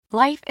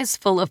Life is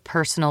full of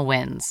personal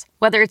wins,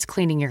 whether it's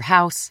cleaning your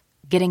house,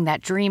 getting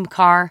that dream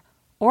car,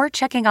 or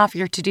checking off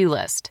your to-do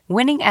list.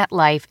 Winning at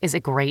life is a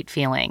great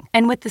feeling.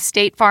 And with the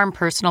State Farm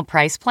Personal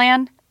Price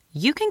Plan,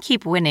 you can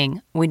keep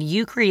winning when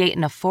you create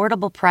an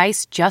affordable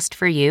price just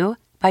for you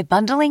by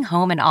bundling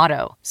home and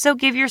auto. So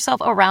give yourself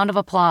a round of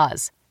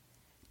applause.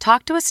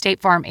 Talk to a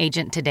State Farm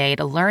agent today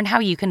to learn how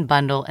you can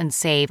bundle and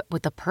save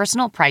with the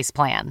Personal Price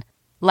Plan.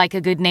 Like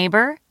a good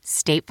neighbor,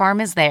 State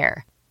Farm is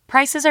there.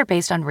 Prices are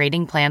based on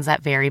rating plans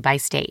that vary by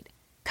state.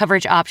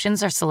 Coverage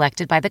options are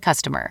selected by the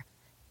customer.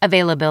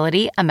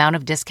 Availability, amount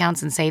of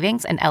discounts and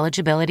savings, and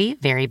eligibility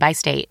vary by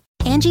state.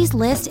 Angie's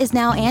List is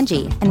now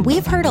Angie, and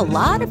we've heard a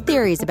lot of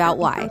theories about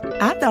why.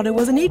 I thought it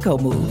was an eco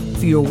move.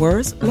 Fewer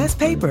words, less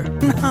paper.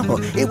 No,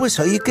 it was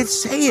so you could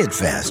say it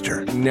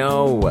faster.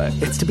 No,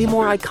 it's to be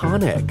more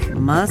iconic.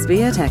 Must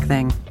be a tech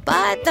thing.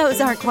 But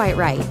those aren't quite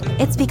right.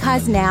 It's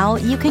because now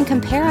you can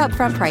compare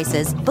upfront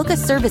prices, book a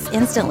service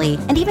instantly,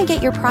 and even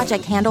get your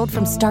project handled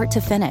from start to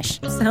finish.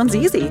 Sounds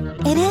easy.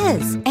 It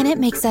is, and it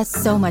makes us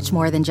so much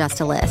more than just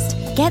a list.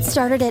 Get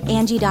started at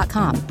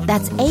Angie.com.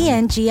 That's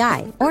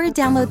ANGI, or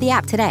download the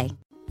app today.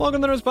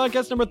 Welcome to the Nerdist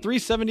Podcast number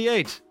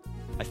 378.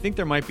 I think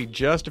there might be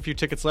just a few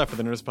tickets left for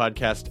the Nerdist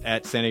Podcast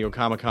at San Diego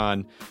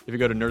Comic-Con. If you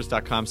go to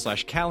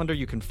nerdist.com/calendar,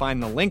 you can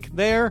find the link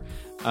there.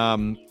 We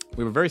have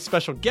a very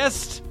special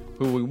guest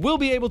who we will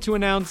be able to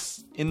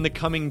announce in the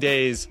coming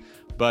days,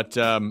 but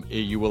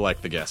you will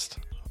like the guest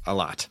a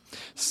lot.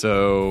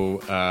 So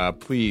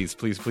please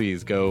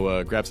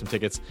go grab some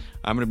tickets.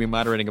 I'm going to be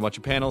moderating a bunch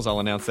of panels.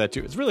 I'll announce that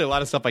too. It's really a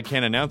lot of stuff I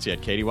can't announce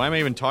yet, Katie. Why am I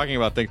even talking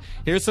about things?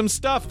 Here's some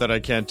stuff that I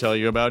can't tell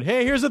you about.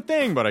 Hey, here's a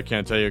thing, but I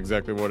can't tell you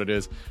exactly what it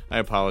is. I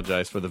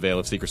apologize for the veil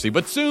of secrecy.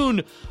 But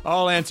soon,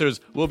 all answers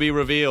will be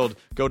revealed.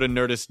 Go to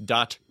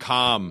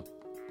nerdist.com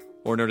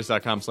or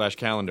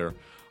nerdist.com/calendar.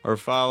 Or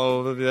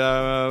follow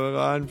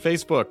on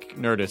Facebook,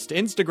 Nerdist,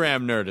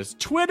 Instagram, Nerdist,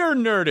 Twitter,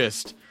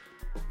 Nerdist,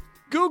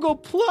 Google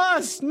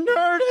Plus,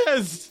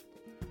 Nerdist.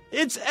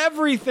 It's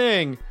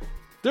everything.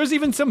 There's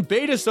even some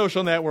beta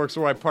social networks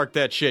where I park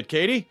that shit,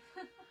 Katie.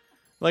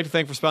 I'd like to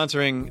thank for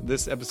sponsoring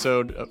this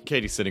episode.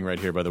 Katie's sitting right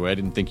here, by the way. I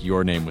didn't think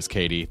your name was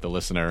Katie, the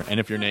listener. And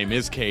if your name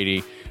is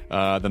Katie,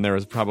 then there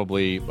is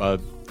probably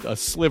a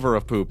sliver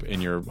of poop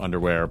in your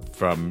underwear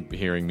from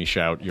hearing me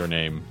shout your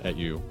name at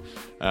you.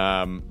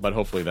 But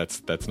hopefully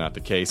that's not the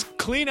case.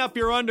 Clean up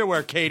your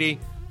underwear, Katie.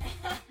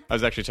 I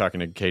was actually talking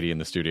to Katie in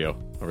the studio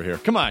over here.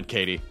 Come on,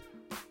 Katie.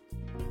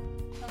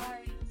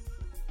 Sorry.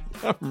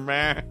 Oh,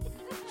 man.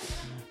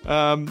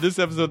 This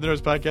episode of the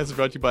Nerdist Podcast is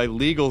brought to you by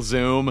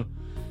LegalZoom.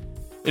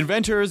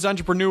 Inventors,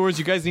 entrepreneurs,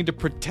 you guys need to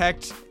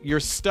protect your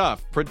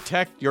stuff.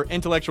 Protect your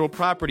intellectual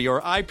property,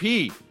 or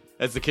IP,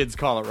 as the kids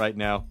call it right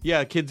now.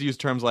 Yeah, kids use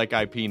terms like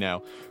IP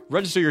now.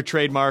 Register your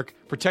trademark,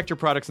 protect your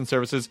products and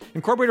services,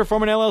 incorporate or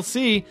form an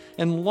LLC,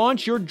 and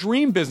launch your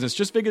dream business.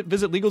 Just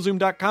visit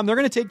LegalZoom.com. They're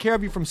going to take care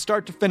of you from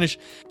start to finish.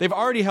 They've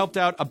already helped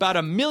out about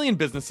 1 million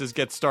businesses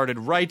get started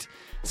right.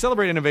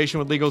 Celebrate innovation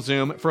with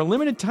LegalZoom. For a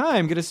limited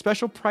time, get a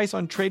special price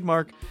on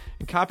trademark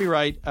and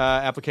copyright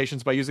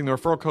applications by using the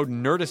referral code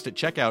NERDIST at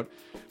checkout.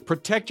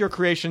 Protect your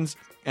creations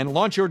and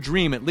launch your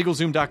dream at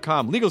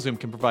LegalZoom.com. LegalZoom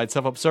can provide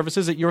self-help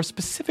services at your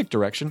specific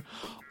direction,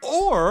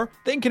 or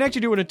they can connect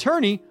you to an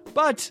attorney,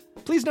 but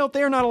please note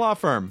they are not a law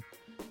firm.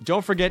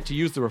 Don't forget to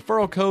use the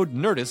referral code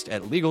NERDIST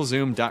at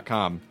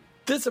LegalZoom.com.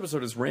 This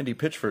episode is Randy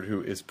Pitchford,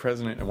 who is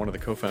president and one of the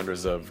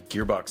co-founders of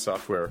Gearbox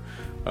Software,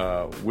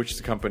 which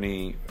is a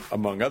company,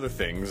 among other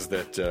things,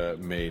 that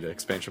made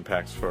expansion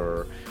packs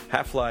for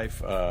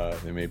Half-Life.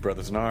 They made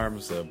Brothers in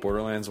Arms,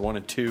 Borderlands 1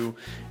 and 2.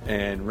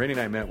 And Randy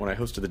and I met when I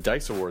hosted the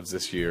DICE Awards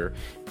this year.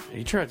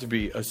 He turned out to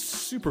be a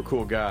super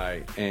cool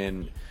guy,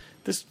 and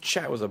this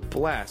chat was a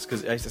blast,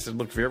 because I said,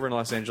 look, if you're ever in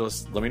Los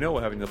Angeles, let me know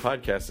we're having the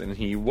podcast, and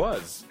he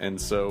was. And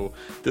so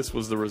this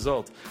was the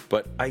result.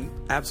 But I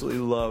absolutely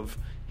love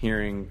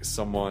hearing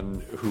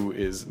someone who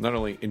is not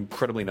only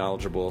incredibly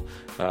knowledgeable,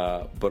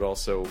 but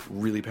also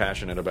really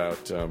passionate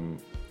about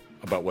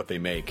what they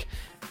make.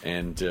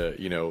 And,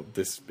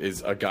 this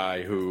is a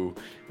guy who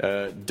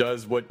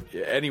does what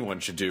anyone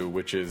should do,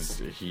 which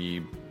is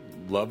he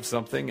loved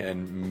something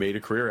and made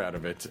a career out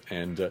of it.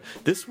 And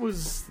this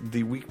was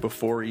the week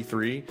before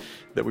E3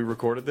 that we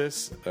recorded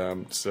this.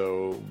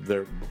 So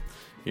there,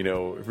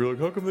 if you're like,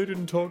 how come they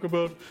didn't talk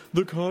about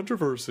the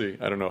controversy?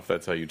 I don't know if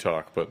that's how you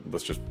talk, but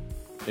let's just,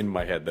 in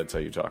my head, that's how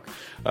you talk.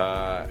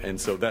 And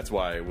so that's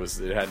why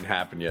it hadn't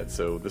happened yet.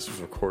 So this was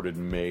recorded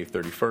May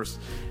 31st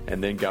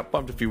and then got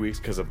bumped a few weeks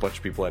because a bunch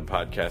of people had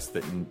podcasts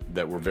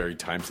that were very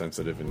time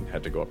sensitive and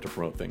had to go up to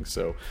promote things.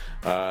 So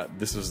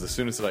this was the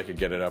soonest that I could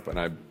get it up, and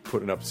I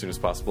put it up as soon as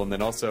possible. And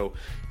then also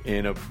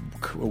in a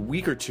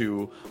week or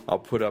two, I'll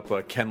put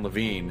up Ken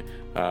Levine,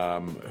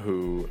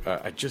 who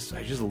I just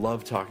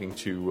love talking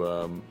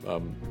to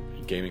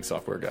gaming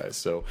software guys.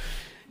 So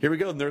here we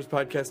go, Nerdist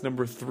Podcast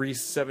number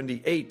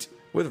 378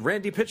 with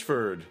Randy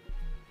Pitchford.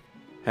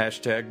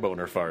 Hashtag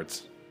boner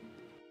farts.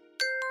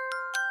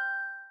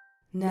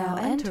 Now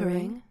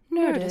entering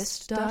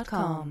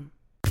Nerdist.com.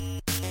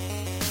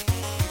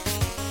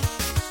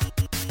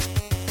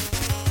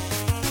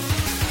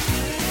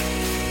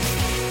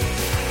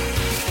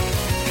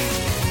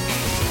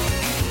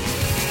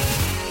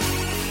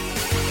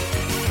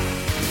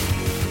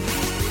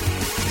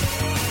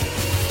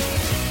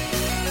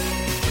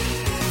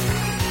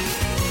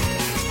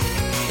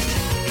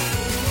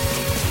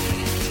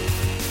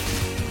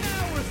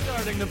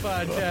 the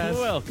podcast.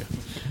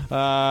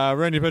 Welcome.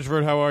 Randy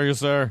Pitchford, how are you,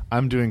 sir?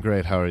 I'm doing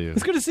great. How are you?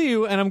 It's good to see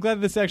you, and I'm glad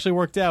this actually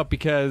worked out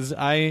because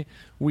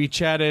we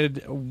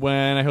chatted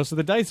when I hosted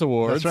the Dice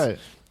Awards. That's right.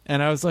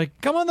 And I was like,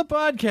 come on the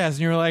podcast. And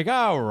you were like,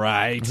 all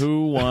right.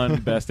 Who won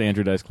Best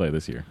Andrew Dice Clay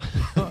this year?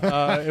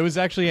 It was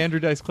actually Andrew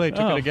Dice Clay. Took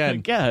it again.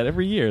 My God,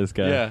 every year this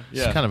guy. Yeah.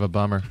 It's kind of a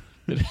bummer.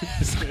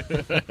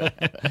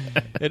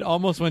 It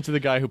almost went to the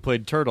guy who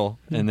played Turtle,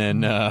 and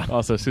then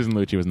Also, Susan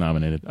Lucci was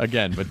nominated.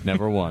 again, but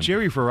never won.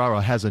 Jerry Ferraro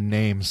has a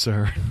name,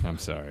 sir. I'm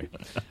sorry.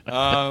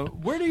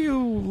 Where do you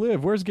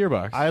live? Where's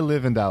Gearbox? I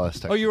live in Dallas,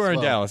 Texas. Oh, you are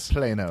in Dallas.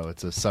 Plano.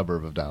 It's a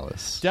suburb of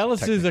Dallas.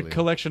 Dallas is a technically.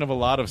 collection of a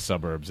lot of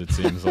suburbs, it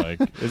seems like,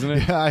 isn't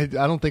it? Yeah, I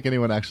don't think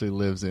anyone actually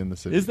lives in the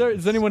city.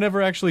 Has anyone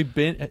ever actually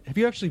been? Have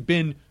you actually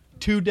been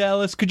to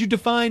Dallas? Could you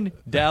define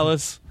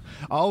Dallas?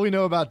 All we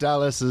know about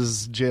Dallas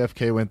is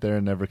JFK went there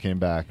and never came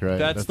back, right?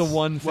 That's the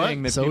one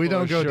thing that so people we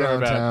don't are go sure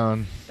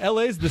downtown. about.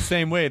 LA's the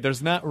same way.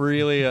 There's not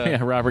really a.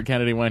 Yeah, Robert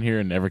Kennedy went here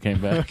and never came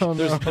back. Oh,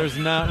 no. There's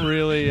not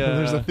really a.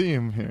 There's a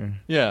theme here.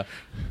 Yeah,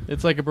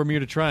 it's like a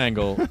Bermuda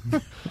Triangle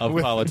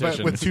of politicians.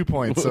 But with 2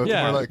 points, so it's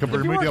yeah, more like a if you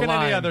Bermuda work in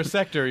line. any other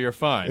sector, you're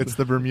fine. It's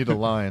the Bermuda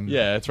line.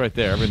 Yeah, it's right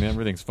there.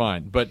 Everything's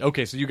fine. But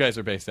okay, so you guys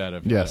are based out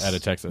of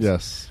Texas.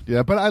 Yes.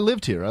 Yeah, but I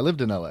lived here. I lived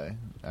in LA.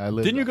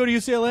 Didn't you go to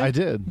UCLA? I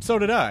did. So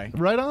did I.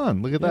 Right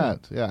on. Look at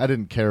that. Yeah, I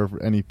didn't care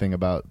for anything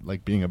about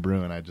like being a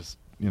Bruin. I just,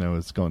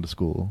 was going to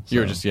school. So.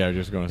 You were just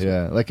going to.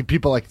 Yeah, like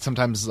people like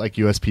sometimes like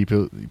US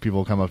people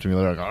come up to me,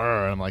 they're like,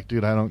 "Arr," and I'm like,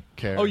 dude, I don't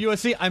care. Oh,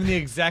 USC? I'm the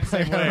exact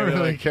same way. I don't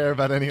really Like, care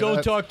about any of don't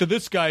that. talk to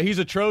this guy. He's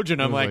a Trojan.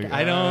 I'm like,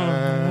 I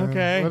don't.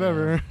 Okay.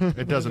 Whatever.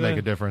 It doesn't make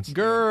a difference.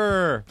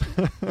 Grr.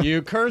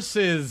 You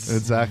curses.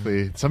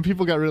 Exactly. Some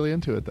people got really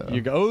into it, though.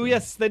 You go, oh,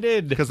 yes, they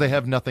did. Because they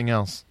have nothing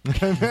else. They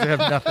have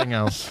nothing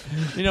else.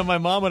 My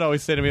mom would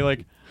always say to me,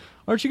 like,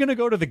 aren't you going to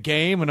go to the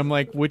game? And I'm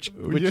like, which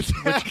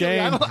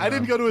game? I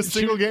didn't go to a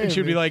single game. And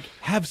she'd be like,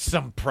 have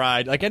some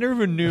pride. Like, I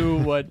never knew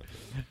what.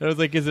 I was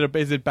like, is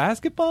it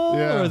basketball?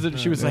 Yeah. Or is it?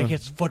 She was like,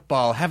 it's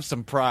football. Have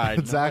some pride. And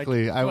I'm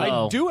Exactly. like,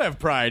 I do have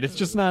pride. It's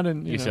just not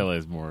in. UCLA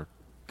is more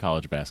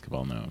college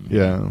basketball known.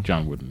 Yeah.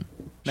 John Wooden.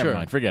 Never Sure.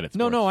 mind. Forget it.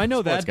 No, I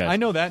know Sports that. guys. I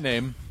know that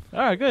name. All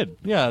right, good.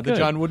 Yeah, the Good.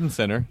 John Wooden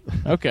Center.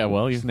 Okay,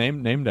 well, He's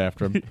named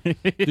after him.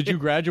 Did you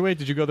graduate?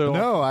 Did you go there?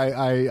 No,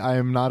 I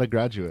am not a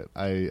graduate.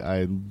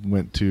 I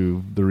went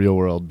to the real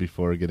world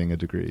before getting a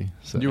degree.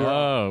 So. You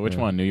were- which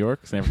one? New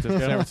York, San Francisco,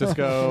 San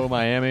Francisco,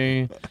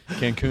 Miami,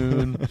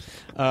 Cancun.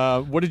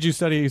 What did you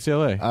study at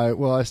UCLA? I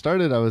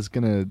was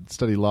going to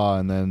study law,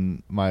 and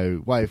then my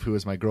wife, who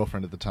was my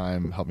girlfriend at the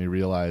time, helped me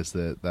realize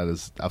that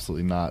is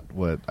absolutely not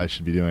what I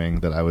should be doing,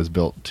 that I was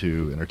built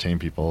to entertain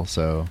people.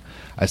 So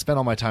I spent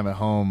all my time at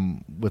home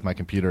with my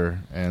computer,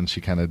 and she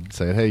kind of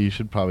said, hey, you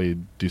should probably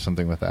do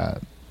something with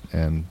that.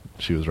 And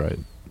she was right.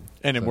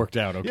 And it worked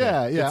out okay.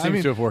 Yeah. It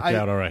seems to have worked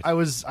out all right. I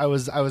was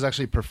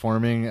actually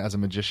performing as a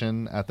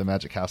magician at the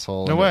Magic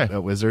Castle No way.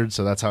 at Wizard,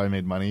 so that's how I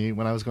made money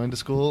when I was going to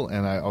school,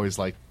 and I always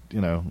liked,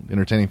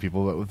 entertaining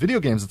people. But with video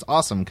games, it's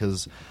awesome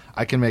because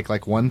I can make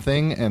like one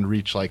thing and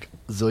reach like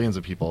zillions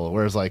of people,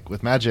 whereas like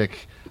with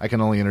Magic, I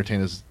can only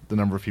entertain the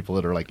number of people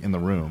that are like in the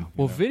room.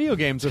 Well, video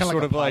games are It's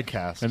sort of a like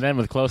podcast. And then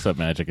with close-up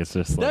magic, it's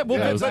just like That- well,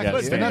 those but- guys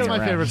but- standing And that's my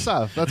around. favorite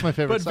stuff. That's my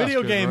favorite But stuff.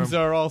 video games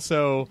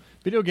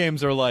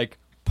are like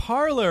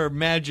parlor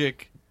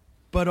magic,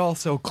 but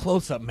also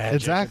close-up magic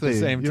Exactly. at the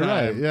same You're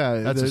time. right. Yeah,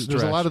 That's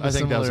there's a lot of the I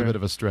think that was a similar- bit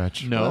of a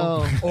stretch. No,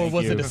 Well, or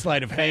was you. it a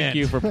sleight of hand? Thank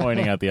you for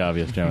pointing out the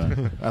obvious,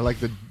 Jonah. I like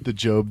the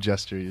Job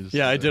gesture.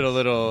 Yeah, I did a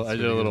little. That's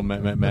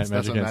magic.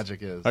 what hands.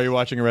 magic is. Are you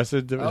watching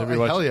Arrested? Have you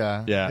watched? Hell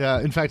yeah. Yeah.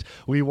 In fact,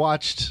 we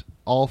watched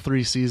all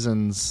 3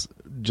 seasons.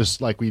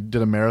 Just like we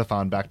did a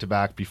marathon back to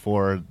back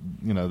before,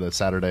 the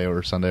Saturday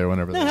or Sunday or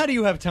whenever. Now, how do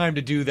you have time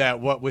to do that?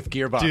 What with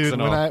Gearbox Dude,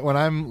 and all? when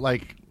I'm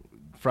like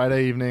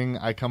Friday evening,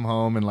 I come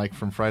home and like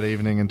from Friday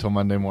evening until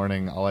Monday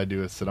morning, all I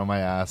do is sit on my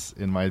ass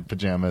in my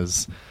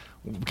pajamas,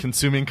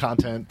 consuming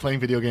content, playing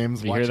video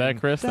games. You hear that,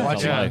 Chris? That's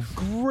watching- a life.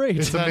 Great.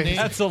 It's amazing.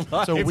 That's a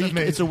lot.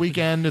 It's a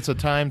weekend. It's a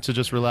time to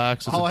just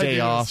relax. It's all a I day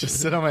do off. is just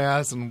sit on my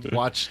ass and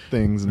watch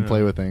things and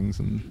play with things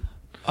and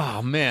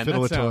Oh man,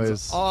 Fiddle that with sounds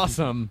toys.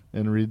 awesome.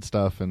 read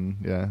stuff and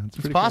it's It's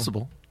pretty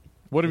possible.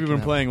 What have you been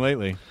playing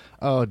lately?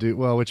 Oh, dude.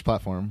 Well, which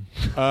platform?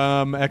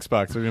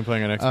 Xbox. Have you been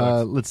playing on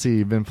Xbox? Let's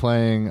see. Been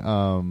playing.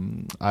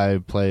 I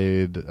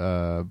played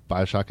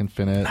BioShock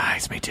Infinite.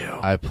 Nice, me too.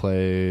 I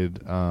played.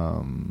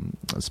 I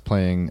was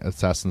playing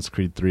Assassin's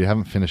Creed 3. I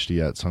haven't finished it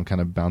yet, so I'm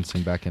kind of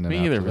bouncing back in and out.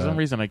 Me either. to For some that.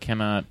 reason, I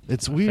cannot.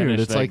 It's weird.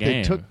 finish It's that like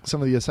game. they took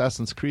some of the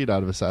Assassin's Creed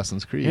out of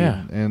Assassin's Creed.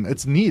 Yeah. And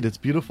it's neat. It's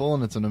beautiful,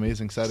 and it's an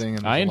amazing setting.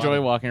 And I there's a lot enjoy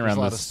of- walking there's around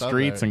a lot the of stuff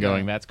streets there. and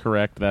going, Yeah. "That's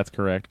correct. That's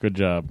correct. Good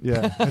job."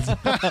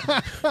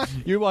 Yeah.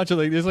 You're watching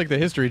like this, is like the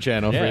History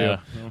Channel for Yeah.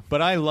 you.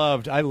 But I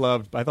thought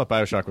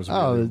BioShock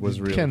was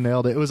really Ken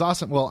nailed it. It was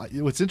awesome. Well,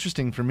 what's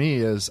interesting for me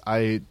is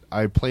I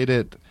played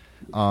it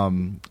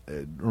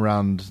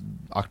around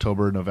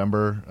October,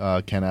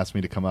 November. Ken asked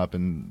me to come up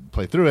and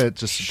play through it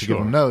just to give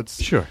him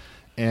notes. Sure.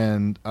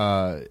 and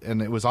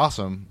it was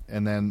awesome.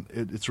 And then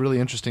it's really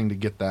interesting to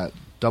get that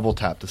double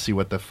tap to see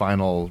what the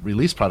final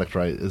release product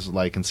is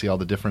like, and see all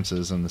the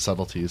differences and the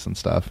subtleties and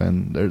stuff.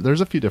 And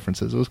there's a few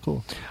differences. It was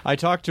cool. I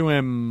talked to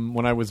him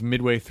when I was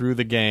midway through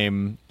the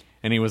game,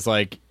 and he was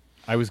like,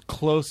 I was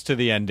close to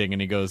the ending,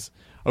 and he goes,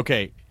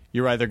 okay,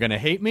 you're either going to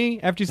hate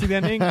me after you see the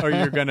ending, or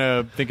you're going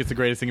to think it's the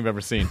greatest thing you've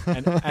ever seen.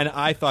 And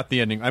I thought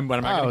the ending, I'm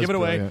not going to give it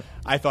away,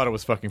 I thought it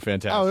was fucking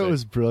fantastic. Oh, it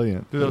was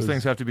brilliant. Do those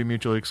things have to be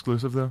mutually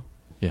exclusive, though?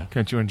 Yeah.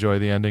 Can't you enjoy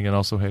the ending and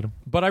also hate them?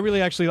 But I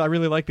really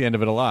like the end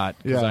of it a lot.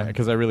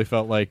 Because I really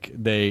felt like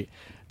the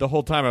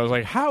whole time I was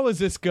like, how is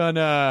this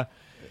gonna...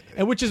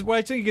 And which is what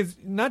I think is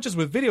not just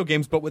with video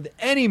games, but with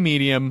any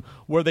medium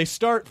where they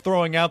start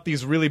throwing out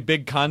these really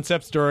big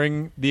concepts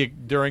during the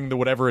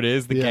whatever it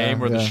is, the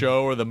game or the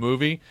show or the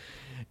movie.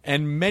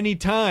 And many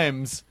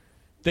times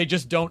they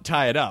just don't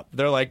tie it up.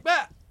 They're like,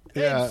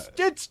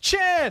 it's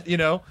Chad,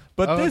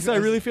 But I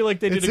really feel like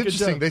they did a good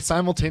interesting. job. They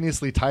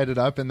simultaneously tied it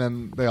up, and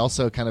then they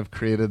also kind of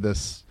created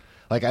this.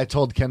 Like I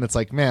told Ken, it's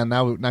like, man,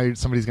 now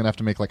somebody's gonna have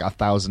to make like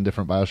 1,000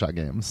 different BioShock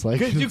games. Like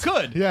you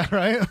could, yeah,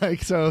 right.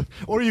 Like so,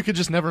 or you could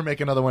just never make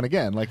another one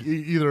again. Like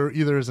either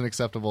is an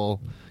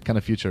acceptable kind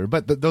of future.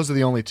 But those are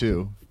the only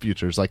two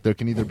futures. Like there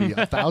can either be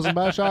 1,000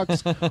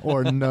 BioShocks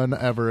or none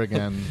ever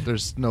again.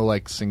 There's no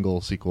like single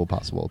sequel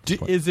possible.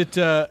 Is it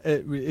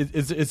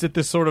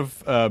this sort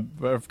of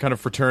kind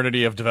of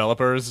fraternity of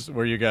developers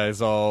where you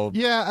guys all?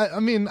 Yeah, I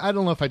mean, I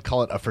don't know if I'd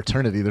call it a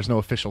fraternity. There's no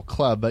official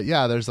club, but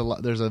yeah, there's a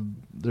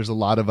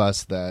lot of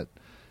us that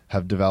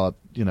have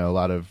developed, a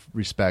lot of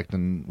respect,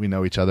 and we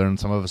know each other, and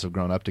some of us have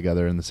grown up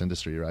together in this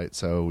industry, right?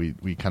 So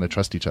we kind of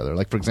trust each other.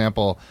 Like for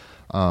example,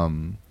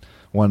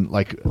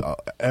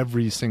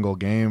 every single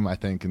game I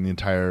think in the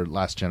entire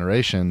last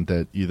generation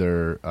that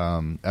either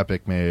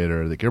Epic made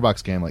or the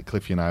Gearbox game, like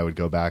Cliffy and I would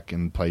go back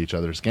and play each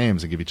other's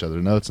games and give each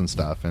other notes and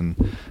stuff, and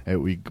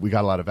we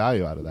got a lot of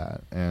value out of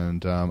that.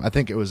 And I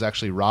think it was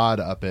actually Rod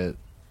up at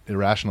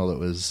Irrational that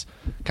was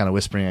kind of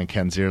whispering in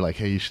Ken's ear, like,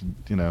 hey, you should,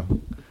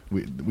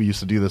 we used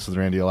to do this with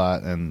Randy a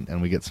lot,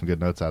 and we get some good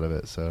notes out of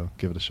it, so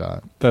give it a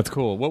shot. That's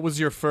cool. What was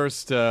your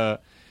first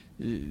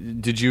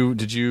did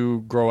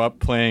you grow up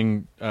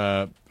playing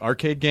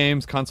arcade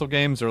games, console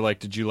games, or like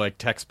did you like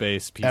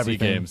text-based PC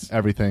games?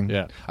 Everything.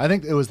 Yeah. I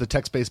think it was the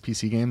text-based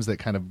PC games that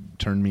kind of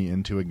turned me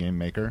into a game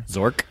maker.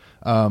 Zork?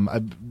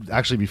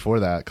 Actually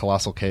before that,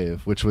 Colossal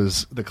Cave, which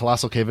was the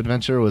Colossal Cave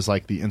Adventure was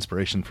like the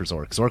inspiration for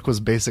Zork. Zork was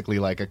basically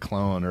like a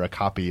clone or a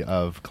copy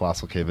of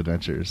Colossal Cave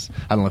Adventures.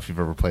 I don't know if you've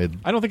ever played.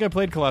 I don't think I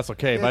played Colossal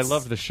Cave. I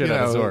love the shit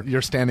out of Zork.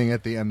 You're standing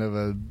at the end of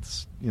a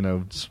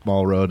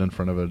small road in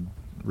front of a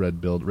red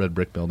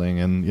brick building,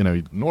 and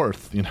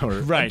north,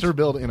 or right. enter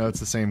building. It's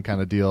the same kind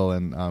of deal,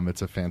 and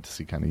it's a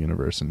fantasy kind of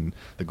universe, and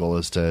the goal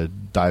is to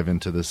dive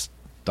into this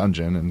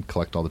dungeon and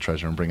collect all the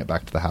treasure and bring it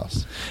back to the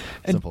house.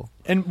 Simple.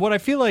 And what I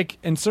feel like,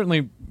 and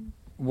certainly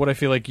what I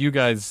feel like you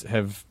guys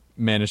have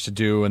managed to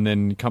do, and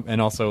then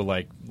and also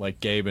like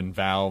Gabe and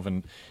Valve,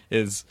 and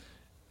is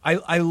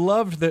I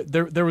loved that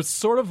there was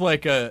sort of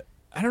like a,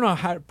 I don't know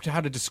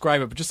how to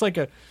describe it, but just like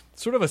a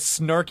sort of a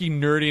snarky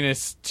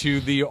nerdiness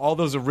to all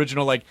those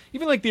original, like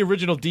even like the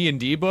original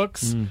D&D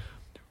books.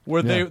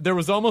 Where there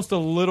was almost a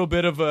little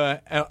bit of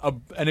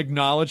an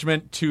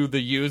acknowledgement to the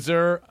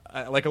user,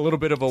 like a little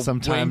bit of a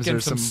sometimes wink and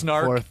there's some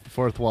snark.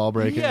 Fourth wall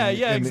breaking.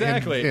 Yeah,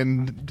 exactly.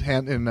 In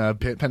pen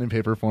and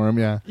paper form.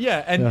 Yeah. Yeah,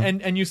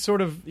 and you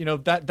sort of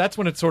that's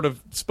when it sort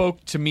of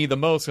spoke to me the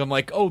most. I'm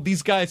like, oh,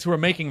 these guys who are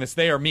making this,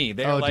 they are me.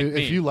 They are like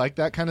me. If you like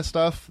that kind of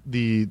stuff,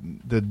 the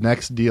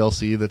next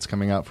DLC that's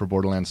coming out for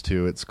Borderlands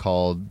 2, it's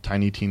called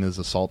Tiny Tina's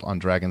Assault on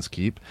Dragon's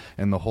Keep,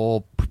 and the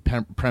whole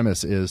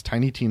premise is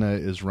Tiny Tina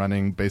is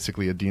running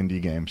basically a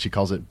D&D game. She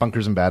calls it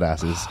Bunkers and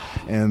Badasses,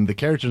 and the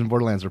characters in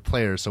Borderlands are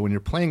players. So when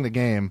you're playing the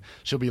game,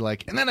 she'll be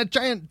like, and then a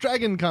giant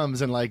dragon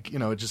comes and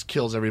it just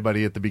kills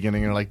everybody at the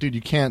beginning. And you're like, dude,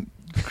 you can't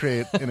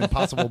create an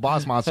impossible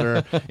boss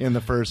monster in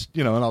the first,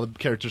 and all the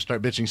characters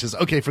start bitching. She says,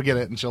 okay, forget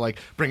it. And she'll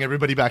bring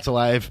everybody back to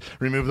life,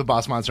 remove the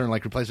boss monster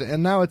and replace it.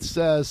 And now it's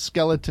a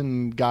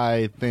skeleton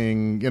guy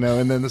thing,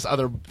 and then this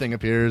other thing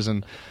appears,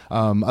 and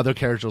other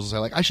characters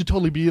will say I should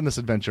totally be in this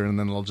adventure. And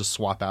then they'll just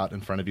swap out in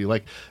front of you.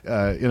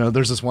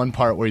 There's this one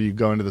part where you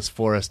go into this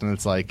forest and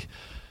it's like,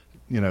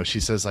 she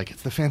says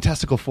it's the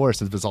fantastical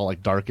forest. It's all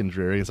dark and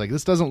dreary. It's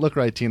this doesn't look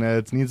right, Tina.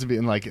 It needs to be,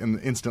 and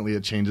instantly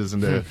it changes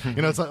into,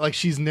 it's like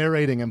she's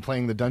narrating and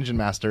playing the dungeon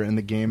master, and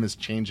the game is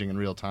changing in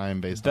real time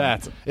based on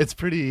that. It's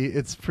pretty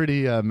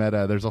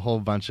meta. There's a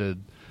whole bunch of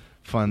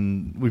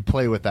fun. We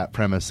play with that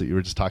premise that you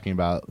were just talking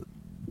about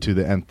to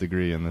the nth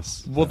degree in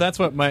this. Well, that's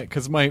what my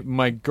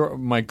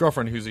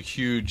girlfriend, who's a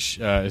huge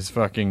is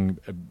fucking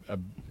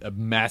a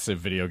massive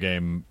video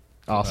game.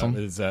 Awesome.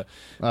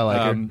 I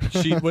like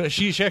her.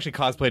 She actually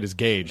cosplayed as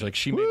Gage.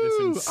 She made this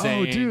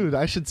insane. Oh, dude,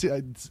 I should see.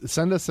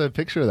 Send us a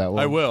picture of that.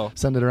 I will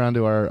send it around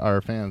to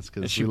our fans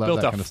because she we love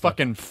built that a kind of stuff.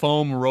 fucking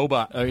foam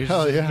robot.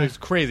 Hell yeah, it's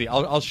crazy.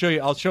 I'll show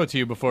it to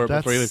you before. That's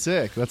before you leave.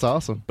 sick. That's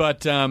awesome.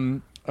 But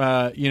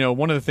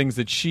one of the things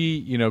that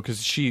she,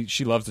 because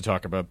she loves to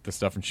talk about this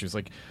stuff, and she was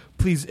like,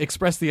 please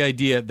express the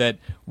idea that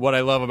what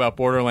I love about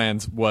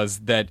Borderlands was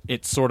that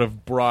it sort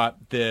of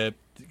brought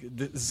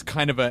this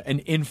kind of an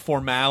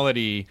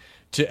informality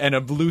and a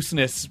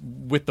looseness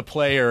with the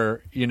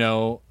player,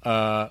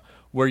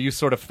 where you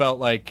sort of felt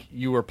like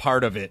you were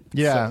part of it.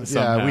 Yeah,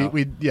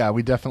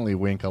 we definitely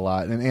wink a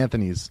lot, and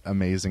Anthony's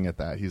amazing at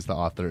that. He's the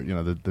author,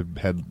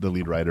 the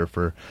lead writer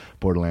for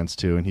Borderlands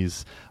 2, and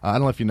he's I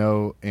don't know if you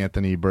know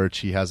Anthony Birch.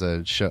 He has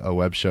a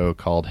web show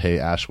called Hey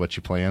Ash, What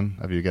You Playing?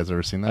 Have you guys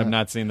ever seen that? I've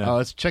not seen that.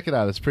 Oh, check it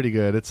out. It's pretty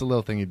good. It's a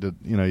little thing he did.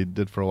 He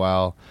did for a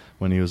while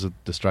when he was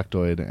with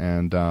Destructoid,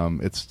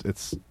 and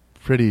it's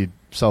pretty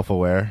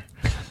self-aware,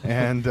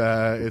 and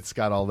it's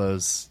got all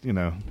those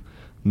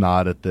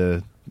nod at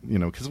the.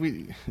 Because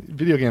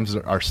video games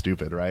are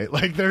stupid, right?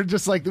 Like they're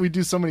just like we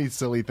do so many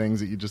silly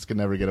things that you just could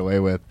never get away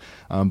with.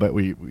 But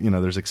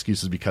there's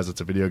excuses because it's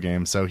a video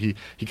game. So he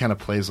kind of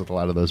plays with a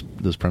lot of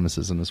those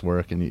premises in his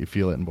work, and you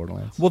feel it in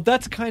Borderlands. Well,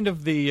 that's kind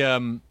of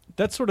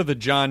that's sort of the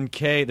John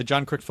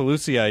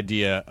Kricfalusi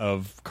idea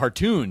of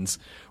cartoons,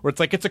 where it's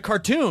like it's a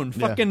cartoon,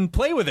 fucking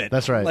play with it.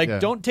 That's right. Like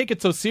don't take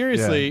it so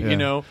seriously.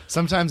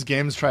 Sometimes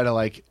games try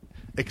to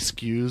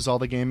excuse all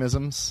the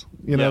gameisms.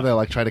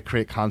 They try to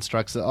create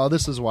constructs that,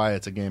 this is why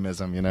it's a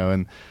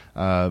gameism,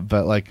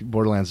 but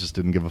Borderlands just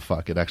didn't give a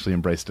fuck. It actually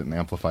embraced it and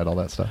amplified all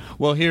that stuff.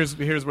 Well, here's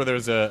where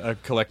there's a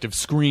collective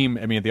scream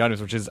at the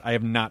audience, which is I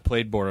have not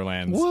played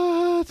Borderlands.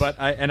 What? But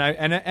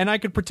I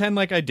could pretend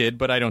like I did,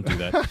 but I don't do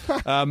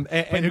that.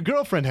 And your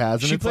girlfriend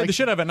has. And she played the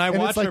shit out of it, and I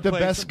watched her play. It's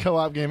the best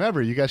co-op game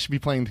ever. You guys should be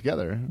playing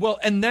together. Well,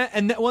 and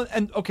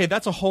okay,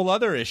 that's a whole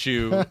other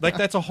issue.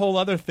 That's a whole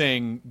other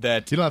thing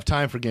that you don't have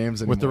time for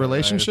games anymore. With the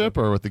relationship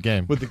or with the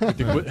game?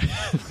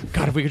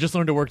 God, if we could just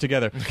learn to work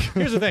together.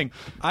 Here's the thing: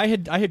 I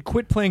had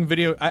quit playing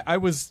video. I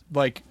was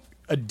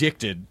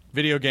addicted,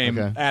 video game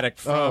addict.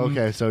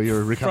 So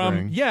you're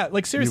recovering.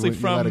 Seriously,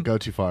 you let it go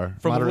too far.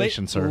 From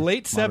Moderation, sir.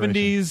 Late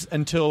 70s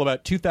until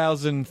about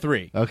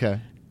 2003.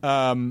 Okay.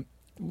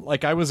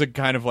 I was a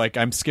kind of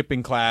I'm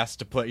skipping class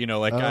to play.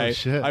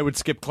 I would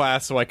skip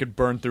class so I could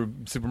burn through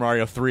Super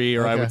Mario 3,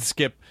 or I would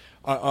skip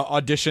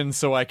auditions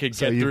so I could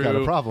get through got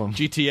a problem.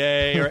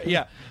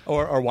 GTA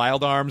or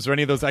Wild Arms or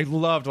any of those. I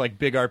loved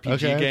big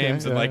RPG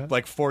games and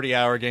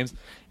 40-hour games.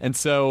 And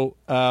so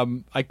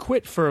I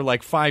quit for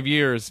 5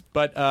 years.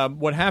 But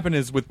what happened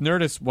is with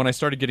Nerdist, when I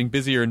started getting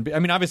busier,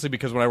 and obviously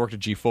because when I worked at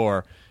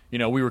G4,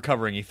 we were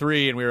covering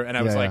E3, and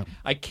I was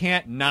I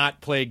can't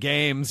not play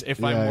games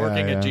if I'm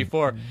working at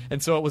G4.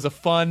 And so it was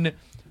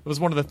it was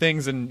one of the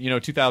things in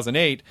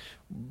 2008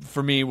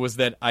 for me was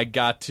that I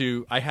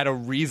had a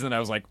reason. I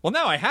was like, well,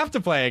 now I have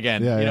to play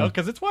again,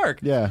 because it's work.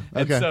 Yeah.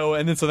 Okay.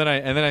 And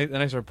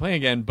then I started playing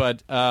again.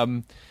 But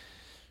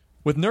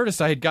with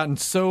Nerdist, I had gotten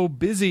so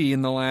busy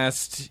in the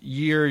last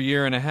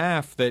year and a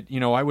half that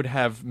I would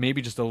have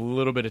maybe just a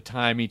little bit of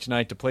time each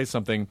night to play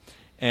something.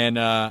 And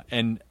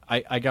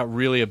I got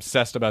really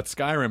obsessed about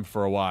Skyrim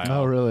for a while.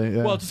 Oh, really?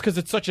 Yeah. Well, just because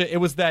it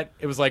was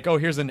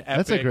here's an epic.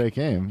 That's a great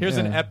game. Here's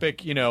an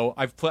epic.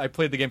 I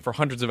played the game for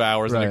hundreds of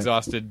hours and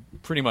exhausted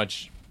pretty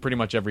much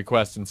every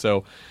quest, and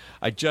so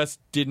I just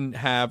didn't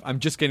have. I'm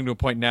just getting to a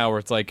point now where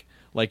it's like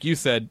you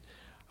said.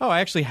 Oh,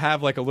 I actually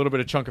have a little bit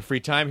of chunk of free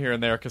time here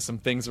and there because some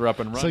things are up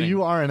and running. So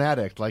you are an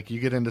addict.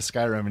 You get into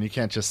Skyrim and you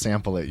can't just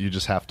sample it. You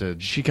just have to.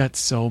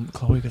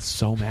 Chloe got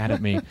so mad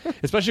at me,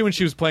 especially when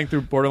she was playing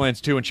through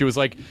Borderlands 2, and she was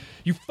like,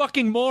 "You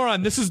fucking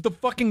moron! This is the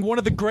fucking one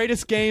of the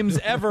greatest games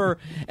ever,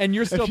 and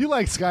you're still." If you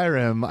like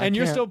Skyrim, and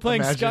you're still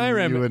playing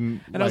Skyrim,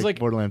 and I was like,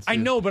 Borderlands 2. I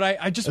know, but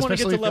I just want to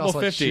get to level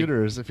 50.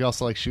 Shooters, if you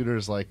also like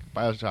shooters like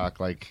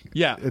BioShock,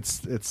 it's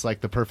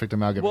the perfect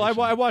amalgamation.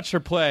 Well, I watched her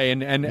play,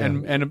 and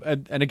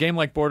a game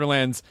like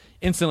Borderlands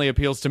instantly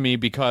appeals to me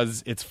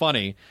because it's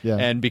funny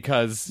and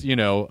because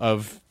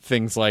of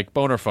things like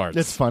boner farts.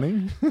 It's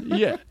funny.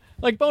 Yeah,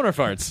 like boner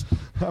farts.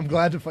 I'm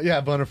glad to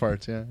boner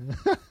farts. Yeah,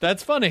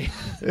 that's funny.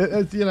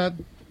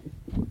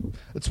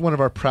 It's one of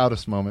our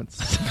proudest moments.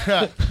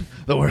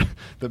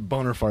 the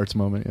boner farts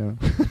moment.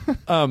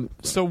 Yeah.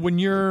 So when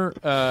you're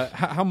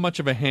how much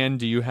of a hand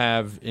do you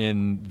have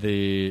in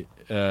the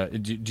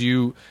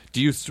do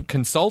you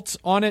consult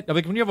on it?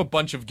 When you have a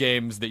bunch of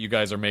games that you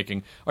guys are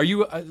making, are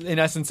you in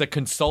essence a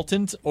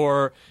consultant,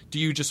 or do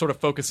you just sort of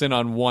focus in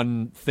on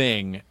one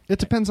thing? It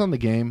depends on the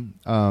game.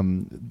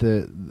 I'm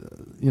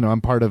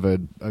part of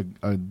a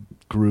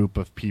group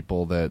of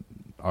people that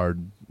are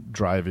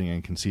driving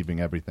and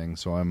conceiving everything.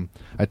 So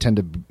I tend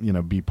to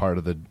be part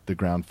of the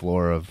ground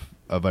floor of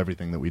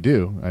everything that we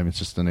do. It's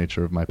just the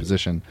nature of my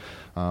position.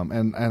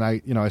 And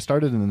I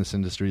started in this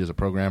industry as a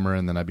programmer,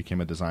 and then I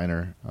became a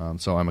designer.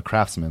 So I'm a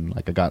craftsman.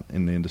 I got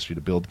in the industry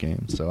to build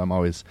games. So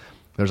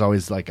there's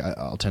always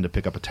I'll tend to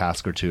pick up a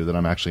task or two that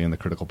I'm actually in the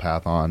critical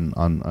path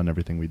on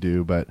everything we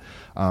do. But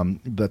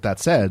that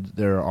said,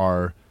 there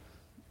are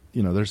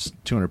there's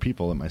 200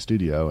 people in my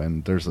studio,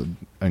 and there's an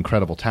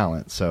incredible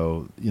talent.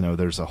 So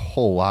there's a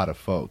whole lot of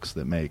folks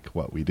that make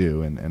what we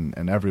do,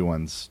 and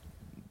everyone's,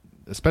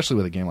 especially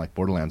with a game like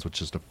Borderlands, which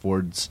just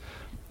affords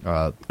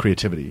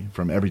creativity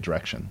from every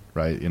direction,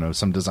 right?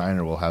 Some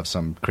designer will have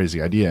some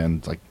crazy idea and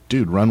it's like,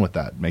 dude, run with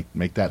that,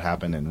 make that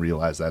happen and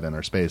realize that in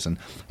our space. And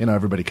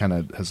everybody kind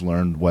of has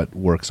learned what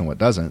works and what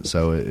doesn't,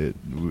 so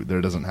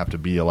there doesn't have to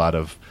be a lot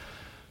of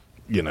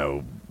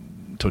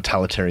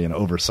totalitarian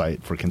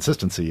oversight for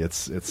consistency.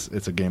 It's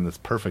a game that's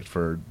perfect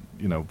for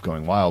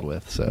going wild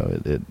with.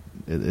 So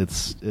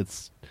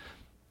it's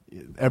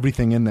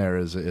everything in there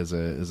is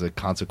a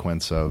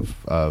consequence of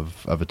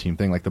a team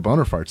thing. Like the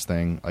Boner Farts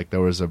thing, like there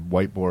was a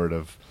whiteboard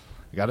of,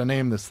 you got to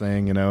name this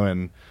thing,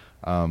 and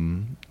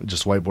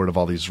just whiteboard of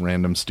all these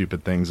random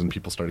stupid things, and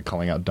people started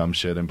calling out dumb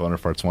shit, and Boner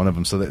Farts one of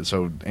them.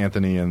 So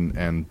Anthony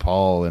and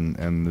Paul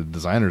and the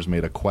designers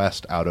made a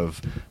quest out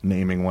of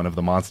naming one of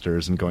the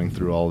monsters and going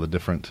through all the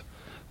different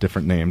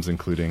names,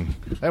 including,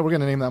 hey, we're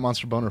going to name that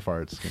monster Boner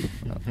Farts.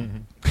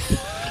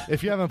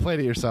 If you haven't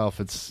played it yourself,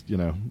 it's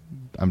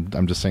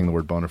I'm just saying the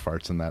word Boner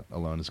Farts, and that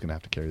alone is going to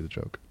have to carry the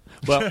joke.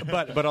 Well,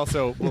 but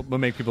also we'll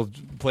make people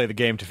play the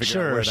game to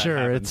figure out where that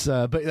happens.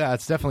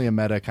 It's definitely a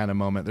meta kind of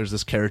moment. There's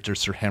this character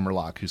Sir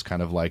Hammerlock who's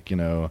kind of like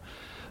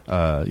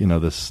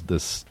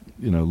this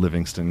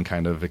Livingston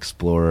kind of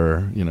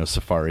explorer,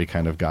 safari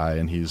kind of guy,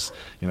 and he's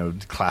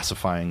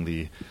classifying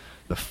the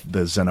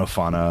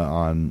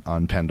xenofauna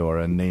on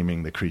Pandora and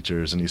naming the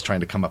creatures, and he's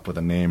trying to come up with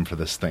a name for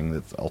this thing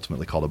that's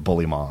ultimately called a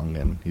bullymong,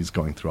 and he's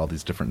going through all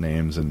these different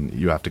names, and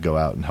you have to go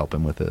out and help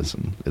him with this,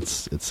 and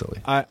it's silly.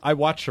 I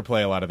watched her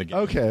play a lot of the game.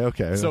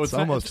 Okay, so it's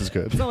almost as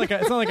good. It's not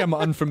like I'm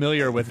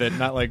unfamiliar with it.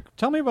 Not like,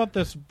 tell me about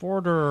this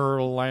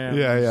Borderlands.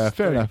 Yeah,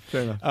 fair enough.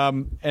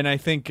 And I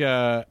think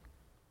and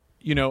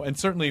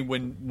certainly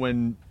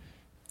when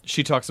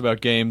she talks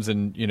about games,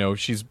 and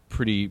she's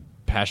pretty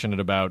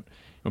passionate about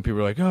when people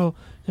are like, oh,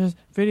 there's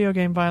video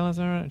game violence.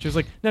 She was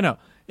like, no.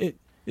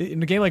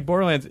 In a game like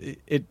Borderlands,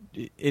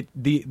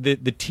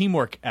 the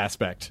teamwork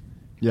aspect,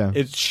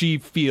 she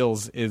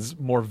feels is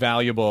more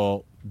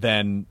valuable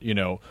than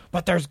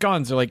But there's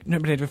guns. They're like, no,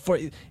 but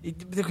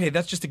okay,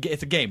 that's just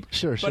it's a game.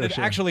 Sure. But it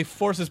actually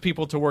forces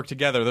people to work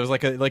together. There's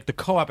like the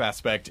co-op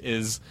aspect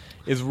is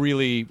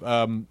really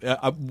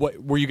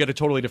where you get a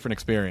totally different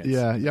experience.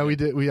 Yeah, we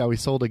did. We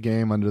sold a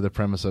game under the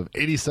premise of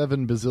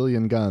 87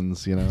 bazillion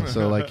guns.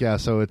 So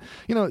So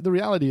the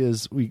reality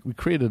is we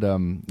created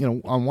on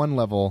one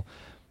level,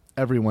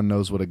 everyone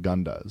knows what a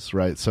gun does,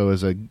 right? So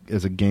as a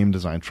game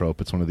design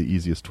trope, it's one of the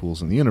easiest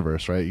tools in the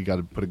universe, right? You got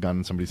to put a gun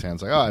in somebody's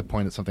hands, like, oh, I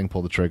point at something,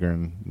 pull the trigger,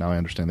 and now I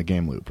understand the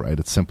game loop, right?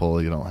 It's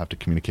simple. You don't have to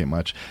communicate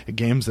much.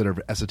 Games that are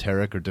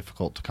esoteric or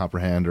difficult to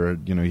comprehend, or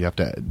you have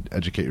to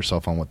educate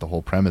yourself on what the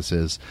whole premise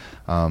is,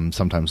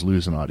 sometimes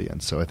lose an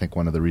audience. So I think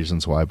one of the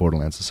reasons why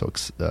Borderlands is so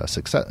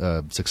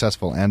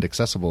successful and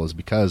accessible is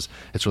because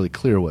it's really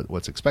clear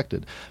what's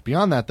expected.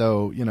 Beyond that,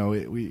 though,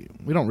 we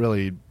don't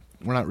really.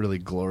 We're not really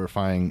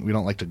glorifying. We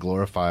don't like to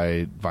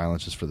glorify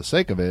violence just for the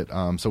sake of it.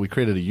 So we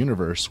created a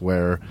universe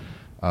where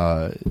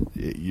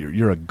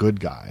you're a good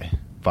guy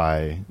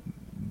by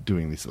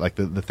doing these. Like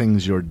the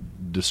things you're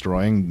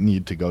destroying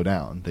need to go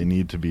down. They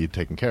need to be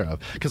taken care of.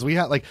 Because we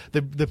have like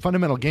the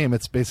fundamental game.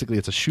 It's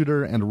a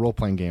shooter and a role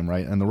playing game,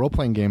 right? And the role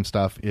playing game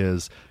stuff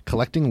is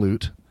collecting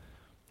loot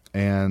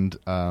and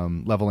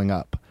leveling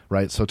up.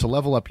 Right, so to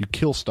level up, you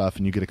kill stuff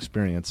and you get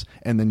experience,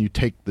 and then you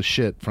take the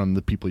shit from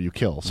the people you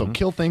kill. So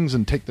kill things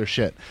and take their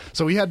shit.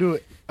 So we had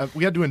to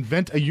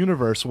invent a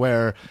universe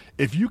where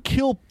if you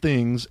kill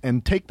things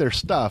and take their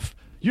stuff,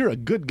 you're a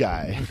good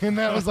guy, and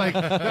that was like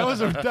that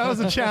was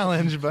a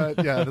challenge.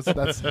 But yeah,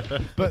 that's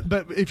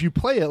but if you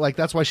play it, like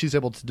that's why she's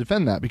able to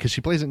defend that, because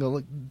she plays it and go,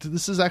 look,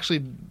 this is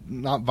actually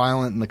not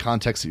violent in the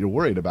context that you're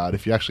worried about.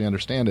 If you actually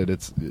understand it,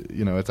 it's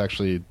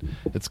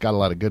it's got a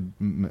lot of good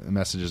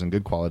messages and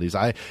good qualities.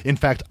 In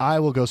fact, I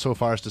will go so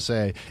far as to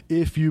say,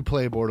 if you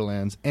play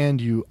Borderlands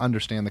and you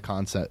understand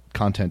the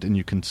content and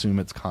you consume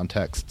its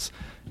contexts,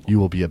 you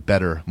will be a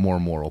better, more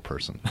moral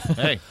person.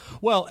 Hey,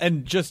 well,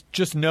 and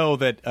just know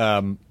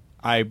that.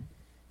 I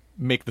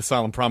make the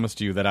solemn promise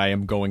to you that I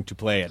am going to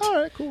play it. All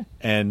right, cool.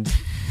 And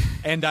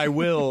I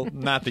will.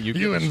 Not that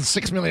you and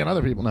 6 million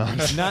other people. No,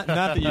 not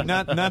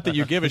that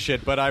you give a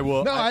shit, but I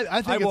will. No,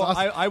 I think it's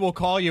awesome. I will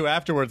call you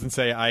afterwards and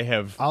say I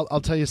have.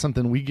 I'll tell you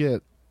something. We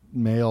get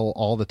mail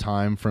all the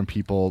time from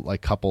people,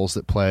 like couples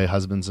that play,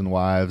 husbands and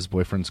wives,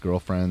 boyfriends,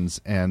 girlfriends,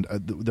 and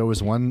there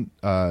was one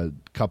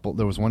couple.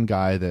 There was one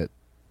guy that,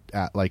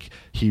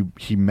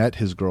 he met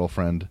his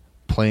girlfriend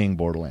playing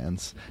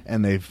Borderlands,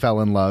 and they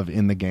fell in love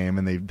in the game,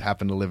 and they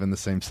happened to live in the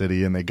same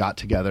city, and they got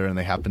together, and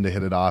they happened to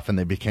hit it off, and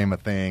they became a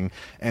thing,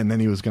 and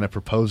then he was going to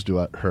propose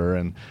to her,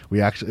 and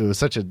it was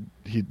such a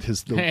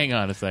hang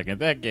on a second,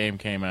 that game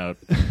came out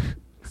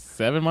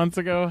 7 months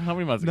ago? How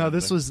many months ago? No,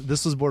 this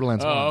was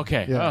Borderlands 1. Oh,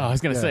 okay. Yeah. I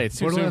was going to say, it's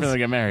too soon for them to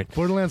get married.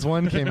 Borderlands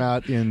 1 came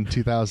out in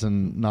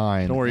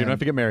 2009. Don't worry, you don't have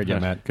to get married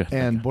yet, Matt. Good.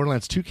 And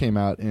Borderlands 2 came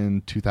out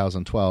in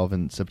 2012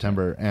 in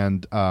September,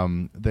 and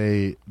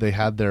they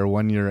had their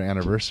 1-year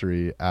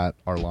anniversary at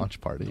our launch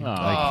party, for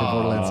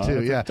Borderlands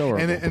 2. Yeah,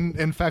 adorable. And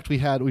in fact, we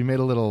made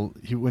a little.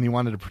 When he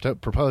wanted to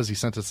propose, he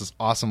sent us this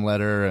awesome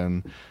letter,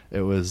 and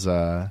it was.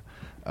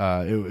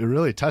 it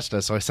really touched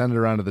us. So I sent it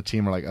around to the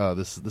team. We're like, oh,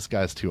 this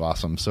guy's too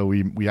awesome. So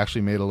we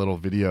actually made a little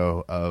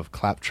video of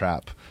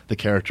Claptrap, the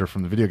character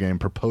from the video game,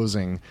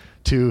 proposing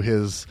to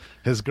his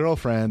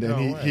girlfriend,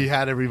 and he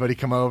had everybody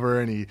come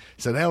over, and he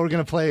said, hey, we're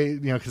going to play,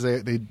 because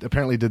they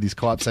apparently did these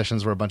co-op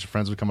sessions where a bunch of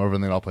friends would come over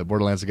and they'd all play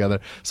Borderlands together.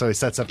 So he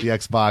sets up the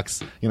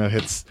Xbox,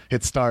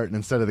 hits start, and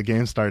instead of the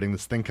game starting,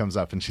 this thing comes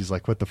up, and she's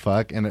like, what the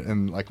fuck?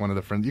 And like one of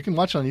the friends, you can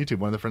watch it on YouTube,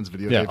 one of the friends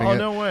videotaping it. Oh,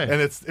 no way.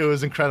 And it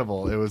was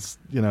incredible. It was,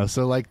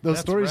 so like those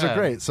stories are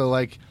great. So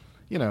like,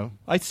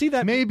 I see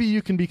that. Maybe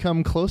you can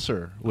become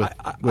closer with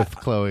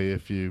Chloe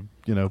if you,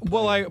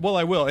 Well,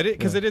 I will.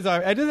 Because it is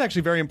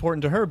actually very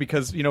important to her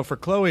because, for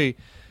Chloe,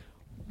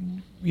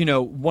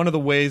 one of the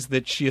ways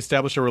that she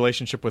established a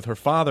relationship with her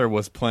father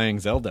was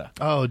playing Zelda.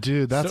 Oh,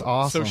 dude, that's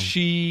awesome. So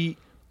she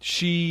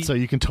So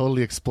you can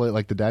totally exploit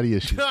like the daddy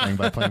issues thing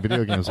by playing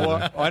video games with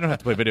her. I don't have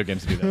to play video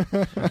games to do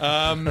that.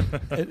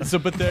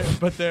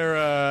 But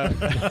they're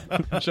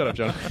shut up,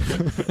 John.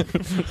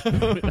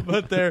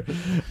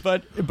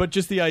 but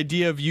just the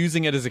idea of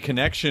using it as a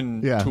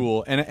connection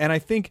tool, and I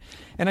think,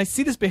 and I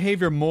see this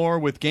behavior more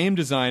with game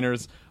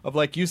designers of,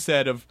 like you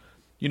said, of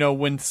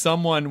when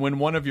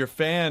one of your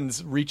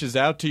fans reaches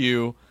out to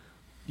you,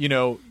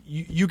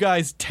 you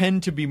guys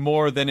tend to be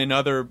more than in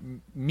other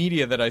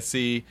media that I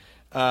see.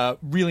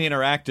 Really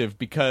interactive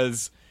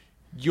because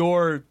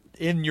you're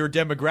in your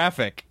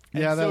demographic.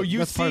 And so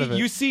that's part of it.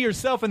 You see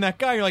yourself in that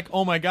guy. You're like,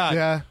 oh my god.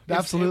 Yeah,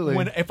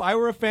 absolutely. If I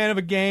were a fan of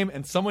a game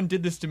and someone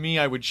did this to me,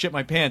 I would shit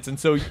my pants. And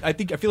so I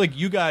feel like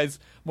you guys,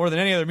 more than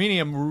any other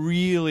medium,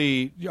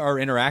 really are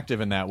interactive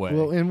in that way.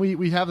 Well, and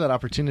we have that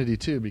opportunity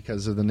too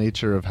because of the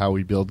nature of how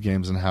we build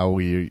games and how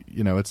we,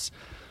 it's.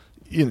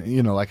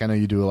 Like I know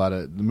you do a lot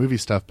of the movie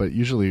stuff, but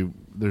usually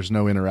there's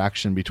no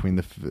interaction between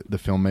the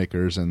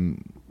filmmakers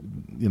and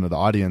the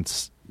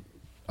audience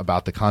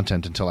about the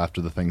content until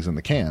after the thing's in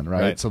the can,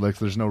 right? So like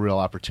there's no real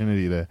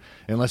opportunity to,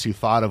 unless you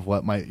thought of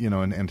what might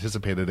and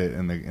anticipated it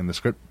in the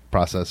script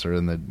process or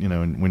in the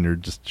when you're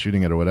just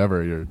shooting it or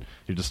whatever, you're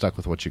just stuck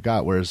with what you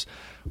got. Whereas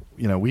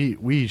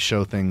we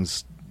show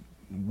things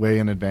way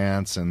in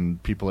advance,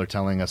 and people are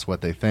telling us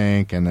what they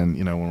think, and then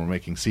when we're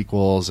making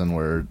sequels and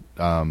we're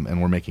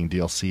making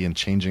DLC and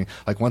changing,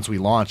 like once we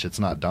launch, it's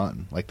not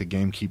done. Like the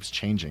game keeps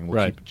changing.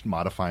 We'll keep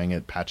modifying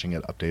it, patching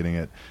it, updating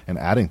it, and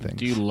adding things.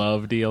 Do you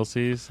love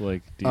DLCs?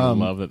 Like, do you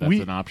love that that's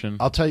an option?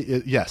 I'll tell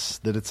you, yes,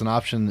 that it's an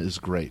option is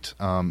great.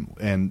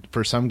 And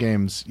for some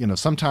games,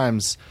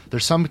 sometimes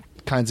there's some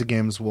kinds of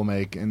games we'll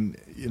make, and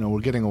we're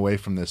getting away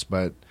from this,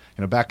 but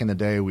back in the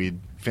day we'd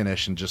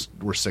finish and just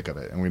we're sick of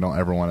it and we don't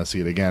ever want to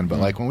see it again. But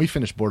like when we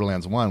finished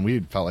Borderlands 1,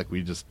 we felt like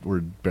we just were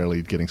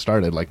barely getting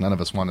started. Like none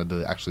of us wanted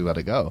to actually let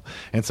it go,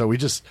 and so we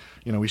just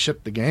we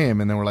shipped the game,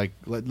 and then we're like,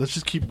 let's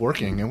just keep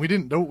working. And we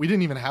didn't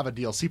even have a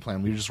DLC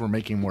plan. We just were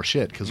making more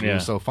shit because we were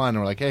so fun. And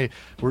we're like, hey,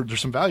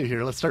 there's some value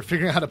here. Let's start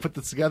figuring out how to put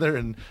this together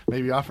and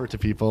maybe offer it to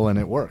people. And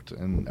it worked.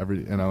 And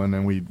and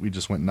then we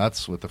just went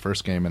nuts with the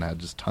first game and had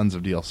just tons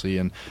of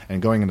DLC.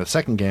 And going into the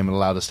second game, it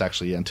allowed us to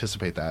actually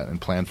anticipate that and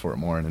plan for it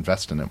more and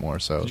invest in it more.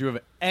 So did you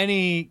have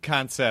any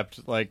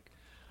concept like,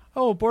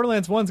 oh,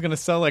 Borderlands 1's going to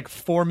sell like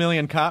 4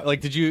 million copies?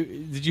 Like, did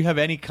you have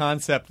any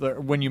concept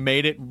when you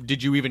made it?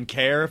 Did you even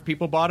care if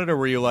people bought it, or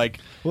were you like,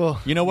 well,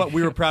 you know what,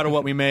 we were proud of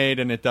what we made,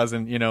 and it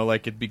doesn't,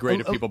 like it'd be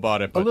great if people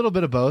bought it? But. A little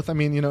bit of both. I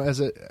mean,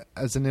 as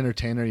an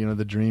entertainer,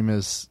 the dream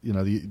is,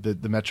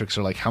 the metrics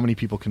are like how many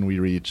people can we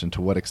reach, and to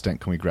what extent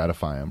can we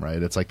gratify them,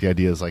 right? It's like the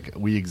idea is like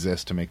we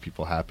exist to make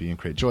people happy and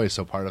create joy.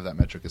 So part of that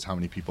metric is how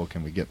many people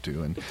can we get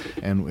to,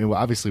 and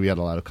obviously we had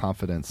a lot of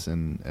confidence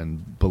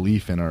and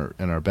belief in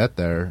our bet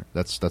there.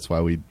 That's why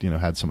we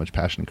had so much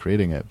passion in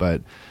creating it.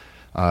 But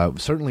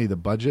certainly the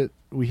budget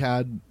we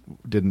had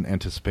didn't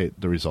anticipate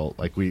the result.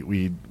 Like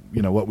we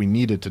what we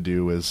needed to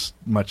do was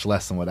much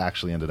less than what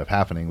actually ended up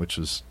happening, which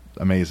was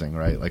amazing,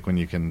 right? Like when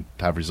you can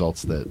have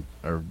results that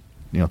are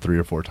 3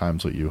 or 4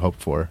 times what you hoped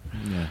for,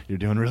 you're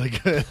doing really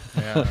good.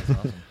 Yeah, that's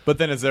awesome. But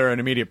then is there an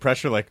immediate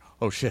pressure like,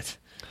 oh shit,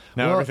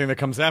 now everything that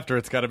comes after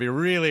it's got to be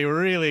really,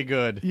 really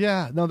good?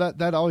 Yeah, no,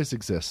 that always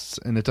exists,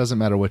 and it doesn't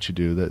matter what you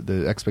do.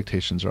 The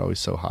expectations are always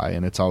so high,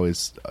 and it's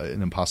always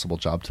an impossible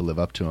job to live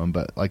up to them.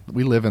 But like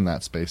we live in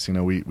that space,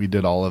 we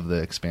did all of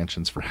the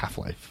expansions for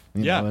Half-Life.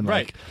 And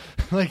right.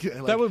 Like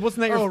that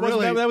wasn't that your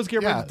really? That was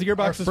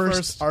Gearbox's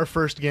first. Our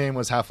first game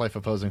was Half-Life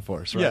Opposing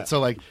Force, right? Yeah. So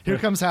like here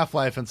comes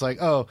Half-Life, and it's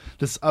like, oh,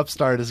 this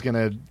upstart is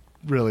gonna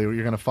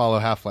you're gonna follow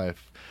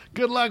Half-Life.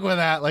 Good luck with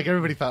that. Like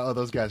everybody thought, oh,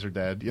 those guys are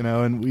dead,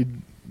 and we.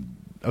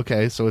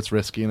 Okay, so it's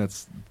risky and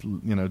it's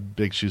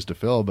big shoes to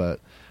fill, but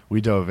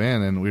we dove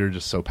in and we were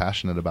just so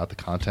passionate about the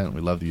content.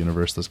 We love the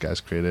universe those guys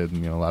created,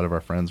 and a lot of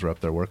our friends were up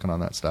there working on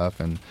that stuff,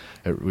 and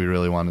we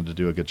really wanted to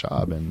do a good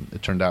job. And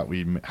it turned out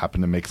we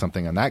happened to make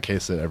something in that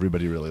case that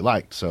everybody really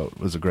liked, so it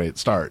was a great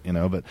start.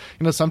 But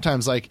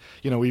sometimes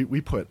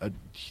we put a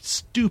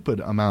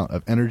stupid amount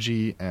of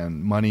energy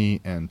and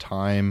money and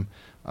time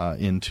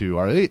into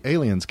our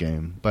Aliens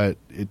game, but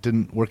it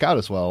didn't work out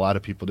as well. A lot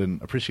of people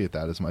didn't appreciate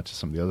that as much as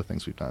some of the other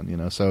things we've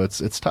done, so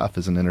it's tough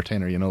as an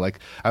entertainer. Like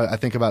I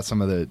think about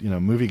some of the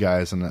movie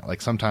guys, and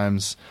like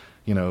sometimes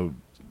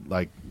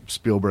like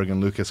Spielberg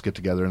and Lucas get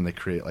together and they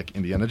create like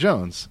Indiana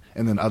Jones,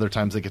 and then other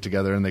times they get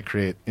together and they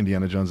create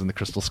Indiana Jones and the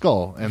Crystal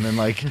Skull, and then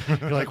like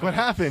you're like, what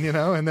happened, you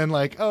know? And then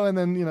like, oh, and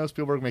then, you know,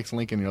 Spielberg makes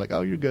Lincoln. You're like,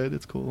 oh, you're good,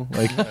 it's cool.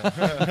 Like,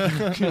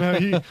 you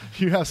know,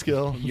 you have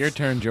skill. Your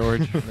turn,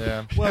 George.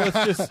 Yeah. Well,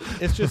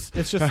 it's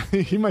just.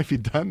 He might be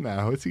done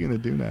now. What's he gonna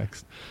do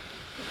next?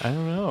 I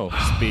don't know.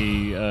 Just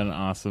be an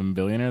awesome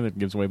billionaire that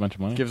gives away a bunch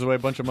of money. Gives away a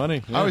bunch of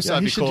money. I always thought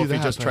it'd he be should cool do if he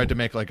that, just though. tried to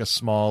make like a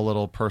small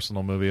little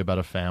personal movie about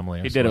a family.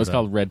 or He did. something It was like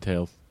called Red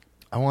Tails.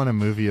 I want a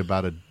movie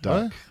about a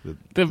duck.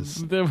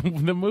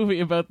 The movie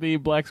about the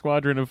Black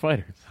Squadron of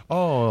Fighters. that.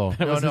 Oh,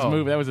 That was no. his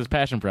movie. That was his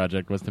passion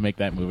project, was to make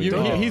that movie.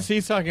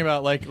 He's talking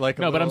about like.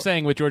 No, but I'm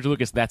saying with George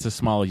Lucas, that's as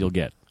small as you'll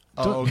get.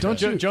 Don't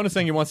you? Jonah's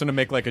saying he wants him to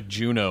make like a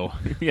Juno.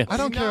 Yes. I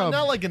don't care.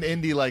 Not like an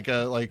indie, like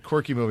a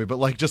quirky movie, but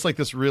like just like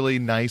this really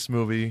nice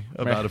movie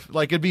about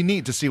like it'd be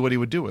neat to see what he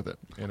would do with it.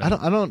 You know?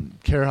 I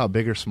don't care how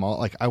big or small.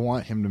 Like, I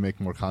want him to make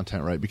more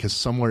content, right? Because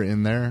somewhere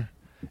in there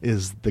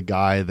is the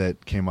guy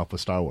that came up with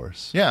Star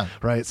Wars. Yeah.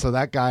 Right. So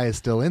that guy is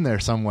still in there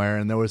somewhere.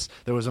 And there was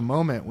a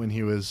moment when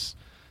he was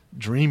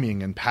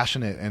dreaming and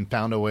passionate and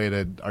found a way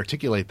to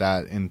articulate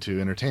that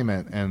into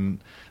entertainment. And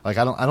like,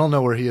 I don't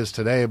know where he is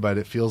today, but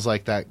it feels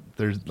like that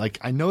there's like,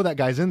 I know that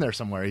guy's in there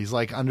somewhere. He's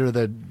like under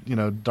the, you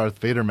know, Darth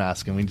Vader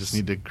mask, and we just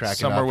need to crack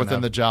Somewhere it up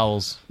within the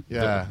jowls.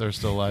 Yeah. There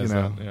still lies you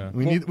know, that.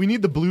 Yeah. we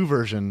need the blue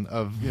version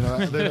of, you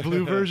know, the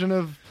blue version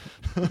of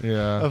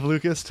Yeah. of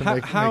Lucas to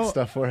make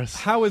stuff for us.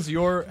 How is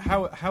your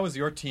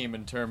team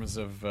in terms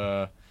of?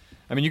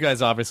 I mean, you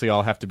guys obviously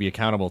all have to be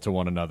accountable to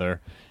one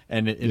another,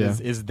 and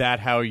is that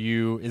how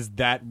you is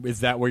that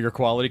where your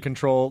quality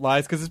control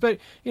lies? Because it's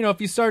you know,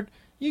 if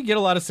you get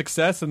a lot of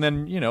success, and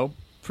then, you know,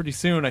 pretty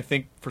soon, I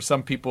think for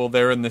some people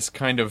they're in this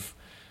kind of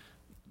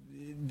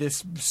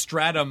this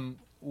stratum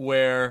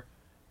where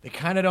they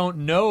kind of don't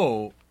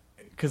know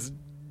because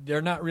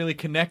they're not really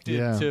connected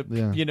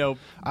to you know.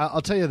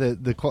 I'll tell you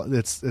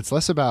that it's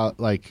less about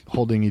like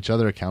holding each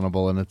other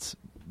accountable, and it's,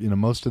 you know,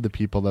 most of the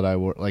people that I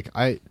work, like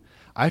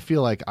I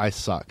feel like I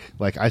suck.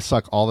 Like, I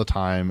suck all the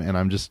time, and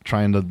I'm just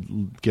trying to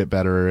get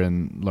better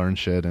and learn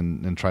shit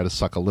and try to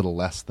suck a little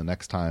less the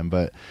next time.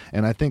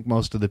 And I think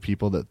most of the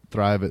people that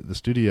thrive at the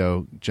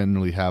studio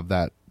generally have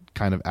that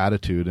kind of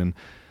attitude. And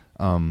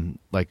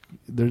like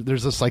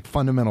there's this like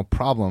fundamental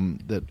problem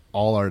that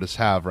all artists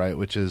have, right?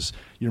 Which is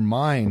your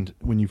mind,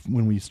 when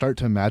we start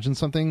to imagine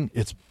something,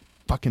 it's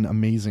fucking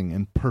amazing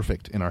and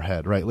perfect in our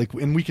head, right? Like,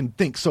 and we can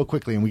think so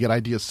quickly and we get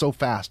ideas so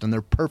fast and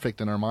they're perfect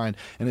in our mind,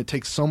 and it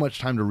takes so much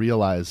time to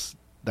realize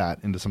that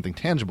into something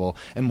tangible.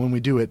 And when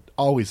we do, it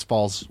always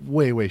falls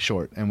way, way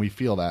short, and we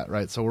feel that,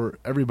 right? So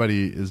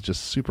everybody is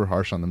just super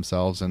harsh on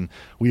themselves, and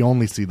we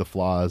only see the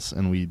flaws,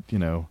 and we, you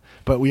know,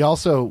 but we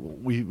also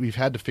we've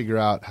had to figure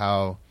out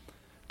how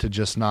to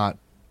just not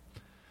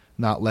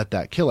let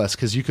that kill us,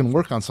 because you can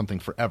work on something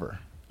forever.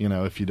 You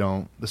know, if you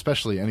don't,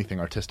 especially anything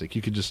artistic,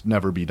 you could just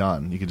never be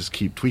done. You could just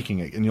keep tweaking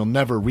it, and you'll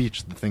never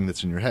reach the thing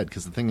that's in your head,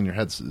 because the thing in your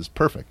head is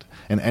perfect,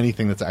 and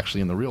anything that's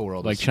actually in the real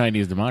world, like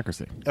Chinese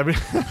democracy.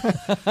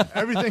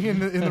 Everything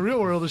in the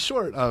real world is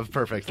short of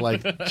perfect,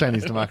 like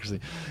Chinese democracy,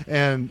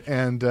 and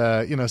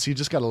you know, so you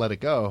just got to let it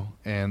go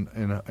and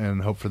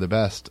hope for the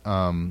best,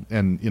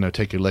 and, you know,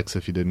 take your licks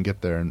if you didn't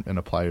get there, and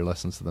apply your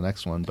lessons to the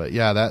next one. But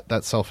yeah,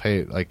 that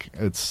self-hate, like,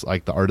 it's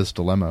like the artist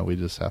dilemma. We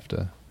just have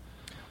to.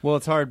 Well,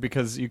 it's hard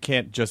because you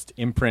can't just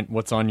imprint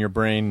what's in your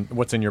brain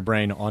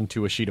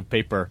onto a sheet of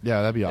paper.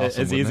 Yeah, that'd be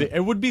awesome. As easy.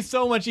 It would be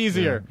so much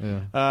easier.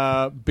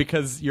 Yeah.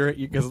 Because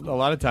because a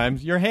lot of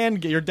times your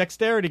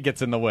dexterity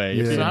gets in the way.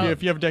 Yeah.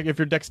 If your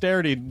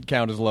dexterity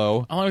count is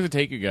low. How long does it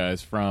take you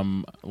guys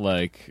from,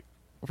 like,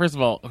 first of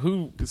all,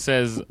 who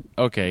says,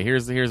 okay,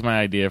 here's my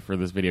idea for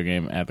this video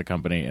game at the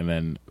company, and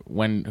then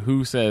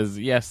who says,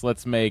 yes,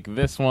 let's make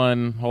this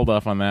one, hold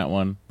off on that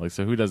one? Like,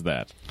 so who does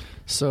that?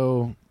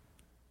 So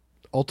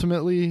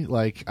ultimately,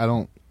 like, I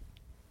don't,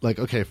 like,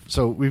 okay,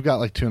 so we've got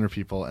like 200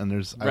 people, and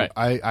there's right.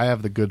 I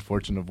have the good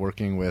fortune of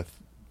working with,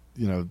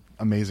 you know,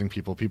 amazing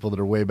people that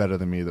are way better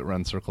than me, that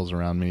run circles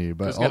around me.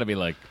 But there's got to be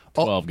like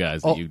 12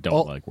 guys that you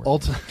don't like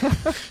working.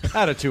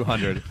 Out of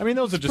 200. I mean,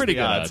 those are just pretty the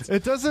good odds. odds.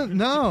 It doesn't.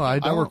 No, I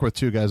don't. I work with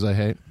two guys I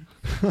hate.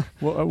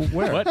 Well,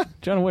 where?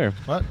 What? John, where?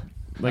 What?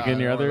 Like in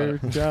your other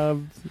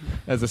jobs?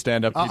 As a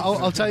stand-up.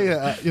 I'll tell you.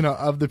 You know,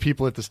 of the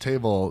people at this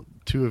table,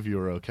 2 of you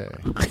are okay.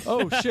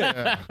 Oh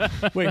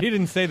shit! Wait, he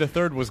didn't say the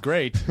third was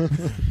great.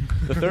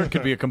 The third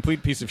could be a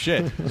complete piece of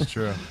shit. It's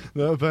true.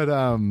 No, but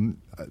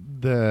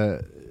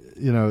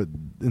you know,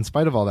 in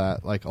spite of all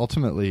that, like,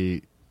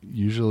 ultimately,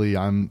 usually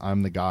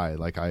I'm the guy.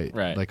 Like,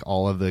 like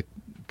all of the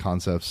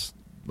concepts,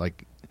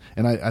 like.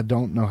 And I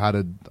don't know how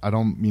to. I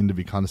don't mean to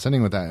be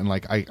condescending with that. And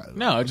like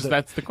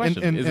that's the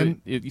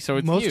question. So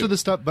it's most you. of the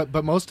stuff,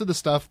 but most of the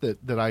stuff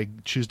that I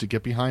choose to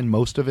get behind,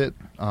 most of it,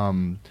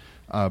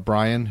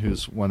 Brian,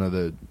 who's one of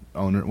the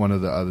one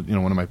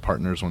of my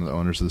partners, one of the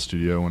owners of the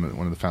studio, one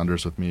of the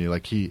founders with me.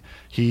 Like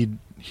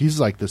he's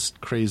like this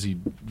crazy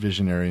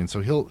visionary, and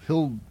so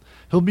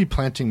he'll be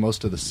planting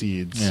most of the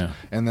seeds, yeah.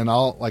 And then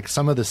I'll, like,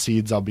 some of the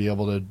seeds I'll be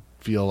able to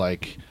feel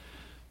like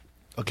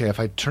okay, if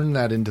I turn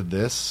that into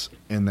this,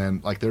 and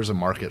then like there's a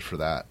market for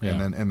that,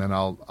 Yeah. and then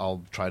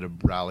I'll try to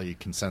rally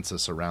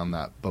consensus around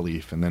that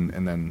belief, and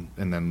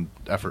then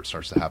effort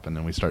starts to happen,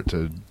 and we start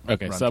to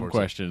Okay, run sub towards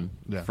question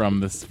it. Yeah.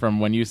 from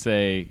when you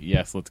say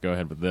yes, let's go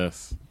ahead with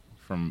this.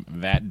 From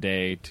that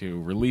day to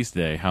release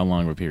day, how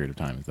long of a period of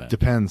time is that?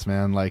 Depends,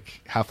 man.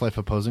 Like Half-Life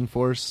Opposing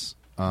Force,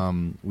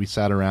 we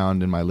sat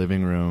around in my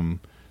living room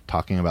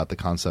talking about the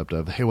concept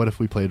of, hey, what if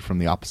we played from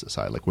the opposite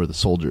side? Like we're the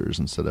soldiers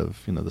instead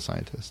of, the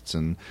scientists.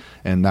 And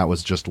that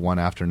was just one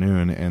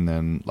afternoon. And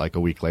then like a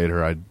week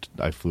later,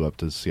 I flew up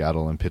to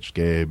Seattle and pitched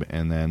Gabe.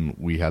 And then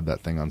we had that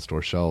thing on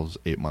store shelves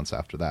 8 months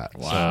after that.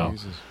 Wow.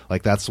 So,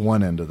 like that's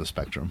one end of the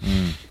spectrum.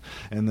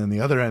 And then the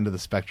other end of the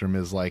spectrum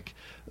is like,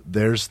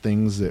 there's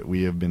things that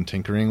we have been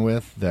tinkering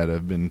with that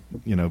have been,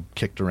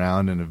 kicked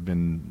around and have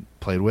been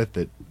played with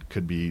that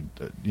could be,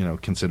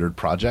 considered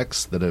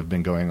projects that have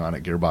been going on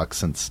at Gearbox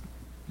since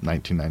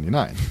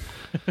 1999.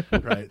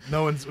 Right?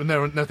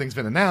 Nothing's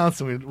been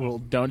announced, and we'll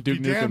Don't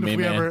Duke be damned Nukem me, if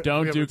we man. ever-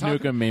 Don't we ever Duke talk-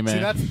 Nukem me,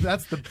 man.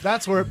 See,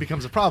 that's where it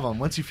becomes a problem.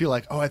 Once you feel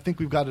like, oh, I think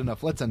we've got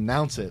enough, let's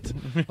announce it.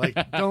 Like,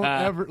 don't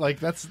ever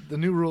that's the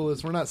new rule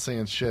is we're not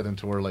saying shit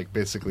until we're like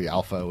basically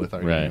alpha with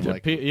our Right. game.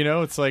 Like,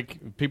 It's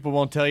like people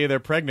won't tell you they're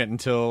pregnant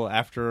until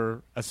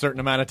after a certain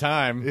amount of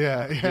time.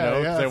 yeah.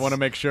 'Cause they want to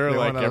make sure They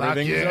like wanna lock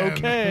everything's you in.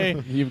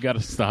 okay. You've got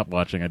to stop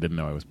watching. I didn't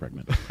know I was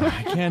pregnant.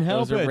 I can't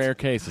help Those are it. rare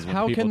cases. When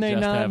How people can they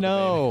just not have the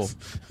know?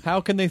 babies.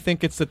 How can they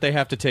think it's that they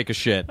have to take a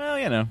shit? Well,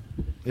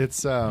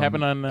 It's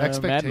Happened on, Mad Men.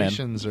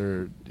 expectations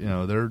are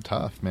they're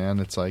tough, man.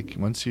 It's like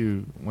once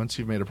you've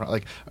made a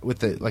like with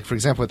the for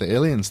example with the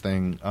Aliens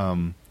thing,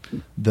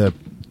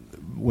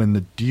 when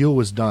the deal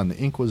was done, the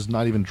ink was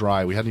not even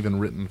dry. We hadn't even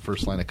written the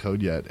first line of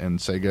code yet, and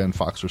Sega and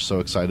Fox were so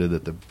excited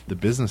that the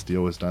business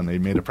deal was done, they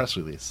made a press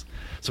release.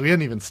 So we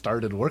hadn't even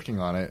started working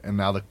on it, and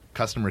now the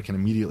customer can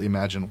immediately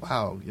imagine,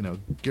 wow,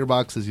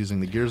 Gearbox is using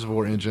the Gears of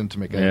War engine to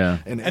make an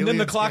And then the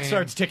Aliens clock game.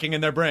 starts ticking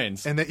in their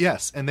brains. And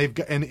they've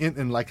got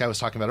and like I was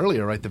talking about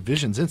earlier, right? The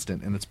vision's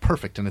instant, and it's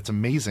perfect, and it's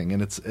amazing,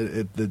 and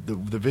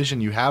the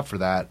vision you have for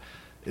that.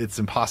 It's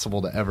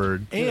impossible to ever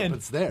do it, And but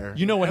it's there.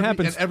 you know what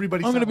happens? And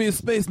everybody I'm going to be a sounds-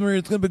 space marine.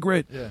 It's going to be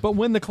great. Yeah. But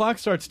when the clock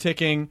starts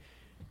ticking,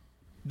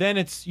 then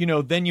it's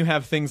then you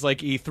have things like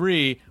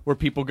E3 where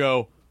people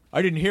go,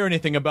 I didn't hear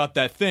anything about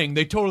that thing.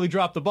 They totally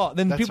dropped the ball.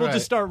 Then That's people right.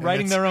 just start And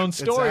writing it's- their own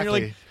story. And you're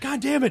like, exactly.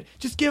 God damn it!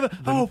 Just give it.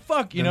 Oh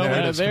fuck! You know.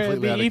 narrative- like- It's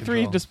completely the out of E3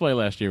 control. display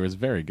last year was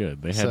very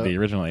good. They had So- the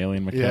original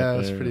Alien maquette. Yeah, it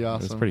was there. pretty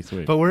awesome. It was pretty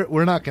sweet. But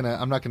we're not gonna.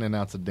 I'm not gonna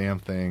announce a damn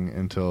thing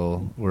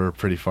until we're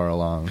pretty far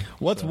along.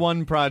 What's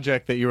one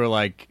project that you were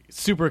like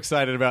super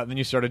excited about, and then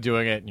you started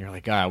doing it, and you're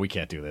like, we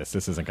can't do this.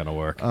 This isn't going to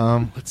work.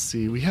 Let's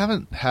see. We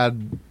haven't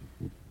had.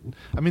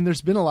 I mean,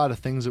 there's been a lot of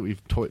things that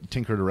we've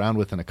tinkered around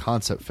with in a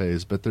concept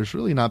phase, but there's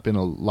really not been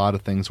a lot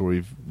of things where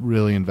we've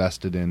really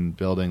invested in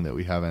building that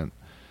we haven't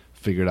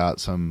figured out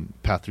some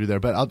path through there.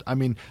 But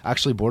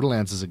actually,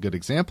 Borderlands is a good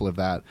example of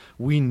that.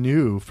 We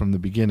knew from the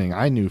beginning,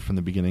 I knew from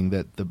the beginning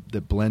that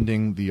that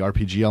blending the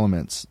RPG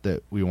elements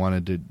that we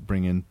wanted to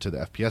bring into the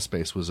FPS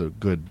space was a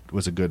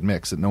good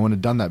mix. That no one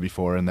had done that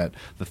before, and that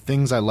the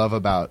things I love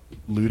about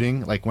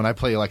looting, like when I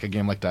play like a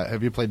game like that.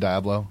 Have you played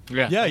Diablo?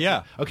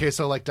 Yeah. Okay,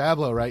 so like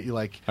Diablo, right? You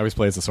like. I always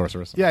play as a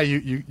sorceress. Yeah,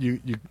 you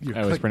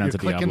I always pronounce you're it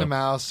clicking Diablo. the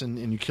mouse and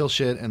you kill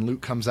shit and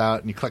loot comes out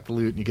and you collect the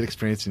loot and you get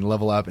experience and you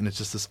level up and it's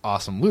just this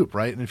awesome loop,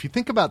 right? And if you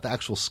think about the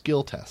actual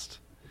skill test,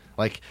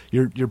 like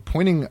you're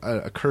pointing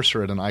a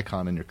cursor at an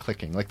icon and you're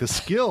clicking, like the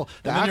skill,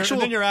 And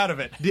then you're out of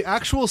it. the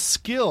actual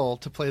skill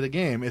to play the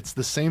game, it's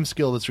the same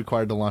skill that's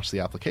required to launch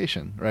the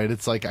application, right?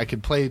 It's like I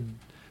could play.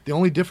 The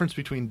only difference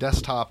between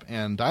desktop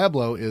and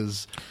Diablo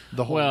is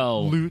the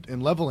whole loot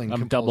and leveling. I'm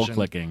compulsion double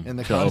clicking in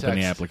the to context. open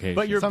the application.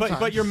 But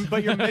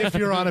if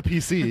you're on a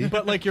PC,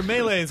 but like your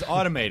melee is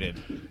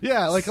automated.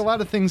 Yeah, like a lot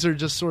of things are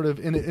just sort of,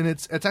 and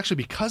it's actually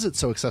because it's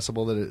so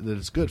accessible that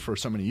it's good for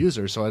so many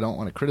users. So I don't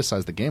want to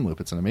criticize the game loop;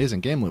 it's an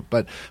amazing game loop.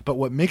 But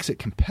what makes it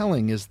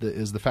compelling is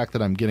the fact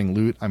that I'm getting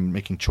loot, I'm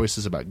making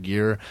choices about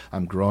gear,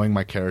 I'm growing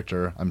my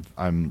character,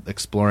 I'm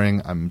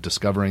exploring, I'm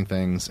discovering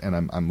things, and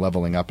I'm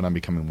leveling up, and I'm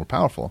becoming more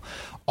powerful.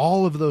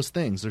 All of those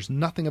things, there's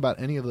nothing about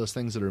any of those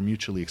things that are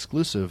mutually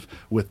exclusive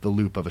with the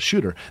loop of a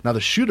shooter. Now,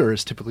 the shooter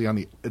is typically on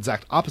the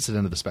exact opposite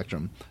end of the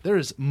spectrum.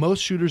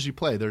 Most shooters you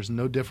play, there's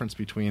no difference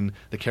between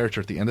the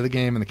character at the end of the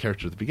game and the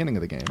character at the beginning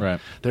of the game. Right.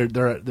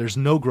 There's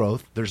no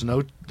growth. There's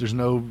no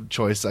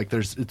choice. Like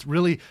it's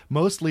really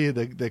mostly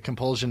the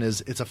compulsion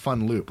is it's a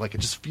fun loop. Like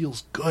it just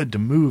feels good to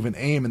move and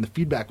aim, and the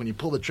feedback when you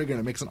pull the trigger and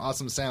it makes an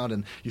awesome sound,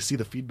 and you see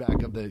the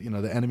feedback of the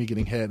enemy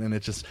getting hit, and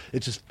it's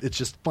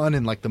just fun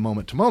in like the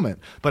moment to moment.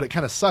 But it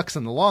kind of sucks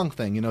in the long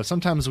thing.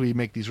 Sometimes we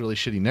make these really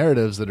shitty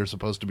narratives that are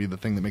supposed to be the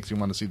thing that makes you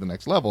want to see the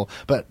next level.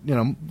 But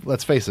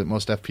let's face it,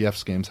 most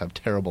FPS games have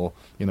terrible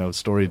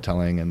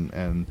storytelling,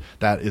 and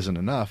that isn't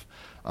enough.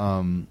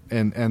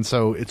 And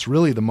so it's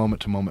really the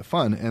moment-to-moment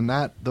fun, and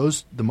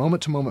the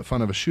moment-to-moment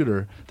fun of a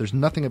shooter, there's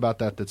nothing about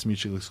that that's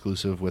mutually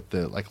exclusive with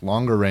the like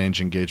longer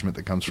range engagement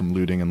that comes from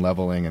looting and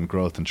leveling and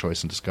growth and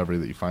choice and discovery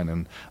that you find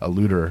in a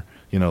looter,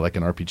 like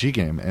an RPG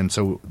game. And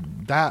so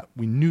that I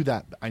knew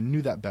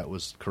that bet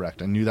was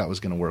correct. I knew that was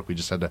going to work. We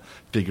just had to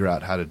figure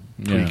out how to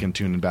tweak and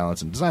tune and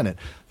balance and design it.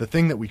 The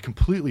thing that we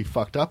completely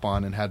fucked up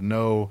on and had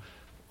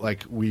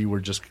we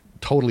were just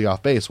totally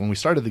off base when we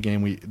started the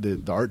game.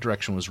 The art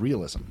direction was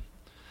realism.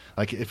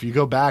 Like, if you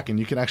go back and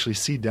you can actually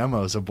see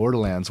demos of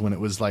Borderlands when it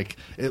was like,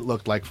 it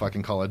looked like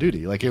fucking Call of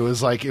Duty. Like, it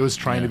was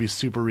trying to be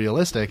super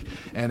realistic,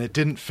 and it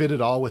didn't fit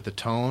at all with the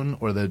tone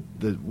or the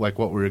like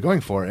what we were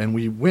going for. And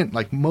we went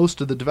like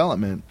most of the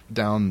development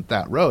down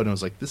that road, and it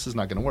was like, this is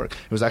not going to work.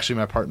 It was actually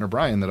my partner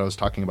Brian that I was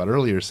talking about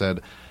earlier said,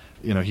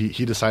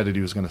 he decided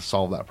he was going to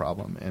solve that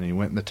problem, and he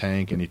went in the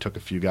tank and he took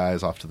a few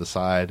guys off to the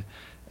side.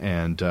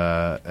 And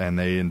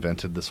they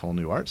invented this whole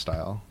new art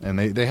style, and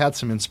they had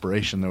some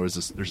inspiration. There's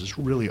this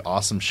really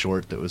awesome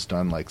short that was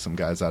done like some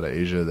guys out of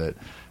Asia that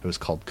it was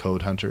called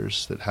Code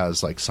Hunters, that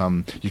has like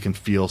you can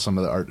feel some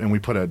of the art, and we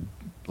put a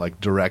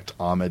like direct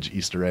homage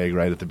Easter egg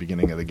right at the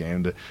beginning of the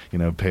game to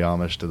pay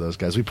homage to those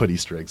guys. We put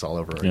Easter eggs all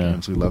over our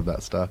games. We love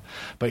that stuff.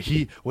 But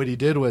what he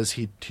did was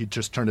he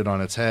just turned it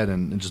on its head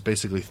and just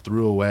basically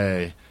threw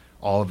away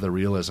all of the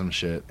realism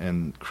shit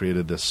and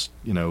created this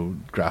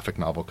graphic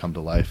novel come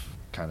to life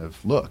kind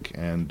of look.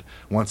 And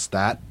once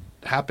that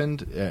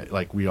happened,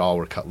 we all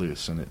were cut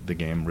loose, and the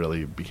game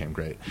really became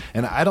great.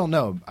 And I don't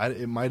know,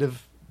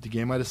 the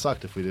game might have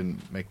sucked if we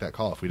didn't make that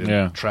call, if we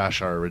didn't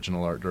trash our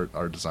original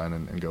art design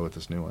and go with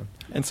this new one.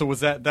 And so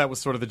that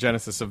was sort of the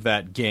genesis of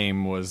that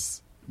game,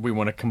 was we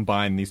want to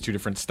combine these two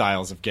different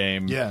styles of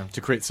game to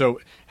create.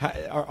 So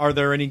are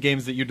there any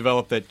games that you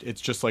develop that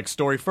it's just like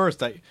story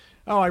first?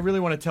 I really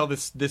want to tell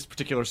this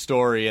particular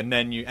story, and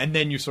then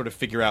you sort of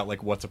figure out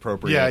like what's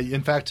appropriate. Yeah,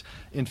 in fact,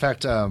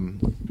 to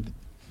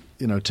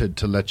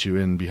let you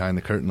in behind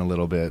the curtain a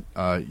little bit,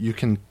 you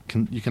can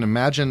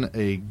imagine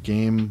a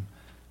game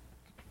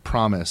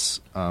promise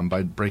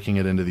by breaking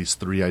it into these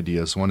three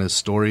ideas. One is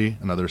story,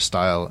 another is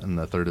style, and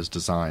the third is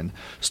design.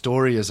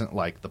 Story isn't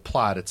like the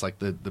plot; it's like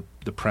the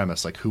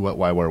premise, like who, what,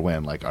 why, where,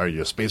 when. Like, are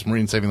you a space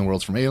marine saving the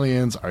world from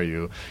aliens? Are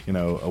you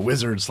a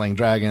wizard slaying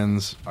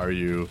dragons? Are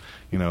you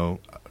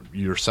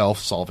yourself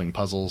solving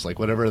puzzles? Like,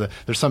 whatever.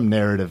 There's some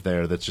narrative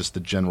there that's just the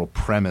general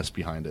premise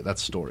behind it.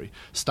 That's story.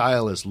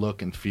 Style is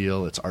look and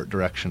feel. It's art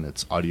direction.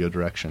 It's audio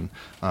direction.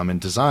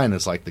 And design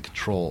is like the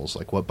controls.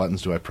 Like, what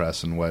buttons do I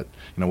press, and what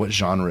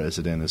genre is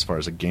it in as far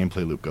as a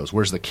gameplay loop goes?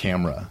 Where's the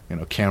camera?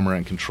 Camera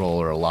and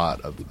control are a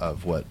lot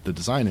of what the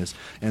design is.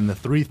 And the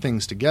three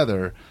things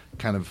together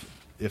kind of,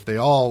 if they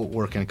all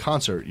work in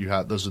concert,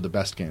 those are the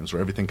best games,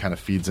 where everything kind of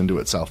feeds into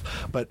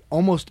itself. But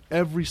almost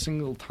every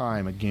single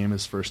time a game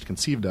is first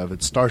conceived of,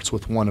 it starts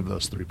with one of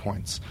those 3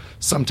 points.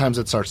 Sometimes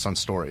it starts on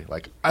story,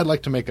 like, I'd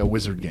like to make a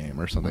wizard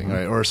game or something,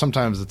 right? Or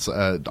sometimes it's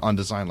on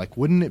design, like,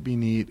 wouldn't it be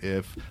neat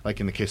if, like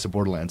in the case of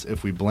Borderlands,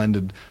 if we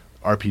blended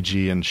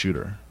RPG and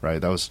shooter,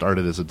 right? That was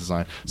started as a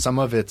design. Some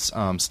of it's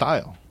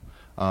style.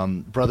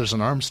 Brothers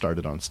in Arms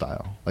started on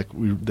style,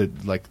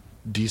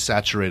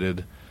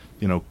 desaturated,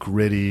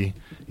 gritty,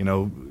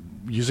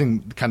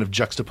 using kind of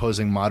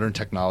juxtaposing modern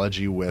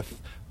technology with,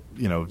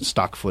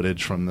 stock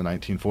footage from the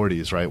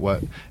 1940s, right?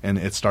 And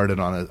it started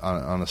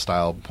on a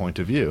style point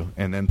of view.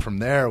 And then from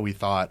there we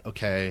thought,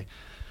 okay,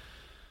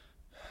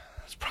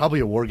 it's probably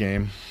a war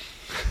game,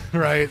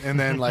 right? And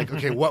then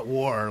okay, what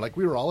war? Like,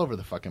 we were all over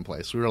the fucking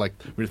place. We were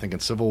thinking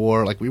Civil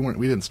War. Like, we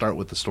didn't start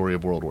with the story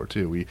of World War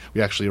II. We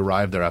actually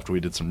arrived there after we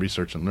did some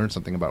research and learned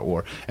something about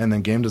war. And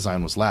then game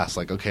design was last.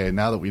 Like, okay,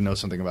 now that we know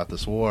something about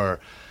this war,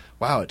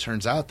 wow, it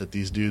turns out that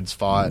these dudes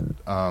fought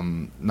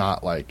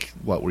not like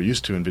what we're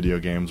used to in video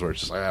games, where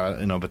it's just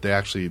but they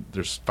actually,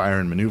 there's fire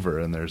and maneuver,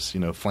 and there's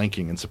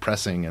flanking and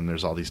suppressing, and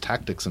there's all these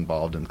tactics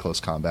involved in close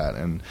combat.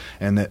 And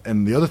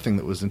the other thing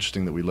that was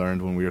interesting that we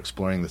learned when we were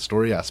exploring the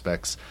story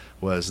aspects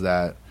was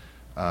that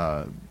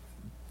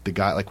the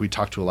guy, like, we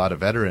talked to a lot of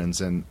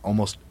veterans, and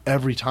almost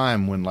every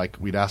time when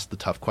we'd ask the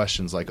tough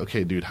questions, like,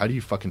 okay, dude, how do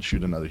you fucking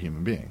shoot another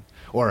human being?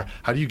 Or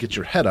how do you get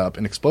your head up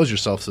and expose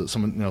yourself so that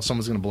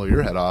someone's going to blow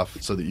your head off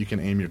so that you can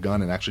aim your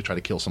gun and actually try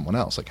to kill someone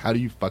else? Like, how do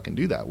you fucking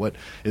do that? What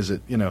is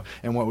it,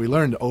 And what we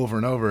learned over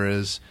and over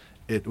is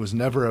it was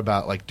never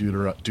about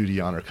duty,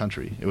 honor,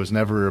 country. It was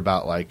never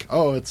about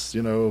it's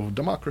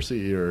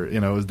democracy, or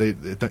in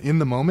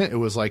the moment it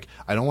was like,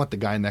 I don't want the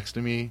guy next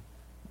to me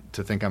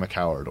to think I'm a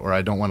coward, or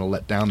I don't want to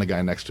let down the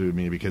guy next to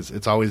me, because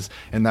it's always,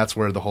 and that's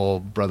where the whole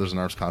Brothers in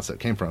Arms concept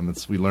came from.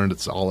 We learned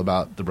it's all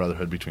about the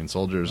brotherhood between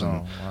soldiers,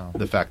 and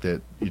the fact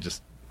that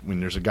when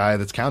there's a guy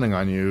that's counting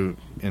on you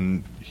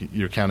and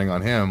you're counting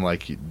on him,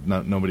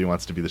 nobody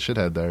wants to be the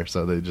shithead there,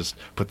 so they just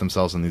put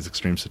themselves in these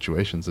extreme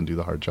situations and do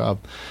the hard job.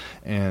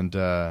 And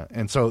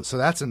so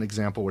that's an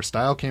example where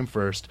style came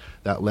first,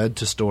 that led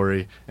to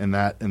story, and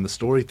the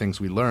story things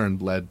we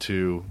learned led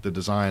to the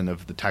design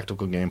of the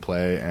tactical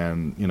gameplay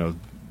and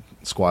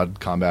squad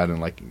combat and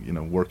like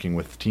working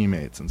with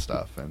teammates and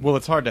stuff. And well,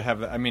 it's hard to have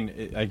that. I mean,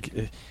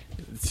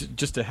 it's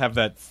just to have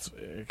that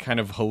kind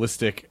of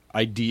holistic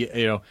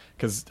idea,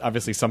 because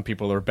obviously some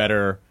people are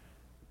better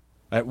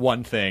at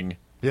one thing.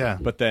 Yeah.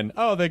 But then,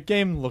 the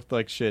game looked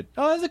like shit.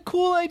 Oh, that's a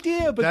cool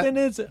idea, but then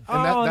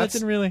that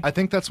didn't really. I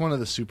think that's one of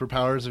the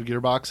superpowers of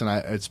Gearbox, and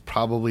it's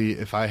probably,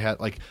 if I had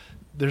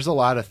there's a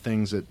lot of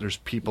things that there's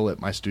people at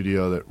my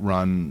studio that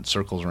run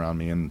circles around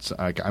me, and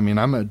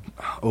I'm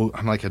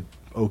like a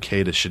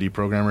okay to shitty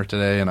programmer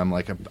today, and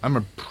I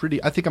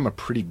think I'm a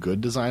pretty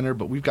good designer,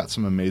 but we've got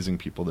some amazing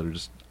people that are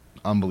just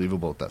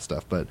unbelievable at that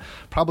stuff. But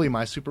probably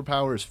my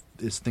superpower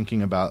is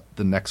thinking about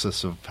the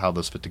nexus of how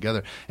those fit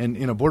together.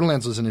 And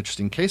Borderlands was an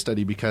interesting case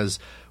study because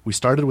we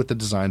started with the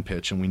design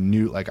pitch, and we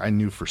knew, I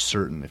knew for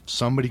certain, if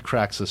somebody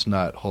cracks this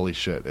nut, holy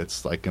shit,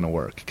 it's going to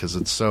work, because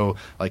it's so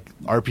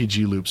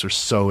RPG loops are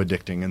so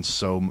addicting and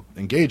so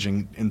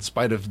engaging in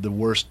spite of the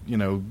worst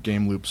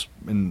game loops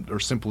or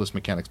simplest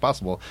mechanics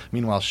possible.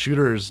 Meanwhile,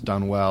 shooters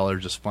done well are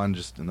just fun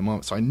just in the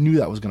moment. So I knew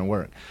that was going to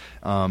work.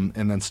 And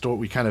then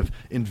we kind of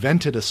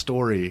invented a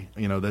story,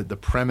 the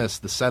premise,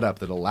 the setup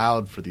that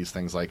allowed for these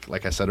things.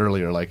 Like I said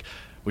earlier,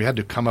 we had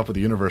to come up with a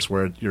universe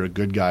where you're a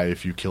good guy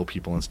if you kill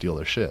people and steal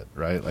their shit,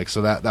 right?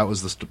 So that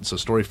was so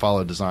story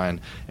followed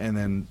design, and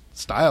then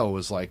style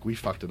was we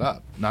fucked it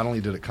up. Not only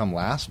did it come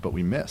last, but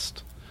we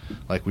missed.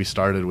 We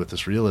started with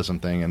this realism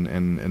thing,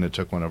 and it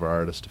took one of our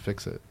artists to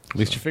fix it. At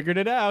least you figured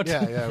it out.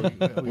 Yeah.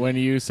 When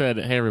you said,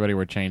 "Hey, everybody,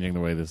 we're changing the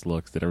way this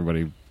looks," did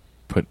everybody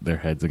put their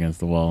heads against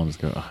the wall and just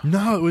go, "Ugh"?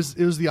 No, it was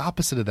the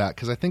opposite of that,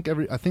 because I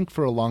think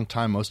for a long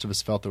time most of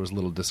us felt there was a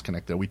little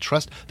disconnect there. We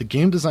trust the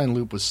game design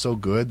loop was so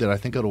good that I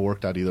think it would have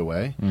worked out either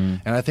way.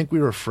 And I think we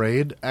were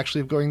afraid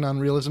actually of going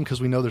non-realism because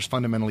we know there's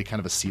fundamentally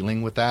kind of a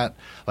ceiling with that.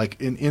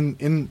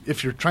 In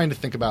if you're trying to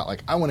think about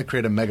I want to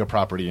create a mega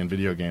property in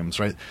video games,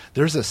 right?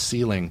 There's a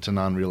ceiling to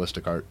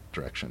non-realistic art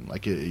direction.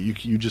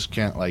 You just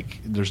can't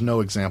there's no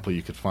example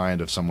you could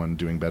find of someone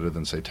doing better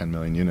than say 10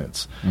 million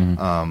units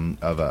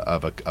of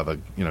a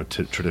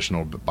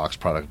traditional box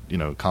product,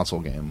 console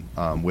game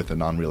with a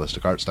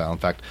non-realistic art style. In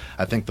fact,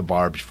 I think the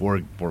bar before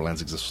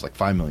Borderlands exists was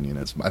 5 million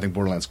units. I think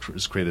Borderlands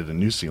has created a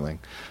new ceiling,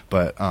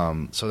 but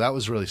so that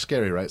was really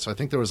scary, right? So I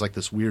think there was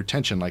this weird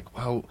tension,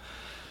 well,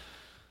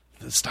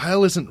 the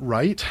style isn't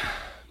right,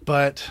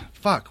 but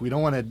fuck, we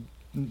don't want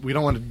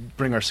to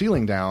bring our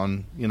ceiling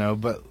down,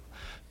 But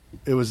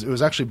it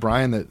was actually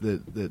Brian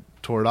that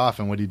tore it off,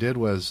 and what he did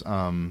was.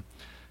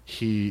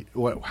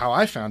 How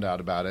I found out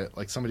about it,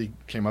 somebody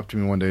came up to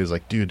me one day, was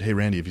like, "Dude, hey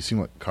Randy, have you seen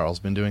what Carl's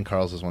been doing?"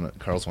 Carl's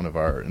one of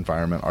our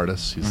environment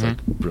artists. He's a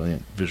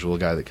brilliant visual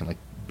guy that can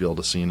build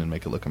a scene and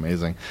make it look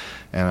amazing.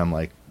 And I'm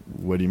like,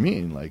 "What do you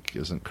mean?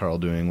 Isn't Carl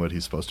doing what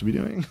he's supposed to be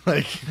doing?"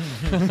 And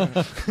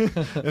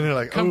they're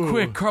like, "Come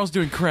quick, Carl's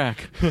doing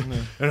crack." And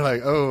they're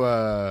like,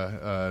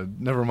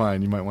 never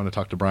mind, you might want to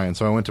talk to Brian.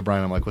 So I went to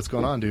Brian. I'm like, "What's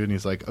going on, dude?" And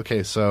he's like,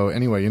 "Okay, so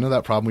anyway,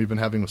 that problem we've been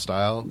having with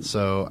style?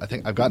 So I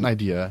think I've got an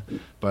idea,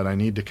 but I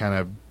need to kind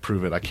of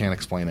prove it. I can't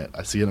explain it.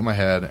 I see it in my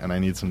head, and I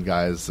need some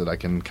guys that I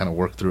can kind of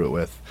work through it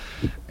with,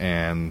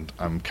 and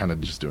I'm kind of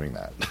just doing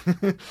that."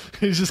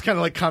 He's just kind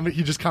of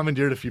he just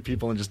commandeered a few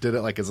people and just did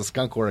it as a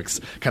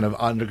skunkworks kind of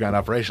underground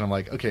operation. I'm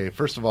like, okay,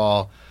 first of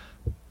all,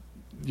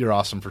 you're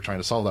awesome for trying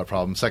to solve that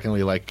problem.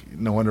 Secondly,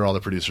 no wonder all the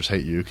producers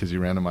hate you because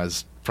you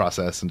randomize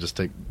process and just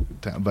take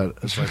time. But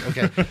it's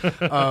okay.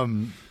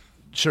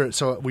 Sure.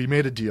 So we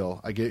made a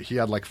deal. He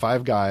had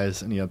 5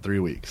 guys and he had 3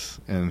 weeks,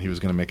 and he was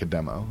going to make a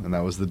demo, and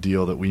that was the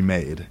deal that we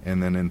made.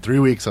 And then in 3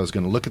 weeks, I was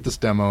going to look at this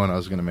demo and I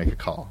was going to make a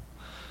call.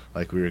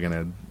 It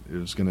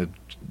was going to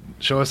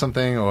show us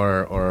something,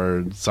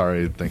 or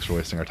sorry, thanks for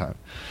wasting our time.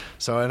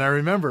 So, and I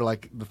remember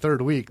the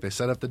third week they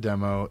set up the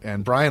demo,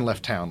 and Brian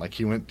left town.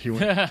 He went he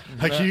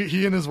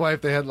and his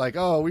wife, they had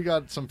we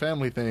got some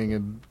family thing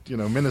in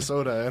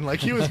Minnesota, and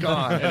he was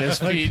gone. And his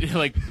feet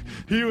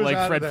he was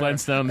Fred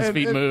Flintstone, his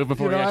feet moved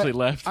before he actually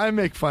left. I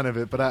make fun of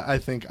it, but I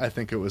think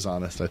it was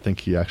honest. I think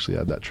he actually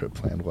had that trip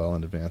planned well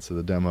in advance of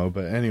the demo.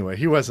 But anyway,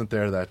 he wasn't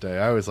there that day.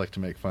 I always like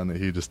to make fun that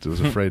he just was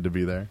afraid to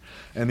be there.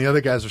 And the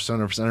other guys were so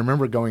nervous. And I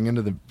remember going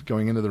into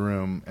the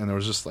room, and there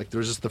was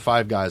just the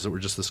 5 guys that were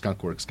just the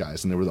Skunkworks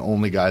guys, and they were the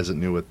only guys that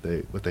knew what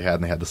they had,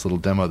 and they had this little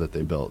demo that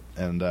they built.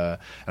 And I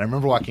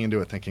remember walking into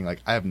it thinking I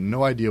have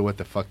no idea what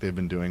the fuck they've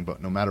been doing,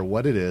 but no matter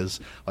what it is,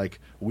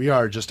 we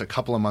are just a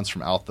couple of months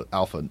from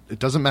alpha. It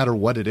doesn't matter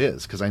what it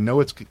is, because I know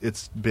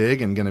it's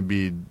big and going to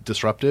be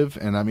disruptive,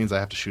 and that means I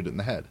have to shoot it in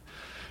the head.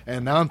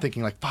 And now I'm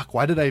thinking fuck,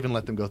 why did I even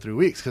let them go 3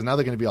 weeks? Because now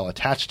they're going to be all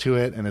attached to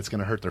it, and it's going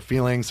to hurt their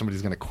feelings.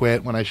 Somebody's going to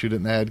quit when I shoot it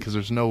in the head, because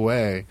there's no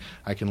way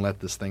I can let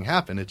this thing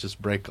happen. It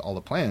just break all the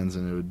plans,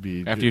 and it would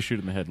be after you shoot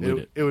it in the head.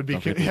 It would be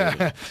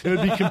it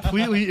would be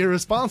completely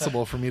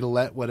irresponsible for me to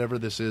let whatever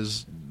this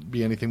is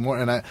be anything more.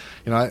 And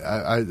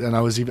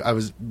I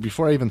was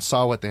before I even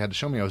saw what they had to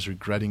show me, I was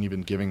regretting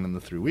even giving them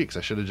the 3 weeks.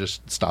 I should have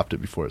just stopped it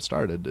before it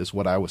started. Is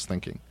what I was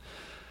thinking.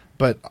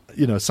 But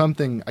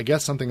something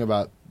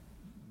about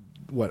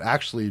what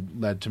actually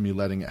led to me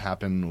letting it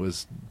happen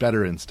was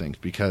better instinct,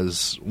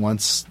 because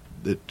once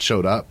it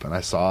showed up, and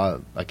I saw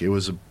like it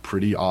was a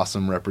pretty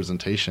awesome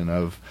representation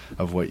of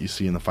what you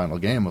see in the final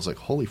game. I was like,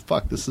 holy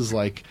fuck, this is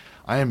like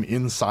I am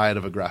inside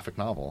of a graphic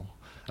novel.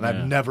 And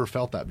I've never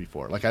felt that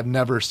before. Like I've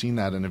never seen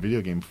that in a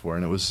video game before,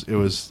 and it was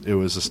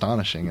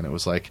astonishing. And it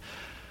was like,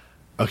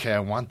 okay, I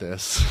want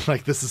this.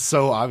 Like this is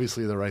so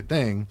obviously the right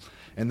thing.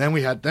 And then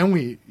we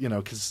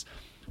because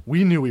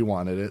we knew we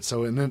wanted it.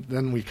 So and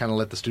then we kind of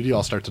let the studio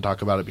all start to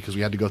talk about it, because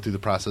we had to go through the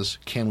process.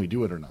 Can we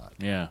do it or not?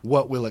 Yeah.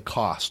 What will it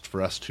cost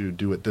for us to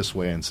do it this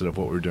way instead of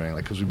what we're doing?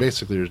 Like, because we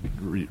basically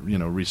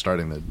are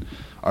restarting the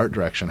art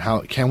direction.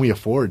 How can we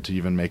afford to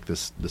even make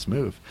this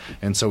move?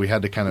 And so we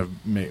had to kind of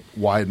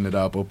widen it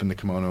up, open the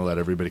kimono, let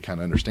everybody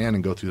kind of understand,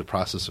 and go through the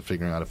process of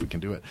figuring out if we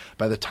can do it.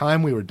 By the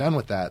time we were done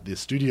with that, the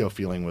studio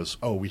feeling was,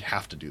 oh, we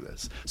have to do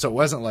this. So it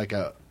wasn't like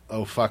a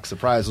oh fuck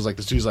surprise. It was like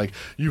the studio's like,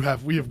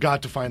 we have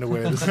got to find a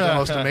way. This is the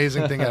most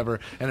amazing thing ever,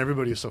 and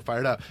everybody was so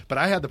fired up. But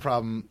I had the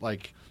problem,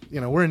 like,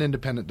 we're an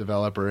independent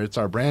developer, it's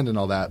our brand and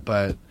all that,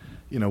 but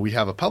we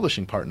have a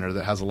publishing partner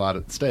that has a lot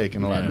at stake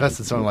and a lot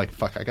invested. So I'm like,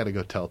 fuck, I got to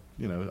go tell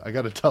I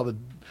got to tell the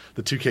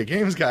 2K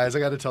Games guys, I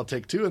got to tell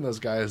Take-Two and those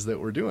guys that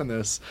we're doing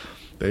this.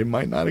 They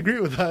might not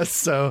agree with us.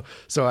 So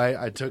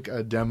I took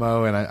a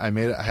demo and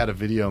I had a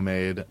video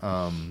made.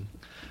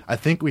 I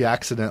think we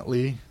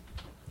accidentally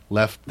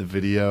left the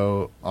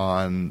video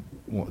on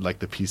like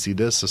the PC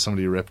disc, so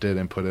somebody ripped it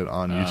and put it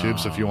on YouTube.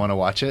 So if you want to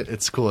watch it,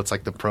 it's cool. It's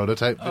like the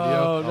prototype video.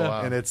 Oh, no.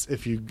 Wow. And it's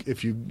if you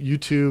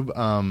YouTube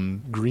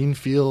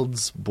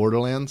Greenfields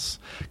Borderlands,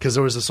 because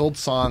there was this old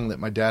song that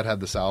my dad had,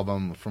 this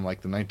album from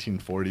like the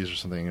 1940s or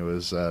something. It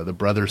was the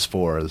Brothers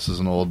Four. This is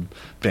an old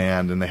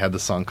band, and they had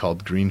this song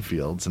called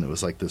Greenfields, and it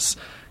was like this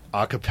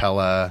a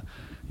cappella,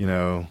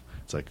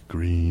 it's like,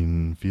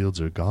 green fields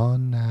are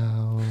gone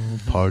now,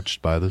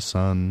 parched by the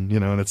sun,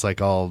 and it's like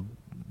all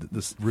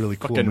this really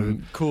cool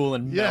mood. Cool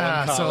and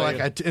melancholy. So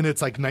like and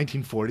it's like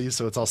 1940s,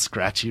 so it's all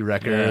scratchy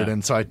record.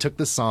 And so I took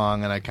the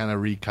song and I kind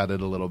of recut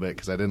it a little bit,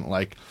 because I didn't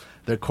like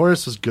the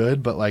chorus was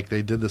good, but like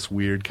they did this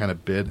weird kind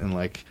of bit in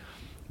like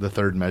the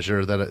third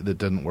measure that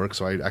didn't work,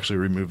 so I actually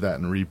removed that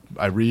and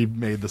I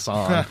remade the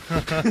song.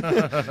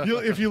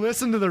 If you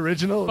listen to the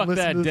original, fuck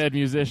that, dead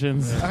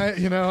musicians.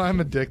 I'm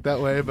a dick that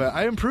way, but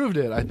I improved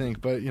it, I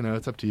think. But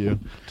it's up to you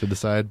to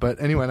decide.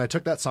 But anyway, and I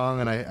took that song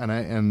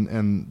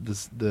and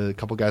the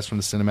couple guys from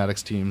the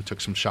cinematics team took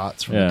some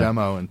shots from the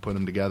demo and put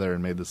them together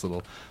and made this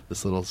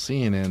little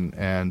scene,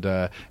 and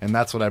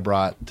that's what I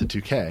brought to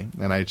 2K.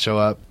 And I'd show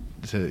up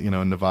to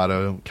in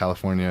Nevada,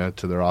 California,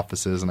 to their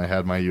offices, and I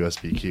had my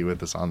USB key with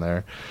this on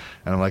there,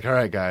 and I'm like, all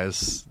right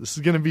guys, this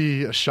is gonna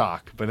be a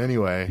shock, but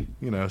anyway,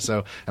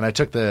 so, and I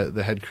took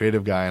the head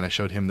creative guy and I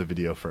showed him the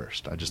video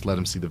first. I just let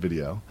him see the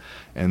video,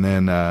 and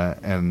then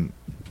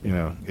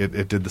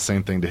it did the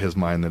same thing to his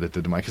mind that it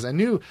did to mine, because I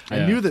knew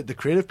that the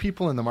creative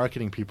people and the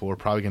marketing people were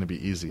probably going to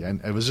be easy,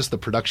 and it was just the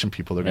production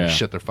people that are going to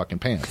shit their fucking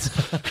pants,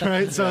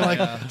 right? So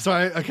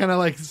I kind of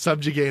like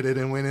subjugated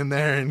and went in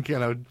there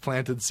and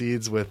planted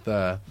seeds with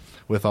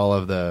all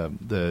of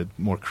the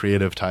more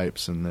creative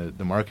types and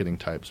the marketing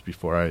types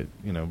before I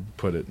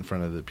put it in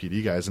front of the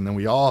PD guys. And then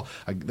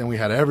we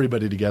had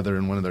everybody together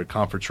in one of their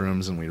conference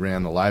rooms, and we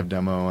ran the live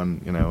demo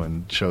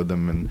and showed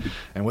them.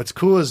 And what's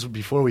cool is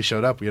before we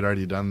showed up, we had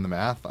already done the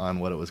math on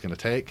what it was going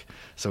to take,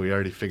 so we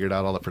already figured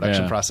out all the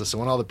production process. So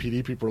when all the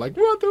PD people were like,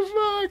 what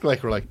the fuck,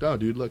 like, we're like, no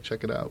dude, look,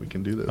 check it out, we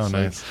can do this. Oh,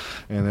 nice.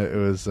 And it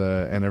was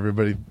and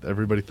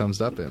everybody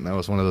thumbs up it, and that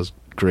was one of those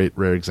great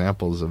rare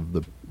examples of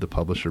the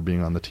publisher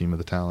being on the team of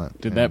the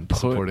talent. Did that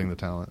supporting the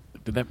talent?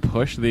 Did that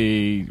push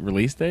the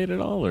release date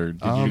at all, or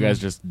did you guys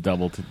just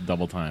double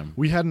time?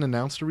 We hadn't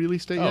announced a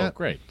release date yet. Oh,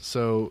 great!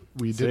 So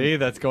we did. See,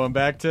 that's going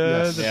back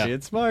to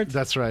being smart.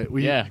 That's right.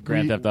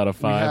 Grand Theft Auto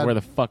 5. Where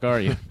the fuck are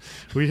you?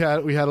 we had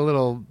a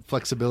little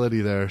flexibility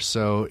there,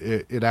 so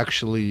it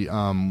actually.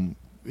 And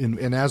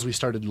as we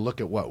started to look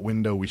at what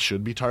window we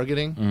should be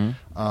targeting,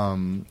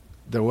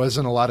 there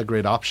wasn't a lot of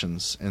great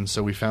options, and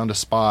so we found a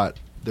spot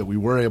that we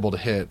were able to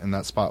hit, and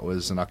that spot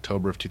was in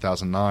October of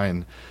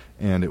 2009.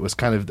 And it was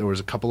there was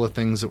a couple of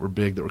things that were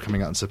big that were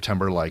coming out in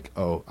September, like,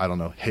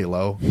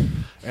 Halo.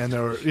 And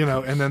there were,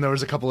 and then there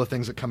was a couple of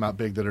things that come out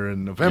big that are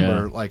in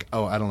November, like,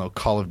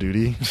 Call of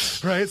Duty.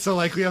 Right? So,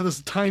 like, we have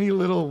this tiny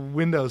little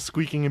window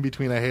squeaking in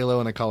between a Halo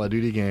and a Call of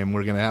Duty game.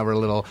 We're going to have our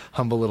little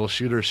humble little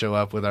shooter show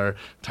up with our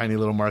tiny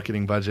little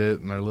marketing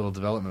budget and our little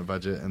development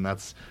budget. And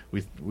that's,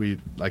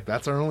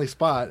 that's our only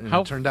spot. And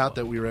it turned out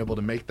that we were able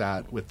to make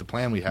that with the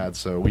plan we had,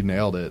 so we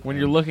nailed it. When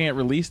you're looking at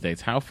release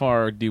dates, how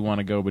far do you want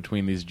to go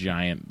between these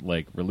giant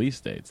release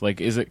dates?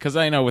 Like, is it, because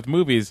I know with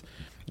movies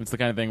it's the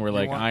kind of thing where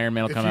Iron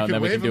Man will come out and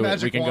then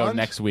we can go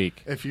next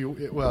week. Movies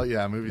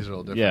are a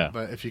little different,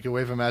 but if you could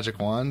wave a magic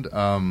wand,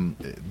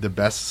 the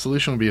best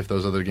solution would be if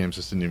those other games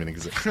just didn't even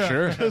exist.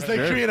 Sure. Because they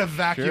create a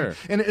vacuum. Sure.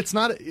 And it's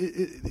not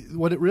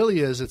what it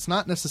really is, it's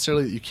not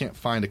necessarily that you can't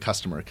find a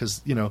customer,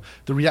 because the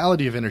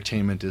reality of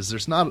entertainment is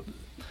there's not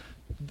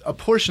a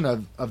portion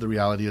of the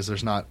reality is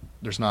there's not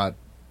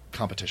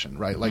competition,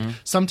 right? Like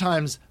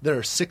sometimes there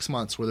are 6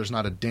 months where there's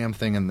not a damn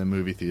thing in the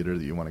movie theater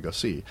that you want to go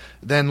see.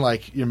 Then,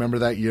 like, you remember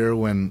that year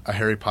when a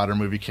Harry Potter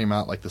movie came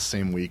out like the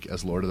same week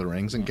as Lord of the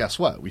Rings, and guess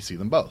what? We see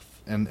them both.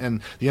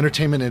 And the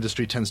entertainment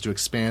industry tends to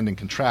expand and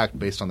contract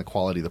based on the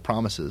quality of the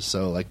promises.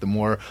 So, like, the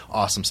more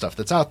awesome stuff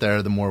that's out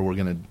there, the more we're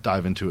going to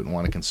dive into it and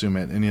want to consume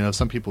it. And, you know,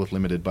 some people with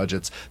limited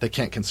budgets, they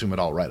can't consume it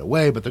all right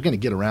away, but they're going to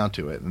get around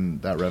to it,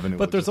 and that revenue.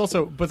 But there's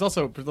also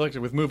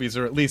with movies,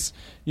 or at least,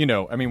 you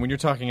know, I mean, when you're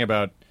talking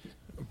about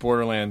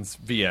Borderlands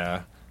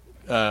via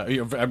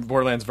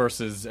Borderlands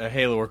versus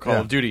Halo or Call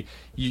of Duty,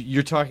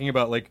 you're talking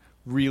about, like,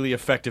 really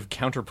effective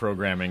counter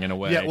programming in a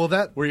way. Yeah, well,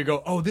 where you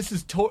go, oh,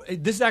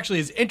 this actually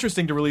is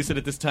interesting to release it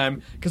at this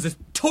time because it's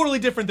totally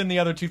different than the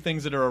other two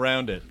things that are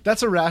around it.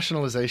 That's a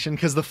rationalization,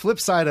 because the flip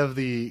side of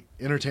the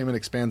entertainment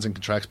expands and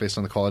contracts based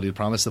on the quality of the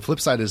promise. The flip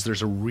side is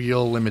there's a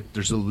real limit.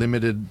 There's a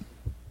limited.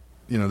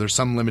 You know, there's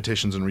some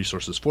limitations in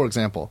resources. For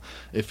example,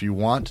 if you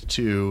want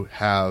to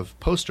have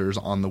posters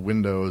on the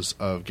windows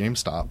of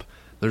GameStop,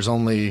 there's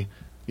only,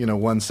 you know,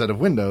 one set of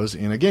windows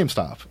in a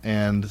GameStop,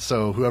 and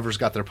so whoever's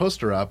got their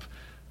poster up,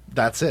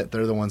 that's it.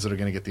 They're the ones that are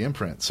going to get the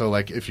imprint. So,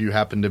 like, if you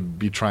happen to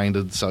be trying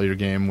to sell your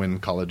game when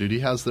Call of Duty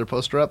has their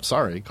poster up,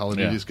 sorry, Call of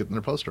Duty's getting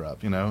their poster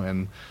up, you know,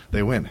 and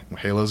they win.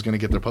 Halo's going to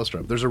get their poster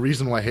up. There's a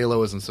reason why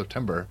Halo is in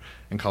September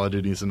and Call of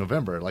Duty is in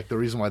November. Like, the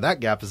reason why that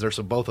gap is there,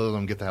 so both of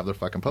them get to have their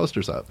fucking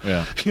posters up.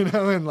 Yeah. You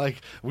know, and,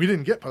 like, we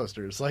didn't get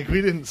posters. Like,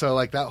 we didn't. So,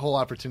 like, that whole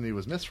opportunity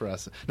was missed for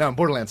us. Now, in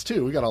Borderlands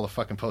 2, we got all the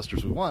fucking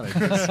posters we wanted.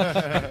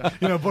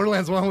 You know,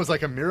 Borderlands 1 was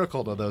like a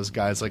miracle to those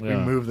guys. Like, we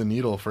moved the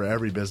needle for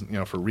every business, you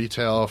know, for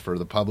retail, for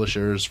the publishers,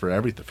 for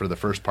everything, for the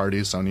first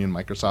parties, Sony and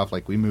Microsoft.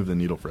 Like, we moved the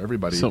needle for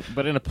everybody. So,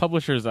 but in a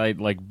publisher's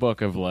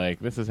book of, like,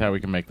 this is how we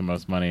can make the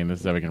most money and this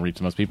is how we can reach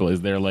the most people,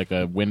 is there, like,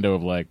 a window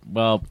of, like,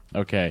 well,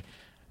 okay,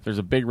 if there's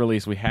a big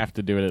release, we have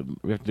to do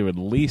it at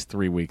least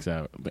 3 weeks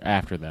out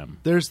after them.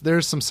 There's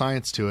some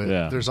science to it.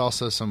 Yeah. There's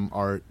also some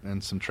art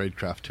and some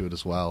tradecraft to it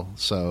as well.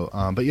 So,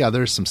 but yeah,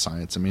 there's some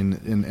science. I mean,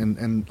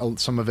 and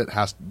some of it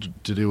has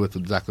to do with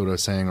exactly what I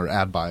was saying, or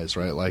ad buys,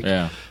 right? Like,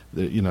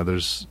 you know,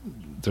 there's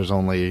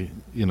only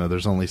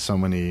so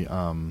many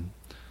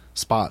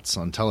spots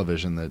on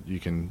television that you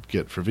can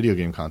get for video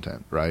game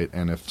content, right?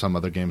 And if some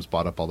other games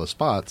bought up all the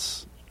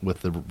spots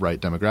with the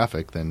right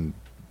demographic, then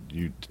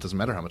it doesn't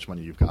matter how much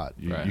money you've got.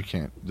 You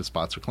can't. The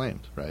spots are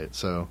claimed, right?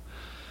 So,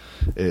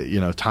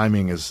 you know,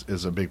 timing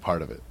is a big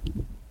part of it.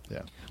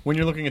 Yeah. When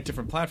you're looking at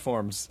different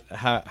platforms,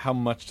 how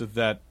much does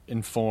that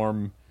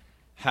inform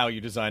how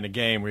you design a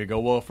game? Where you go,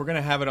 well, if we're going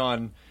to have it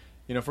on,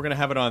 you know, if we're going to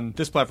have it on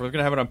this platform, we're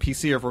going to have it on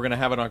PC, or if we're going to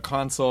have it on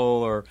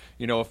console, or,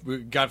 you know,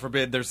 if God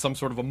forbid there's some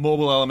sort of a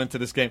mobile element to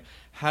this game,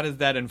 how does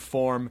that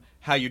inform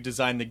how you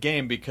design the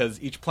game?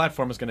 Because each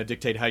platform is going to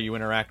dictate how you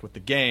interact with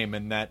the game,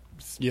 and that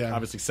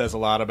obviously says a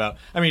lot about.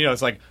 I mean, you know,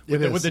 it's like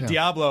with the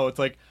Diablo, it's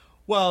like,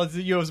 well,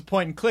 it's a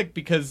point and click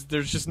because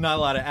there's just not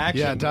a lot of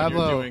action when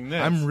Diablo, you're doing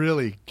this. I'm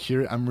really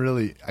curious.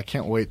 I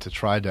can't wait to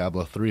try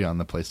Diablo 3 on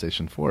the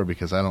PlayStation 4,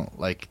 because I don't,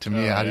 like, to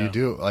me, how do you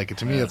do it? Like,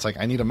 to me, it's like,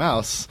 I need a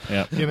mouse.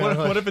 Yeah. You know,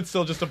 what if it's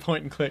still just a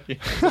point and click?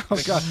 Oh,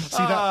 God. See,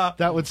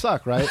 that would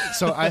suck, right?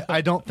 So I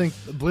don't think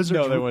Blizzard.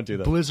 No, they won't do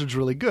that. Blizzard's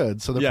really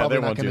good, so they're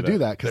probably not going to do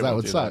that, because that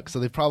would suck. So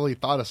they've probably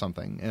thought of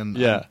something. And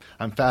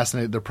I'm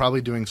fascinated. They're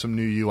probably doing some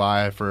new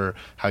UI for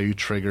how you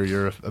trigger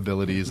your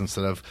abilities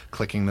instead of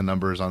clicking the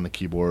numbers on the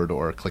keyboard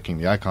or clicking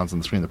the icons on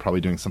the screen. They're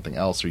probably doing something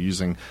else, or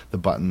using the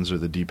buttons or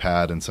the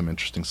D-pad in some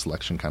interesting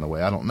selection kind of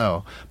way. I don't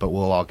know, but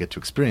we'll all get to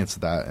experience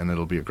that, and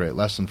it'll be a great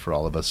lesson for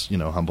all of us, you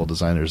know, humble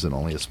designers that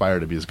only aspire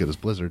to be as good as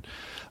Blizzard.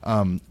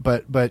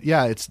 But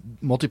yeah, it's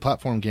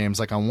multi-platform games.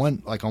 Like on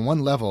one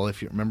level,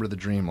 if you remember the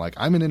dream, like,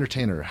 I'm an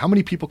entertainer. How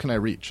many people can I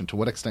reach, and to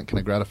what extent can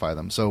I gratify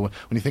them? So when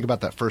you think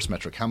about that first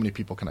metric, how many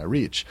people can I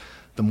reach?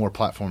 The more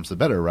platforms, the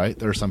better, right?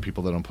 There are some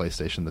people that own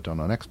PlayStation that don't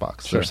own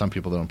Xbox. There are some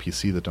people that own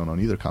PC that don't own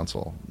either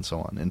console, and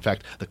so on. In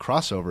fact, the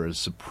crossover is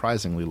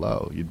surprisingly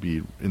low. You'd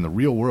be in the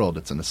real world,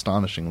 it's an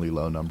astonishingly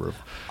low number of.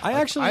 I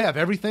have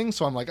everything,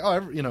 so I'm like,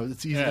 you know,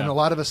 it's easy. Yeah. And a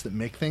lot of us that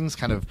make things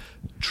kind of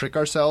trick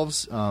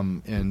ourselves,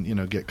 and, you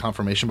know, get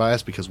confirmation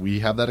bias because we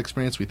have that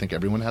experience. We think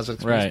everyone has that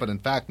experience, but in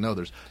fact, no.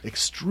 There's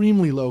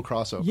extremely low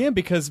crossover. Yeah,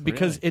 because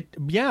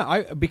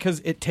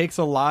it takes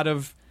a lot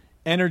of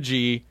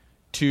energy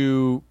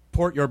to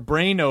port your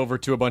brain over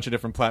to a bunch of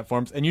different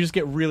platforms, and you just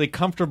get really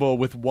comfortable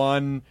with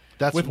one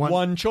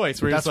choice.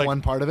 That's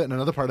one part of it, and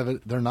another part of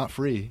it, they're not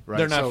free. Right?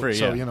 They're not free.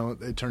 So you know,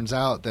 it turns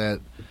out that,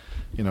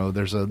 you know,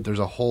 there's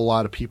a whole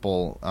lot of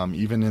people,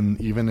 even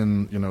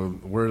in you know,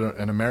 we're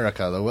in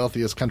America, the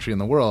wealthiest country in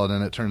the world,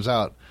 and it turns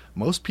out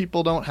most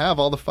people don't have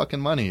all the fucking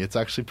money. It's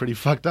actually pretty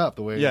fucked up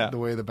the way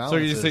the balance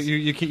is. So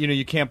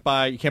you can't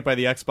buy the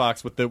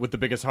Xbox with the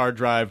biggest hard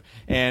drive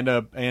and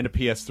a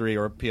PS3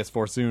 or a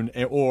PS4 soon,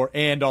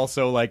 and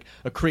also like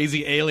a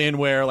crazy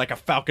Alienware, like a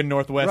Falcon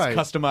Northwest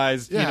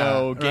customized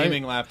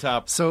gaming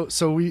laptop. So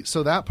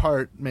that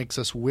part makes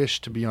us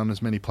wish to be on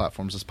as many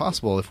platforms as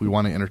possible if we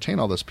want to entertain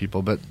all those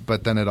people,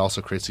 but then it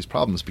also creates these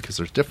problems because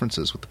there's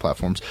differences with the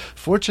platforms.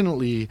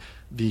 Fortunately,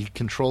 the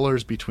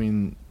controllers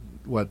between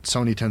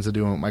Sony tends to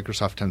do and what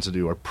Microsoft tends to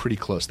do are pretty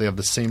close. They have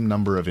the same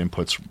number of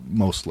inputs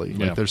mostly.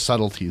 Yeah. Like there's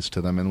subtleties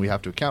to them, and we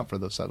have to account for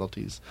those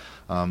subtleties.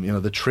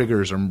 The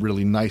triggers are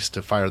really nice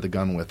to fire the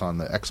gun with on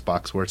the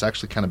Xbox, where it's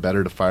actually kind of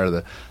better to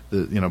fire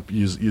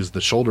use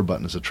the shoulder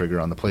button as a trigger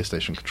on the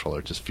PlayStation controller.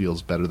 It just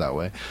feels better that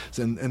way.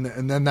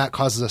 And then that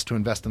causes us to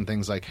invest in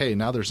things like, hey,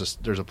 now there's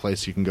a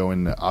place you can go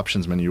in the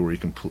options menu where you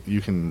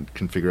can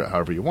configure it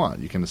however you want.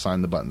 You can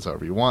assign the buttons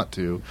however you want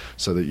to,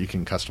 so that you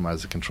can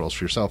customize the controls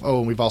for yourself. Oh,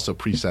 and we've also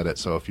preset it,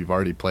 so if you've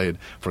already played,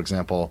 for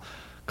example,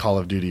 Call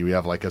of Duty, we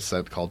have like a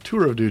set called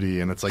Tour of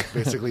Duty, and it's like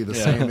basically the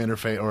same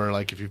interface. Or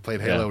like if you've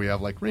played Halo, we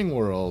have like Ring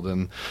World,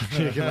 and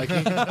you can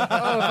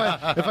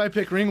if I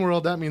pick Ring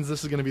World, that means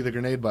this is going to be the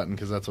grenade button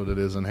because that's what it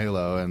is in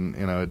Halo, and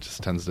it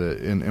just tends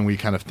to. And we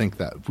kind of think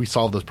that we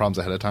solve those problems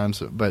ahead of time.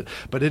 So, but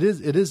it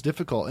is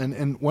difficult,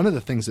 and one of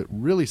the things that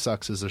really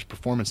sucks is there's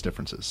performance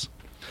differences.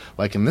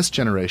 Like in this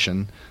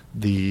generation,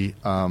 the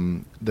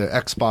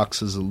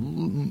Xbox is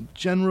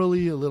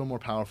generally a little more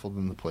powerful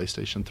than the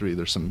PlayStation 3.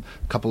 There's some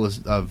couple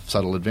of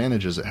subtle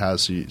advantages it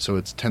has. So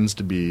it tends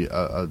to be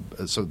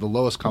so the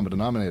lowest common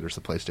denominator is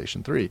the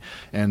PlayStation 3.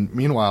 And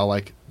meanwhile,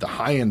 like the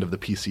high end of the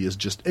PC is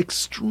just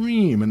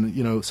extreme.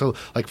 And so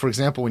like for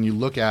example, when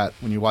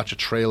you watch a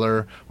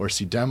trailer or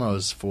see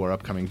demos for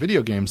upcoming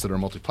video games that are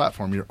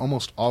multi-platform, you're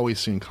almost always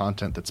seeing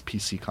content that's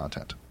PC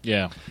content.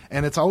 Yeah.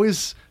 And it's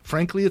always,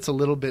 frankly, it's a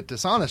little bit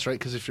dishonest, right?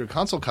 Because if you're a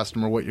console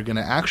customer, what you're going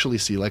to actually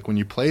see, like when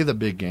you play the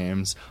big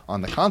games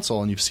on the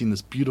console and you've seen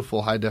this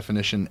beautiful high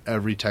definition,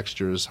 every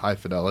texture is high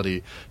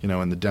fidelity,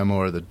 in the demo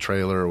or the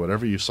trailer or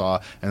whatever you saw.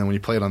 And then when you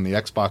play it on the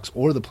Xbox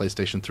or the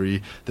PlayStation 3,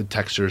 the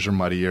textures are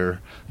muddier.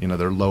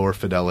 They're lower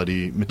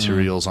fidelity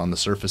materials on the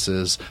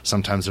surfaces.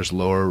 Sometimes there's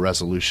lower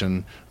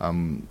resolution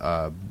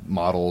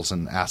models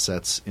and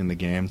assets in the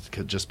game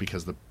just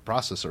because the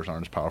processors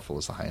aren't as powerful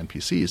as the high-end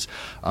PCs.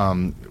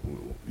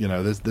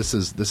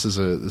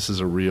 This is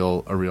a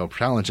real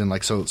challenge. And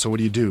like so what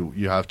do?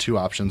 You have two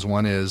options.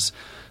 One is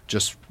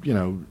just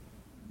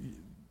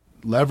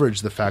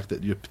leverage the fact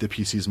that the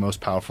PC is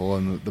most powerful,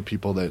 and the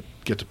people that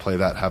get to play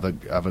that have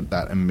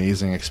that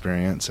amazing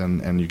experience,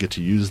 and you get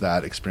to use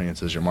that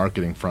experience as your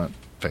marketing front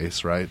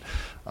face, right?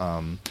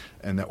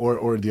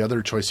 Or the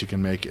other choice you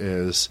can make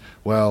is,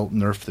 well,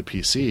 nerf the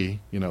PC.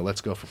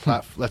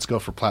 Let's go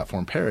for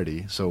platform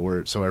parity.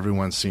 So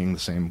everyone's seeing the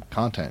same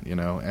content.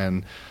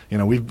 And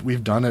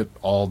we've done it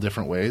all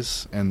different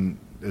ways, and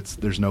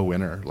there's no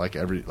winner.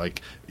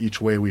 Like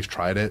each way we've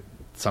tried it.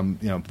 Some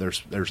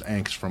there's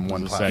angst from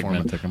one platform.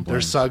 Segment that complains.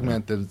 There's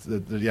segment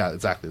that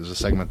exactly. There's a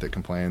segment that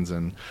complains,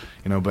 and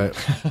but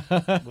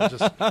we'll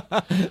just,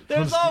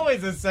 there's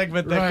always a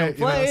segment that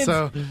complains.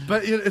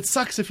 But it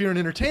sucks if you're an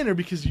entertainer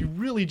because you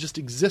really just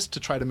exist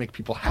to try to make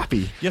people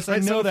happy. Yes,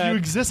 right? I know that. If you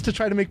exist to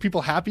try to make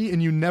people happy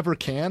and you never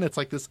can, it's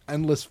like this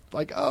endless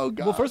oh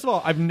god. Well, first of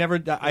all, I've never.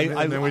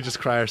 And then we just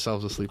cry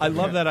ourselves asleep. I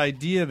love that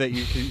idea that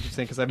you keep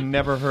saying, because I've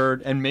never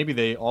heard, and maybe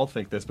they all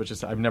think this, but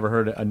just I've never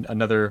heard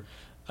another.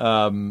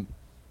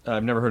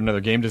 I've never heard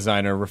another game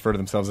designer refer to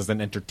themselves as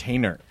an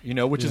entertainer,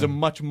 which is a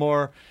much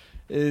more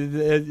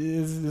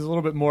is a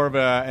little bit more of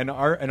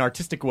an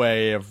artistic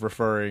way of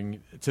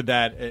referring to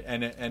that,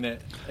 and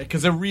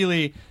because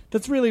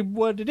that's really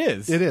what it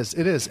is. It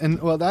is, and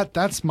well,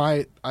 that's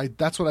what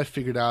I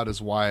figured out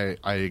is why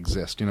I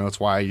exist. It's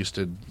why I used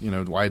to,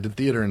 why I did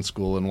theater in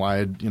school, and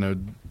why I,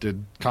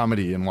 did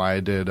comedy, and why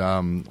I did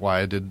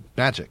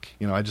magic.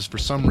 I just, for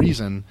some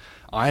reason,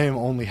 I am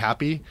only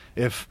happy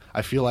if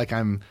I feel like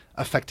I'm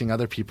affecting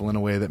other people in a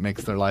way that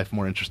makes their life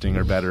more interesting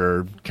or better,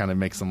 or kind of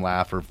makes them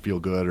laugh or feel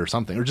good or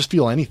something, or just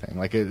feel anything.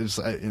 Like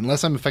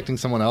unless I'm affecting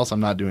someone else, I'm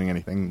not doing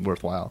anything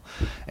worthwhile.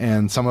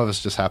 And some of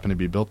us just happen to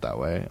be built that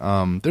way.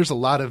 There's a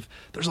lot of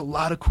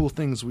cool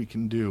things we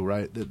can do,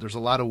 right? There's a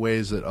lot of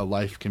ways that a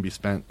life can be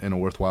spent in a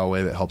worthwhile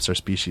way that helps our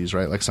species,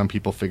 right? Like some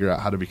people figure out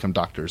how to become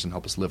doctors and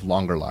help us live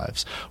longer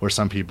lives, or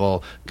some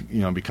people,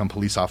 become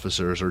police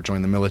officers or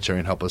join the military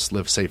and help us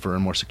live safer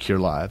and more secure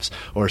lives,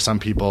 or some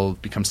people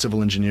become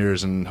civil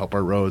engineers and help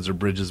our roads or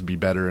bridges be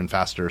better and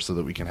faster so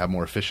that we can have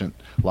more efficient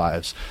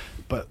lives.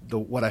 But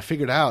what I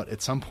figured out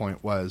at some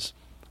point was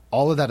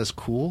all of that is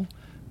cool,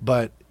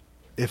 but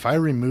if I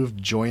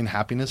removed joy and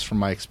happiness from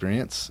my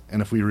experience,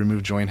 and if we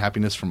remove joy and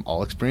happiness from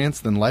all experience,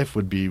 then life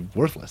would be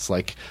worthless.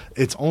 Like,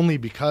 it's only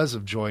because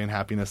of joy and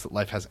happiness that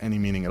life has any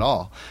meaning at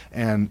all.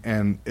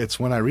 And it's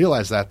when I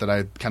realized that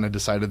I kind of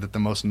decided that the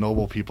most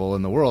noble people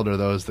in the world are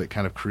those that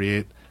kind of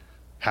create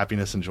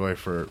happiness and joy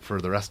for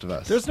the rest of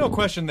us. There's no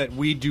question that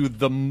we do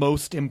the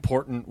most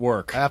important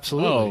work.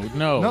 Absolutely. Oh,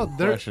 no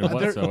question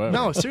whatsoever.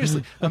 No,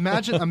 seriously.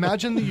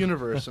 Imagine the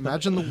universe.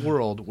 Imagine the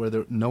world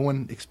where no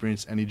one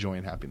experienced any joy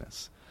and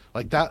happiness.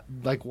 Like that.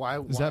 Like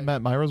why? Is that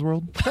Matt Myra's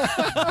world? What?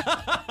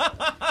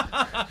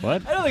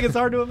 I don't think it's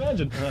hard to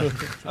imagine.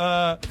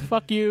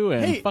 Fuck you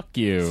and fuck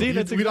you. See,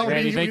 that's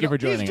Randy, thank you for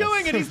joining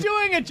us. He's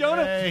doing it,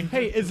 Jonah.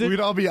 Hey, is it? We'd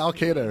all be Al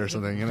Qaeda or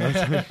something.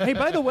 Hey,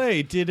 by the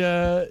way,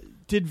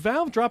 Did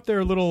Valve drop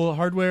their little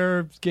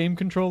hardware game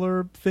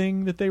controller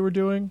thing that they were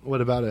doing?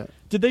 What about it?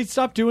 Did they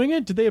stop doing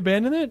it? Did they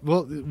abandon it?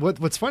 Well,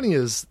 what's funny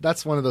is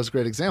that's one of those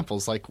great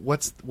examples. Like,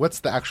 what's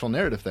the actual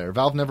narrative there?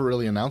 Valve never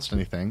really announced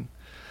anything.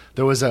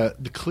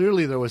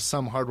 Clearly there was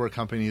some hardware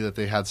company that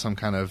they had some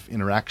kind of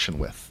interaction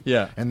with.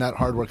 Yeah. And that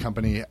hardware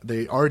company,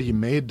 they already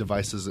made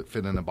devices that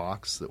fit in a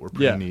box that were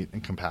pretty neat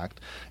and compact.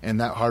 And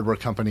that hardware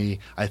company,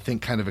 I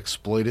think, kind of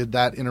exploited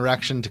that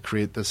interaction to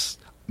create this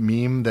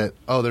meme that,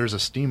 oh, there's a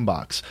Steam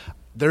box.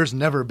 There's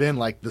never been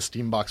like the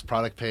Steam box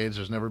product page.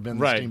 There's never been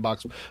the Steam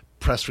box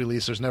press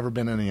release. There's never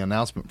been any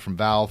announcement from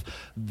Valve.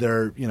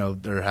 There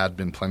had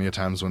been plenty of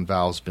times when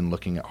Valve's been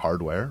looking at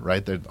hardware,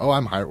 right?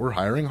 We're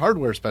hiring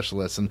hardware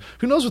specialists, and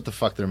who knows what the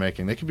fuck they're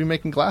making? They could be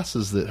making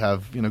glasses that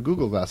have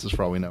Google glasses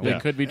for all we know. They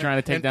could be trying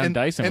to take down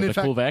Dyson with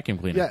a cool vacuum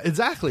cleaner. Yeah,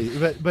 exactly.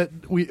 But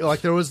we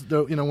there was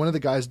one of the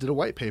guys did a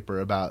white paper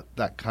about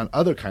that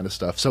other kind of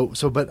stuff.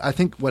 But I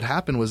think what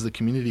happened was the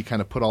community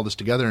kind of put all this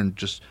together and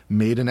just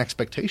made an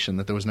expectation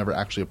that there was never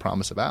actually a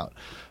promise about.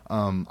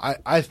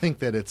 I think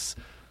that it's.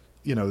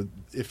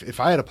 If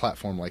I had a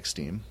platform like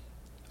Steam,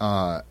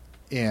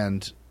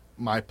 and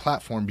my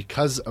platform,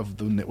 because of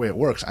the way it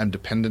works, I'm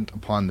dependent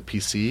upon the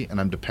PC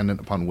and I'm dependent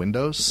upon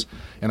Windows.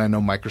 And I know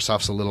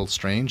Microsoft's a little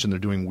strange and they're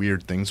doing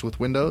weird things with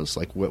Windows.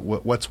 Like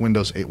what's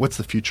Windows 8? What's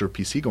the future of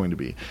PC going to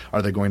be?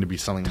 Are they going to be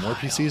selling more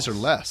PCs or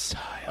less?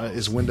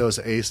 Is Windows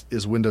 8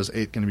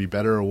 going to be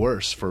better or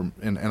worse?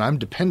 And I'm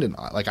dependent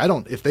on, like,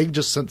 if they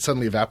just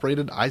suddenly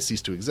evaporated, I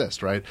cease to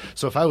exist, right?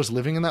 So if I was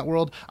living in that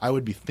world, I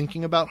would be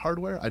thinking about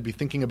hardware. I'd be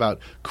thinking about,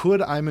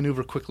 could I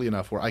maneuver quickly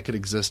enough where I could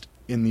exist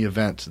in the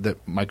event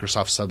that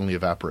Microsoft suddenly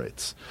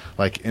evaporates,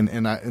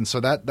 and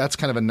so that's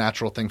kind of a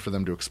natural thing for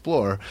them to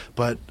explore.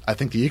 But I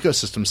think the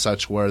ecosystem's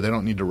such where they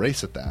don't need to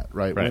race at that,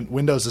 right?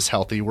 Windows is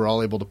healthy. We're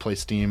all able to play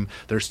Steam.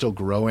 They're still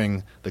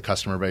growing the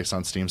customer base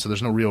on Steam, so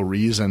there's no real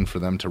reason for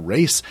them to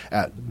race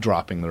at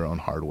dropping their own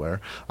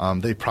hardware.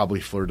 They probably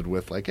flirted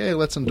with like, hey,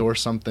 let's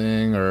endorse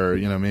something, or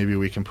maybe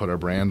we can put our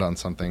brand on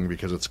something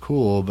because it's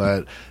cool.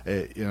 But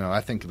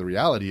I think the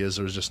reality is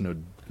there's just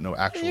no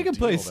actual. You can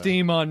play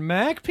Steam on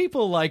Mac.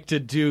 People like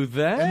to do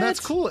that, and that's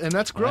cool, and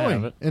that's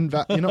growing. And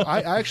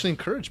I actually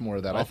encourage more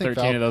of that. All I think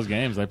 13 of those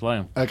games, I play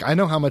them. Like, I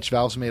know how much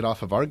Valve's made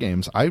off of our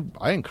games. I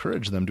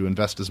encourage them to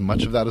invest as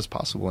much of that as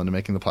possible into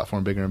making the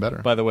platform bigger and better.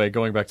 By the way,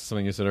 going back to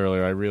something you said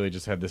earlier, I really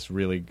just had this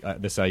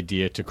this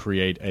idea to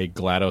create a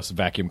GLaDOS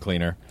vacuum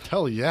cleaner.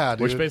 Hell yeah,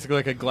 dude. Which basically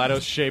like a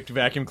GLaDOS-shaped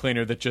vacuum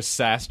cleaner that just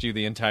sassed you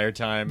the entire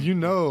time.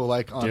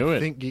 Like on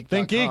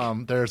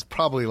ThinkGeek.com, there's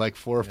probably like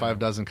 4 or 5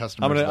 dozen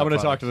customers. I'm going to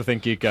talk to the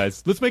ThinkGeek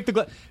guys. Let's make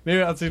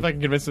maybe I'll see if I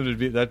can convince them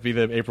to that'd be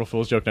the April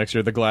Fool's joke next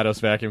year, the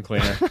GLaDOS vacuum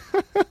cleaner.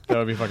 That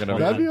would be fucking amazing.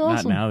 That'd be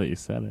awesome. Not now that you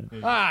said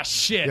it. Ah,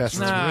 shit. Yes,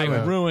 I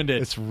ruined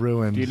it. It's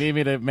ruined. Do you need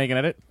me to make an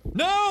edit?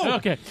 No!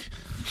 Okay.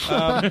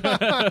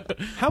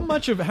 How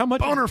much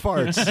boner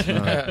farts?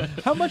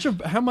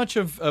 how much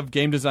of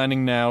game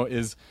designing now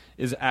is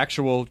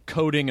actual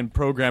coding and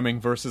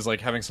programming versus like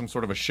having some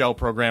sort of a shell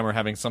program or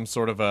having some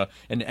sort of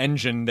an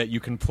engine that you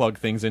can plug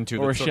things into,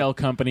 or a shell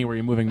company where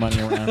you're moving money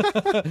around?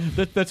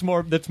 that's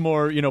more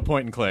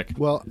point and click.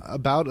 Well,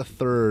 about a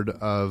third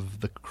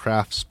of the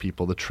crafts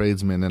people, the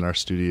tradesmen in our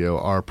studio,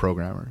 are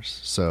programmers.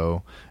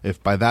 So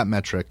if by that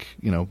metric,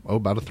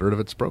 about a third of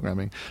it's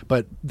programming.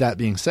 But that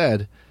being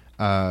said,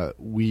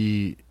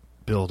 we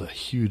build a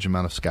huge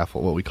amount of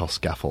what we call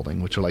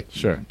scaffolding, which are like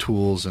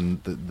tools,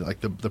 and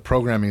the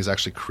programming is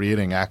actually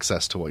creating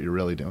access to what you're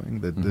really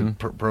doing. The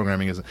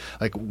programming is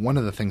like one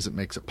of the things that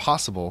makes it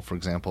possible, for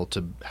example,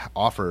 to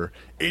offer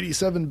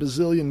 87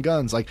 bazillion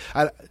guns. Like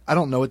I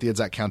don't know what the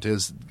exact count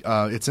is.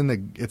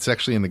 It's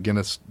actually in the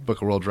Guinness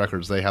Book of World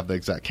Records. They have the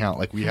exact count.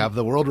 Like we have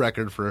the world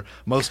record for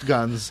most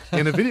guns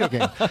in a video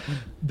game.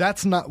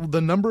 That's not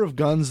the number of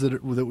guns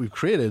that we've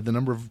created. The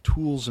number of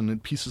tools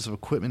and pieces of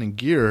equipment and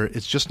gear.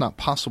 It's just not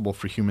possible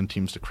for human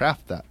teams to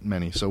craft that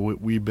many. So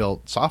we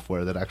built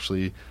software that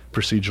actually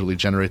procedurally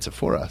generates it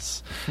for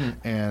us,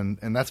 and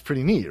that's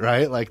pretty neat,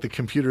 right? Like the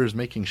computer is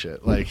making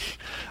shit. Like,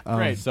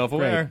 great,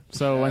 self-aware. Great.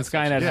 So when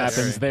Skynet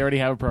happens, they already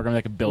have a program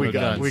that can build a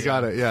gun. We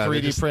got it. Yeah,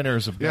 3D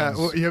printers of guns.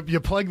 Yeah, well, you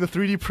plug the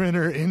 3D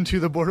printer into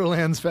the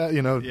Borderlands,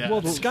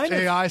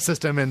 AI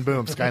system, and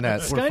boom,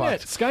 Skynet.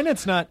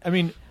 Skynet's not. I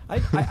mean,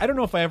 I don't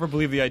know if I ever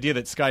believed the idea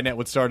that Skynet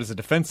would start as a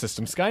defense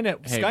system.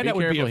 Skynet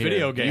would be a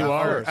video game. You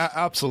are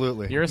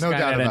absolutely. You're a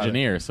Skynet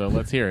engineer, so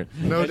let's hear it.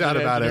 No doubt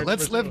about it.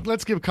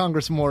 Let's give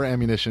Congress more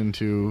ammunition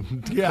to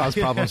cause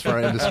problems for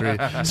our industry.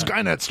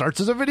 Skynet starts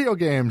as a video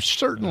game,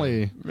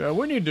 certainly. Yeah,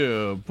 we need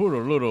to put a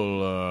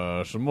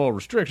little some more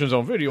restrictions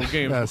on video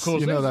games. Yes,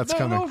 because that's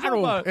coming.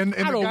 And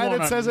the guy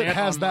that says it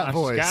has that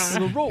voice.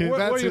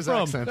 Where are you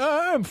from?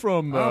 I'm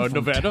from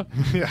Nevada.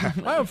 Yeah,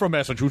 I'm from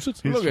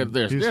Massachusetts. Look at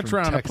this. They're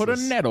trying to put a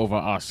net over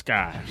our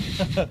sky.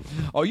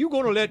 Are you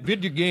going to let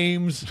video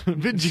games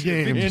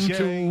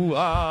into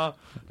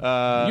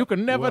You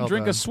can never well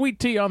drink done. a sweet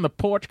tea on the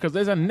porch because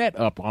there's a net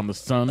up on the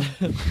sun.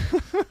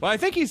 Well, I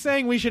think he's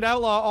saying we should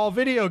outlaw all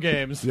video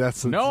games.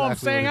 That's No, I'm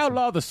exactly saying what he said.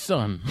 outlaw the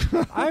sun.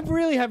 I'm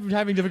really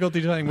having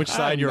difficulty telling which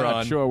side I'm you're not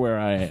on. sure where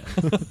I am.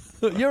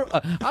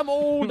 I'm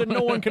old and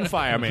no one can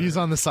fire me. He's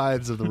on the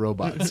sides of the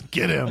robots.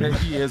 Get him.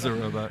 He is a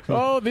robot.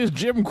 Oh, these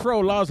Jim Crow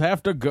laws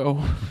have to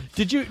go.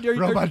 Did you?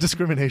 Robot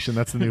discrimination.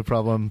 That's the new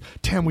problem.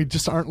 Tam, we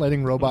just aren't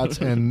letting robots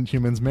and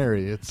humans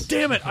marry. It's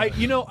Damn it!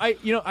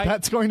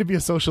 that's going to be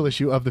a social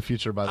issue of the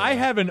future. By the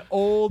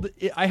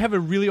way, I have a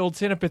really old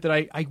stand-up bit that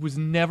I was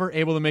never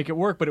able to make it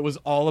work, but it was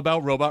all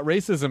about robot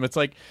racism. It's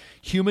like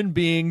human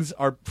beings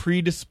are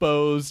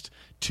predisposed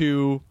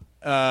to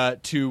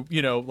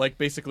like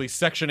basically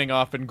sectioning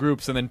off in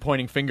groups and then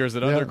pointing fingers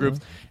at other groups.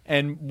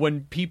 And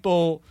when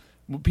people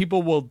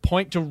will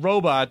point to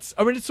robots,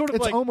 I mean, it's sort of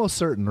it's like almost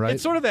certain, right?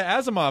 it's sort of the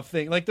Asimov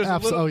thing. Like there's a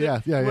little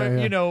bit yeah. where,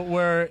 you know,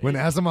 where when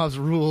Asimov's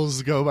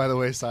rules go by the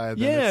wayside,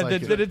 then yeah,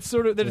 it's like, that it's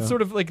sort of that it's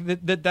sort of like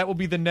that will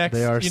be the next.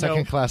 they are you know,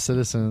 second-class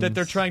citizens that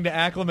they're trying to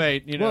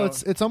acclimate. You know, Well,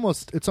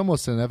 it's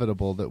almost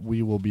inevitable that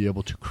we will be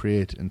able to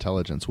create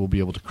intelligence. We'll be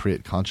able to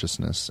create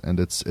consciousness, and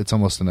it's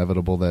almost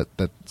inevitable that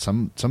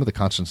some of the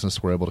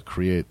consciousness we're able to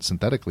create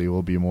synthetically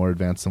will be more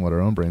advanced than what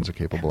our own brains are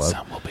capable of.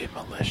 Some will be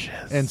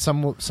malicious. And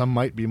some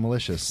might be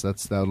malicious.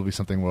 That'll be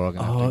something we're all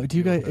going to have to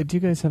do you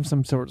guys have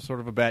some sort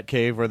of a bat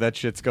cave where that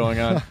shit's going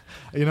on?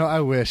 You know,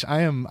 I wish.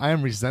 I am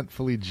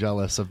resentfully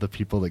jealous of the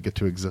people that get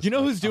to exist. You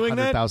know who's doing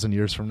that? 100,000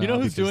 years from now. You know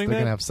who's because doing they're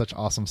that? going to have such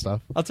awesome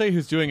stuff. I'll tell you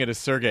who's doing it is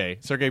Sergey.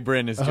 Sergey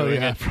Brin is Oh,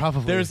 doing yeah, it.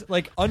 probably. There's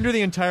like under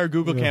the entire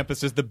Google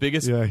campus is the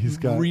biggest he's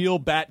got- real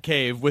bat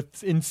cave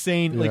with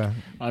insane like Yeah.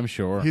 I'm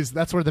sure.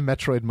 That's where the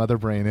Metroid mother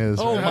brain is.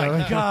 oh right?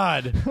 my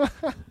god.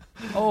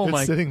 Oh It's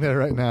my sitting there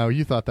right now.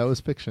 You thought that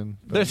was fiction.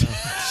 But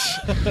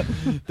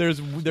there's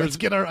let's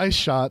get our ice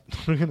shot.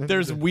 We're gonna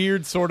there's do that.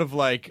 weird sort of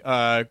like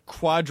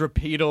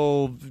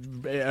quadrupedal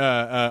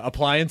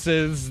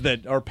appliances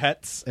that are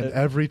pets. And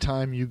every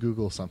time you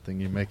Google something,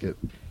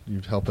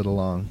 you help it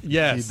along.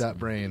 Yes. You feed that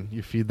brain.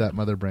 You feed that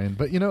mother brain.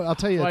 But, you know, I'll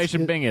tell you. Well, you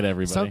should Bing it,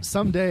 everybody.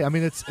 Someday, I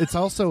mean, it's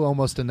also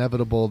almost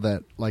inevitable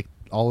that, like,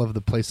 all of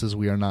the places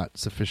we are not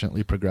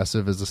sufficiently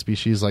progressive as a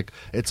species, like,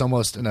 it's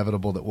almost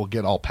inevitable that we'll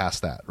get all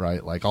past that,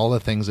 right? Like, all the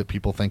things that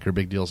people think are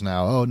big deals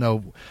now, oh,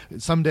 no,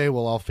 someday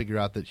we'll all figure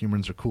out that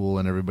humans are cool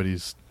and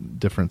everybody's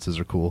differences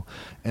are cool.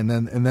 And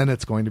then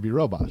it's going to be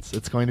robots.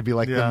 It's going to be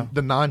like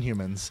the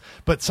non-humans.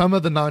 But some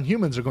of the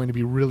non-humans are going to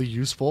be really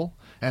useful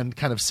and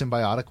kind of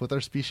symbiotic with our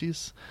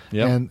species.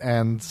 Yep.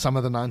 And some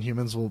of the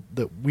non-humans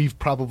that we've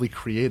probably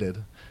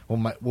created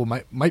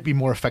might be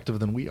more effective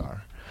than we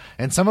are.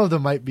 And some of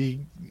them might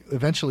be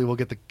eventually will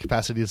get the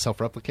capacity to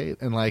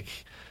self-replicate, and, like,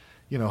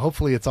 you know,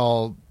 hopefully it's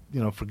all, you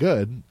know, for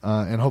good,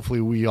 and hopefully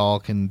we all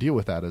can deal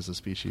with that as a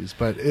species.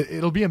 But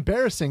it'll be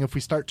embarrassing if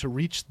we start to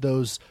reach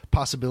those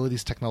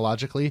possibilities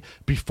technologically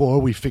before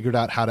we figured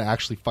out how to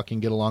actually fucking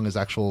get along as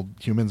actual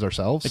humans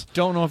ourselves. I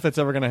don't know if that's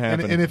ever going to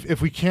happen. And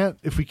if we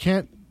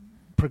can't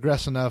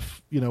progress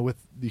enough, you know, with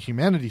the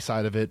humanity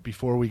side of it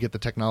before we get the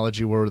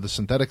technology where the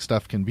synthetic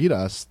stuff can beat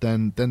us,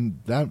 then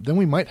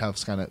we might have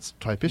Skynet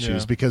type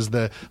issues, because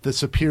the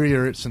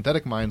superior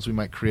synthetic minds we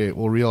might create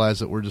will realize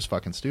that we're just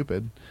fucking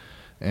stupid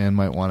and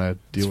might want to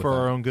deal with for that.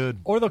 our own good.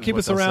 Or they'll keep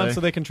us around say.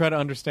 so they can try to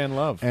understand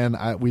love. And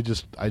I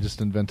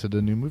just invented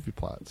a new movie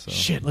plot. So.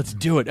 Shit, let's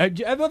do it.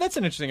 Well, that's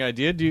an interesting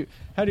idea.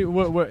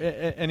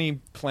 Any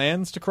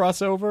plans to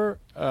cross over,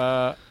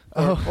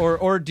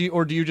 or do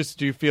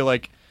you feel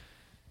like,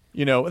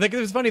 you know, like, it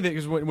was funny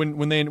that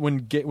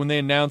when they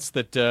announced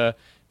that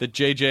that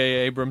J.J.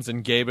 Abrams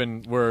and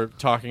Gaben were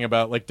talking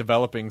about, like,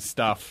 developing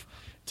stuff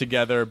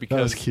together, because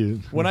That was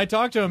cute. when I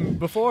talked to him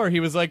before, he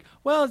was like,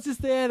 "Well, it's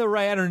just the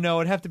right. I don't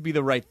know. It'd have to be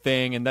the right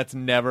thing, and that's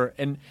never."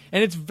 And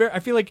it's very. I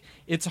feel like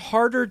it's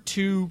harder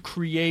to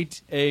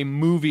create a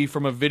movie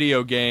from a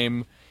video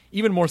game,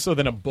 even more so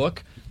than a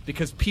book,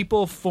 because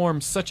people form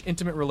such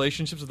intimate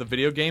relationships with a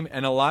video game,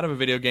 and a lot of a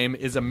video game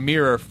is a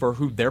mirror for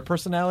who their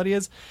personality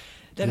is.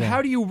 Then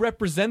how do you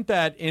represent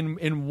that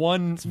in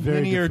one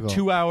linear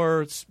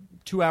difficult.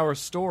 2-hour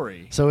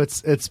story? So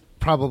it's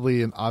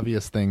probably an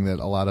obvious thing that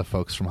a lot of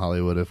folks from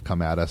Hollywood have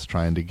come at us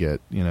trying to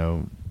get, you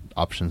know,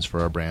 options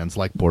for our brands.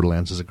 Like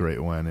Borderlands is a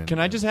great one. And, Can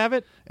I just have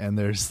it? And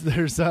there's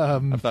I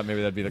thought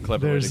maybe that'd be the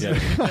clever way to get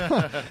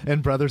it.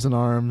 and Brothers in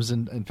Arms,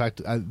 and in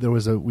fact, there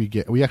was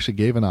we actually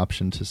gave an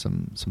option to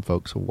some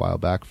folks a while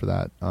back for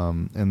that.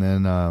 And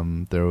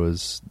then there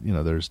was, you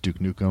know, there's Duke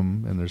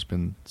Nukem, and there's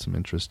been some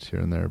interest here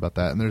and there about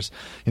that. And there's,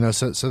 you know,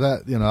 so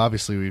that, you know,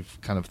 obviously we've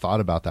kind of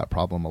thought about that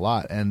problem a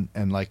lot. And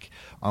like,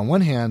 on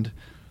one hand,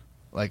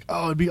 like,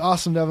 oh, it'd be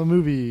awesome to have a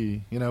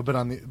movie, you know, but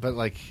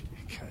like,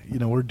 you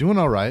know, we're doing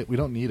all right. We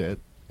don't need it.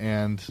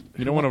 And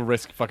You don't want to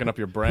risk fucking up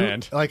your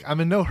brand. like, I'm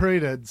in no hurry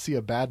to see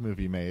a bad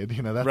movie made.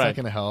 You know, that's Right. not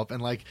going to help.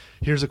 And, like,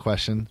 here's a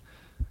question: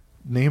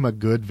 name a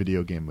good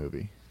video game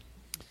movie.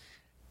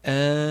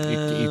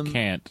 You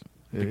can't.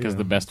 because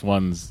the best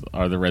ones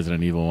are the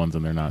Resident Evil ones,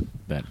 and they're not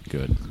that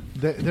good.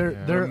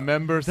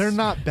 They're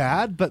not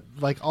bad, but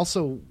like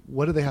also,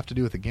 what do they have to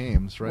do with the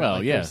games, right? Well,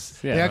 like, yes,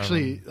 they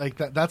actually like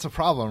that. That's a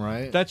problem,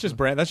 right? That's just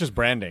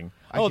branding.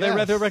 I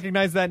guess. They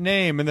recognize that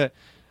name,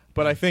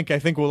 but I think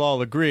we'll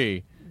all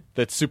agree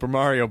that Super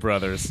Mario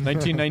Brothers,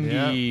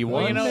 1991.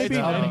 Well, it's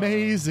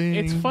amazing.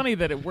 It's funny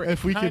that it works.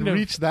 If we can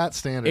reach that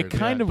standard, it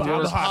kind of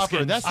works.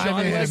 Hopper, that's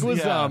John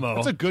Leguizamo.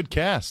 That's a good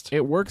cast.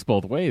 It works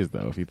both ways,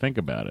 though, if you think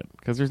about it,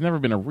 because there's never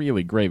been a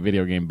really great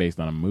video game based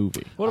on a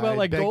movie. What about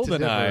like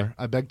GoldenEye?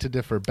 I beg to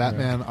differ.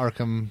 Batman: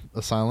 Arkham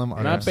Asylum,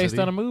 not based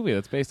on a movie.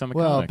 That's based on the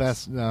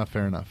comics.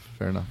 Fair enough.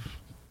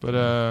 But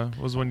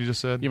what was the one you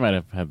just said? You might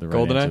have had the right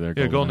answer there.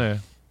 Yeah, GoldenEye.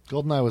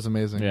 GoldenEye was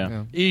amazing.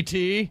 Yeah.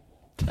 E.T.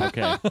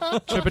 Okay.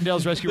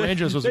 Chippendales Rescue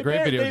Rangers was a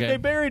great video game. They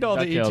buried all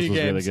the DuckTales E.T. was games.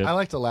 really good. I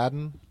liked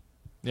Aladdin.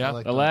 Yeah,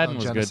 Aladdin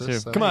was Genesis, good too.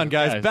 so- Come on,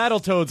 guys.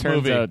 Battletoads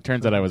movie.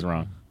 Turns out I was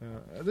wrong.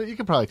 You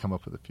could probably come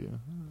up with a few.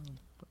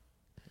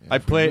 I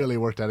played. Really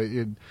worked at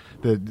it.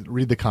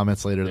 Read the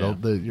comments later.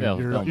 Yeah.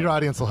 Your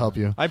audience will help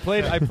you. I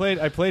played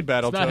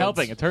Battletoads. It's not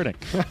helping. It's hurting.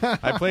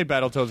 I played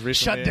Battletoads recently.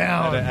 Shut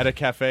down. At a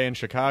cafe in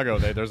Chicago.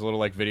 There's a little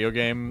like video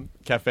game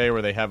cafe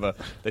where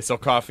they sell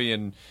coffee,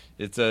 and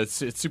it's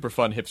super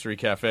fun hipstery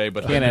cafe.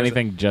 But Can't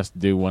anything just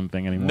do one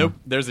thing anymore? Nope.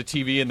 There's a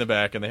TV in the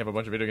back, and they have a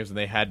bunch of video games, and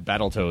they had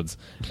Battletoads.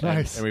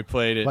 Nice. And we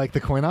played it. Like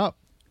the coin op.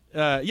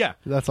 Yeah.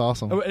 That's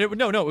awesome. It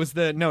was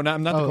the not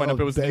the coin up.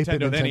 It was the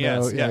Nintendo, the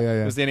NES. Yeah.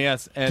 It was the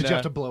NES. And Did you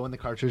have to blow in the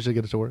cartridge to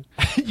get it to work?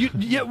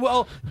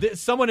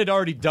 Someone had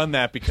already done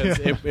that because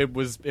it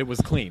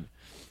was clean.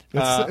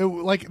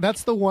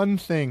 That's the one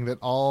thing that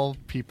all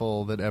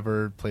people that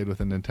ever played with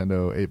a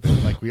Nintendo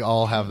 8-bit, like we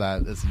all have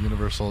that as a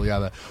universal.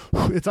 Yeah,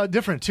 it's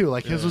different too.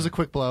 Like his was a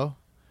quick blow.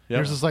 Yep.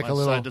 Yours is like a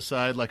little side to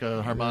side, like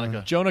a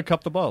harmonica. Jonah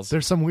cupped the balls.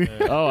 There's some weird.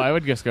 Oh, I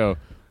would just go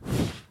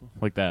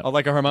like that. Oh,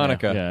 like a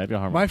harmonica. Yeah, I'd go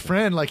harmonica. My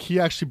friend, like he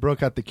actually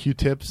broke out the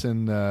Q-tips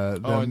and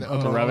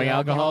rubbing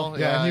alcohol.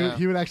 Yeah, and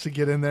he would actually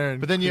get in there.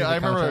 And but then feel the I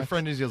remember contact. a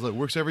friend who goes, "It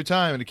works every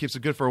time, and it keeps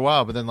it good for a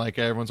while." But then like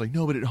everyone's like,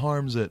 "No, but it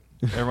harms it."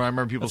 I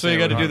remember people So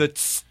saying you got to do the the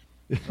tss,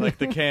 like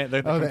the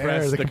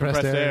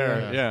compressed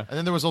air. Yeah. And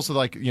then there was also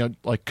like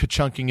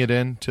ka-chunking it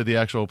in to the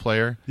actual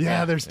player.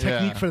 Yeah, there's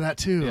technique for that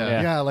too.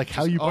 Yeah, like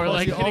how you or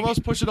like you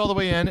almost push it all the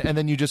way in, and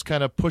then you just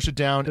kind of push it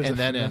down there's and a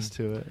then in. finesse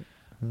to it.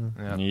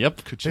 Yeah.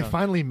 Yep. They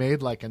finally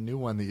made like a new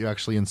one that you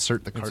actually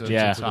insert the cartridge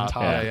Yeah. into the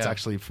top. Yeah, It's yeah.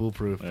 actually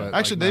foolproof. But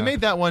Actually, they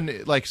made that one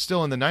like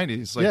still in the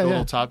 90s, like the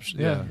little top.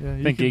 Yeah.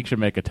 I think Geek should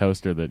make a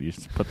toaster that you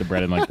just put the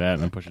bread in like that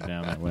and then push it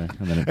down that way.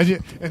 And then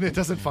And it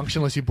doesn't function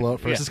unless you blow it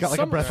first. Yeah. It's got like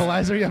a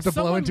breathalyzer. You have to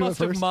blow into it Someone must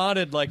have first.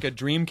 modded like a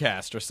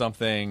Dreamcast or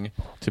something.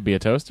 to be a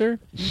toaster?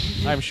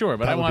 I'm sure,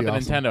 but That I would want be the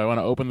awesome. Nintendo. I want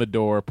to open the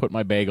door, put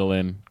my bagel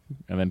in,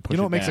 and then push it You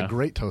know what makes down. a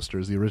great toaster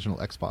is the original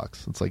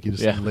Xbox. It's like you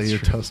just Yeah, lay that's your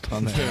true. toast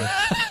on there.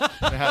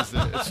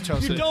 It's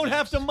toasted. You don't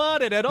have to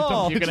mod it at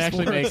all. You can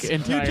actually make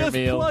entire You just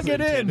meals. plug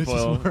it in. It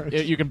just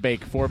works. You can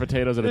bake 4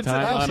 potatoes at a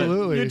time on it.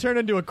 absolutely. You turn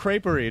into a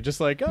creperie, just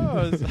like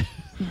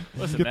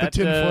Listen, Get the that,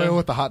 tin foil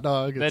with the hot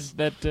dog. that It's-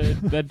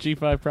 that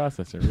G5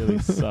 processor really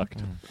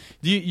sucked.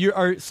 you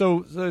are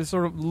so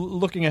sort of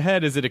looking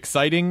ahead. Is it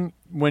exciting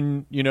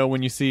when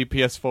you see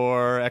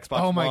PS4, Xbox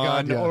Oh my One,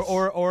 God, yes.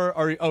 or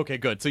are okay,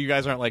 good. So you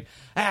guys aren't like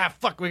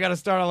fuck, we got to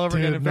start all over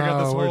again Dude, and figure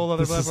out this no, whole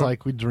other this is platform.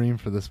 like we dream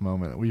for this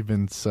moment. We've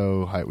been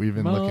so hyped. We've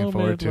been looking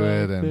forward to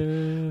it,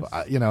 and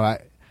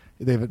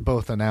they've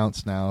both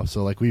announced now.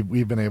 So like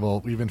we've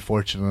been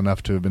fortunate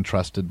enough to have been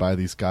trusted by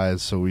these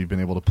guys. So we've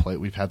been able to play.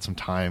 We've had some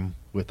time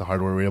with the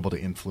hardware. We're able to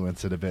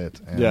influence it a bit.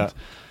 And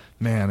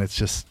man, it's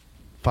just.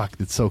 Fuck,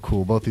 it's so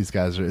cool. Both these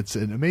guys it's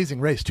an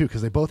amazing race too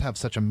because they both have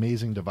such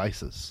amazing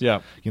devices. Yeah.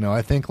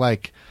 I think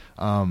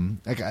I'm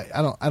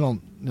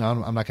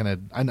not gonna.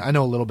 I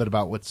know a little bit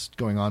about what's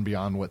going on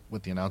beyond what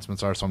the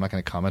announcements are, so I'm not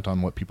going to comment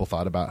on what people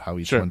thought about how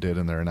each one did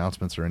in their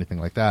announcements or anything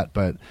like that.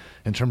 But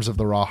in terms of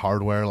the raw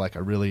hardware, like I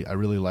really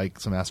like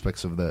some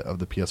aspects of the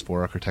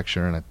PS4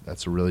 architecture, and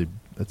it's a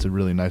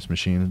really nice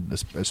machine,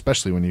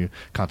 especially when you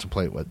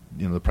contemplate what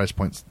the price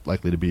point's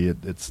likely to be.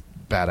 It's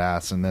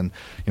badass, and then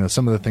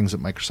some of the things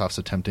that Microsoft's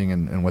attempting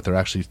and what they're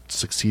actually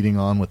succeeding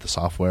on with the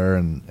software,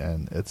 and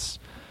it's.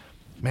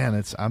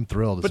 Man, I'm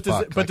thrilled. But does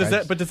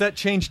that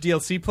change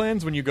DLC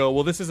plans when you go?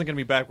 Well, this isn't going to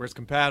be backwards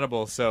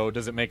compatible. So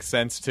does it make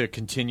sense to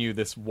continue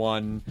this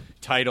one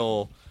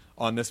title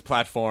on this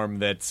platform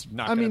that's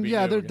not? I mean, be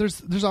yeah, new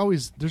there's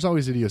always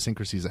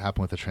idiosyncrasies that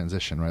happen with the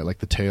transition, right? Like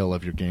the tail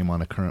of your game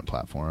on a current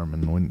platform,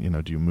 and when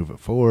do you move it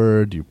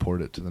forward? Do you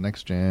port it to the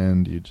next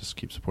gen? Do you just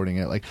keep supporting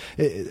it? Like,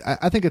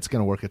 I think it's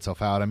going to work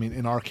itself out. I mean,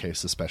 in our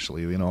case,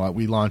 especially,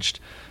 we launched.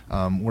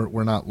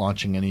 We're not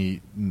launching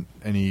any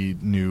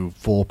new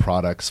full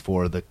products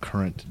for the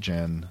current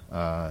gen,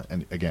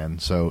 and again,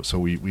 so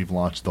we've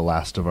launched the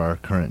last of our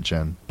current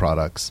gen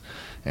products,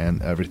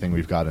 and everything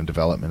we've got in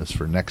development is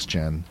for next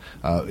gen.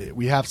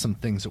 we have some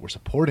things that we're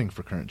supporting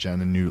for current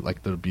gen and new,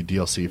 like there'll be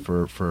DLC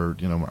for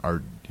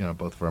our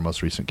both of our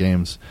most recent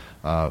games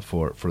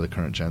for the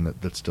current gen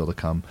that's still to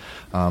come.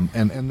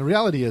 And the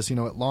reality is,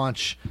 at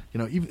launch,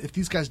 even if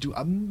these guys do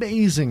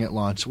amazing at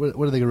launch, what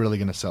are they really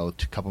going to sell? A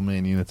couple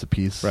million units a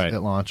piece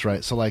at launch,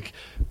 right? So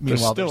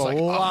meanwhile, there's still a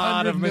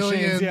lot of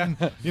machines,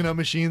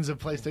 machines of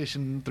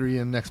PlayStation 3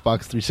 and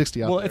Xbox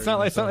 360 out there. Well, it's not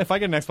like if I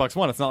get an Xbox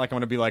One, it's not like I'm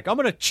going to be like, I'm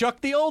going to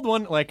chuck the old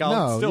one. Like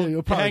I'll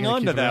still hang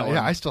on to that one.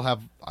 Yeah, I still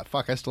have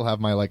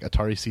my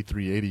Atari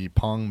C380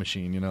 Pong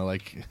machine.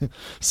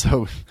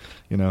 So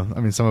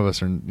some of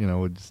us are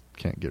we just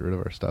can't get rid of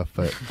our stuff,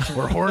 but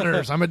we're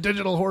hoarders. I'm a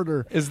digital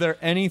hoarder. Is there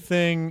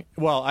anything?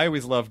 Well, I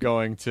always love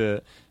going to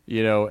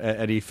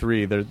at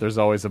E3. There's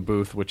always a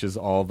booth which is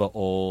all the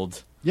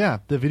old. Yeah,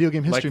 the Video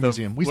Game History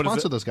Museum. We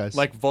sponsor those guys.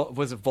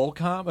 Was it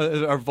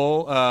Volcom or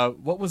Vol?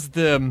 What was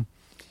the?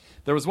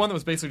 There was one that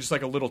was basically just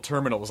like a little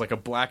terminal. It was like a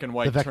black and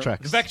white. The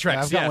Vectrex. The Vectrex.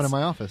 Yeah, I've got one in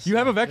my office. You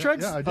have a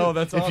Vectrex? Yeah, I do. Oh,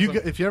 that's awesome.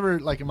 If you ever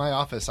in my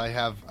office, I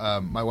have.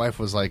 My wife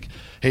was like,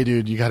 "Hey,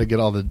 dude, you got to get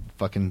all the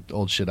fucking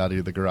old shit out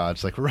of the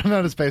garage. We're running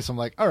out of space." I'm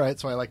like, "All right."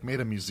 So I made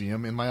a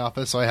museum in my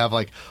office. So I have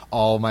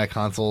all my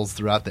consoles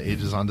throughout the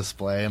ages on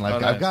display, and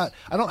nice. I've got.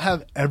 I don't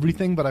have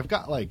everything, but I've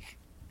got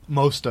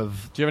most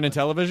of. Do you have an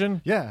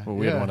Intellivision? Yeah. Well,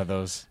 we had one of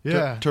those.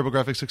 Yeah.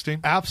 TurboGrafx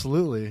 16?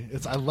 Absolutely.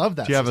 I love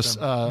that. Do you have a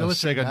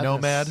Sega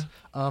Nomad?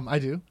 I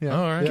do. Yeah.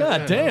 Oh, all right.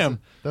 God damn.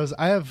 Those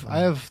I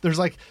have. There's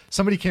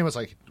somebody came and was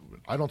like,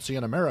 I don't see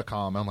an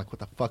Americom. I'm like, what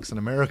the fuck's an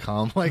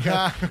Americom?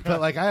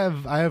 But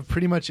I have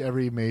pretty much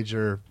every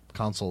major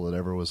console that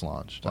ever was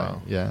launched.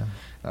 Wow.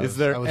 I was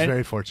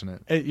very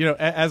fortunate.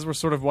 As we're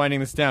sort of winding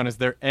this down, is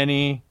there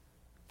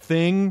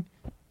anything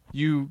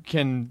you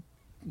can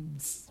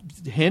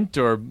hint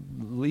or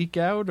leak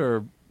out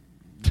or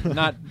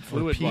not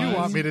fluid? Do you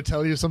want me to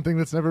tell you something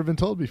that's never been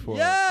told before?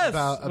 Yes.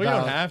 We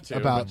don't have to.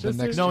 About the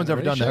next. No one's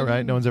ever done that,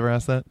 right? No one's ever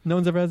asked that. No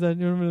one's ever asked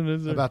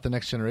that. About the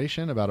next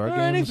generation, about our or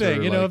games,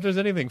 anything. If there's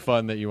anything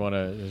fun that you want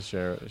to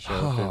share.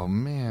 Oh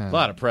man, a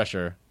lot of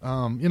pressure.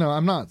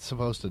 I'm not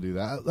supposed to do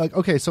that.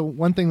 Okay, so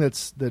one thing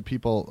that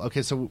people.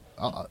 Okay, so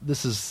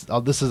this is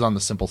on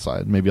the simple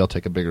side. Maybe I'll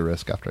take a bigger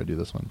risk after I do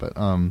this one, but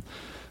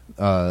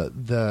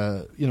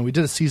we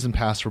did a season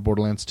pass for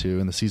Borderlands 2,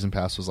 and the season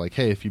pass was like,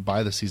 hey, if you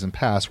buy the season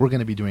pass, we're going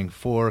to be doing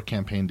 4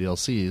 campaign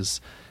DLCs,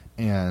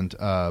 and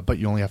but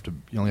you only have to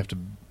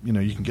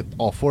you can get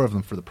all 4 of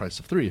them for the price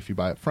of 3 if you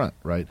buy it front,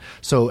 right?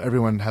 So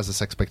everyone has this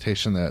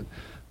expectation that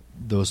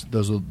those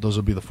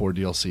will be the 4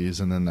 DLCs,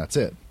 and then that's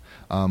it.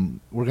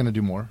 We're going to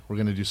do more. We're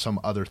going to do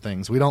some other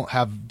things. We don't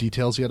have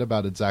details yet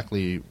about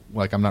exactly.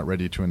 I'm not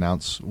ready to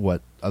announce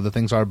what other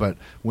things are, but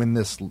when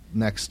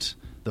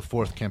the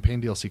 4th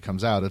campaign DLC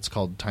comes out, it's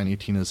called Tiny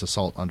Tina's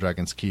Assault on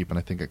Dragon's Keep, and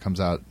I think it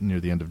comes out near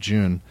the end of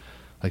June,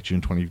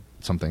 June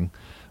 20-something.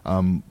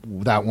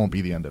 That won't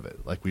be the end of it.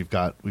 We've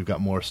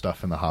got more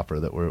stuff in the hopper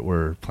that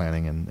we're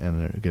planning and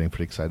are getting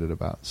pretty excited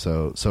about.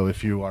 So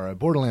if you are a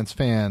Borderlands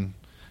fan,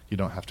 you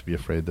don't have to be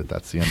afraid that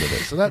that's the end of it.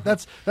 So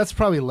that's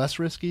probably less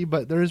risky,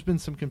 but there has been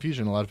some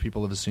confusion. A lot of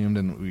people have assumed,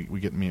 and we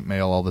get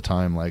mail all the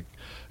time,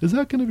 is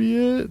that going to be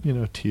it?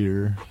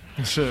 Tear.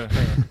 Sure.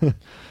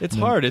 It's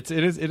hard. It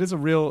is a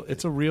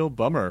real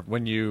bummer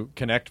when you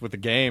connect with the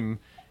game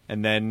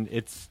and then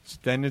it's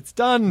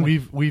done.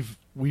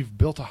 We've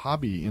built a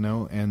hobby,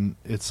 and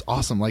it's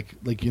awesome.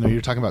 You're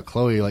talking about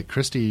Chloe,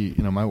 Christy,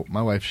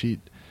 my wife, she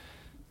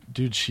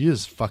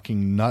is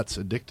fucking nuts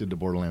addicted to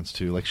Borderlands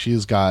 2. She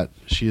has got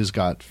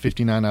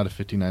 59 out of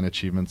 59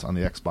 achievements on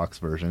the Xbox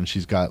version.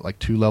 She's got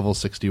 2 level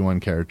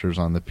 61 characters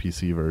on the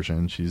PC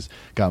version. She's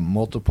got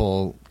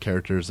multiple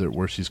characters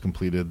where she's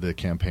completed the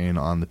campaign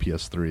on the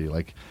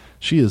PS3.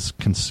 She has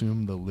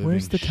consumed the living.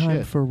 Where's the time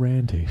shit. for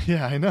Randy?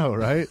 Yeah, I know,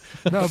 right?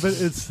 No, but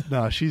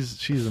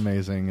she's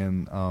amazing,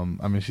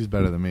 and she's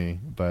better than me.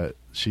 But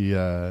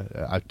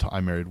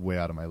I married way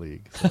out of my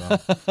league, so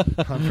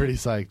I'm pretty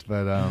psyched.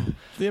 But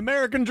the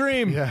American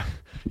dream.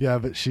 Yeah,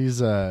 but she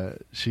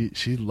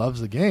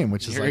loves the game,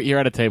 which is you're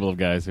at a table of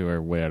guys who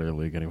are way out of their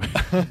league anyway.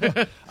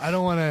 I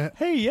don't want to.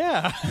 Hey,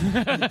 yeah.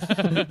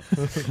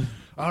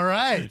 All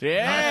right.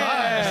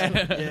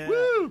 Yeah.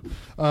 Woo.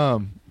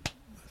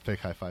 Fake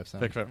high five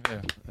sound. Fake five.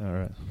 Yeah. All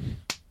right.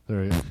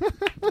 There we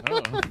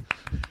go.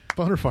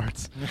 Boner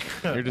farts.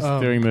 You're just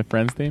doing the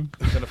Friends theme?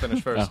 I'm going to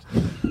finish first.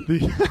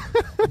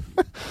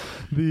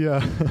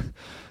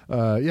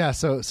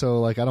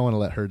 So I don't want to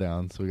let her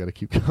down, so we got to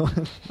keep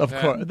going. Of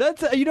course.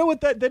 That's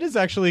what that is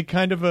actually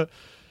kind of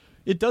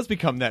it does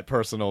become that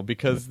personal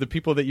because the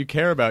people that you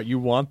care about, you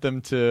want them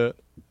to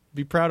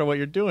be proud of what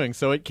you're doing.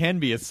 So it can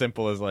be as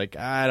simple as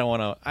I don't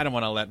want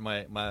to let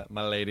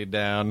my lady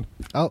down.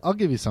 I'll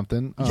give you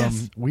something.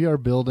 Yes. We are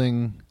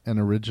building an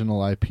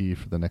original IP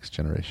for the next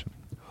generation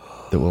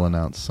that we'll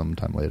announce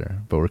sometime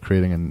later. But we're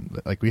creating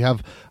we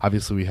have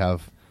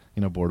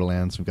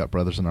Borderlands, we've got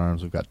Brothers in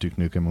Arms, we've got Duke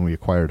Nukem, and we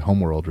acquired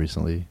Homeworld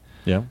recently.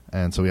 Yeah.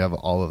 And so we have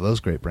all of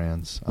those great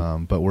brands.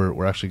 But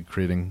we're actually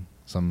creating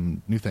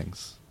some new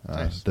things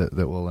that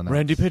we'll announce.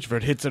 Randy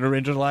Pitchford hits an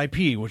original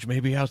IP, which may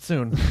be out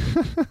soon.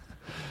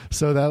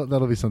 So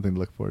that'll be something to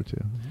look forward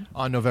to.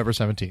 On November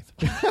 17th.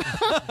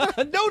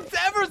 Don't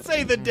ever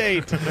say the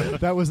date.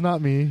 That was not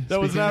me.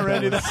 That was not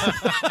Randy.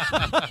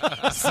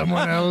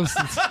 Someone else.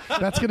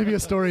 That's going to be a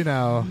story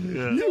now.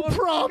 Yeah. You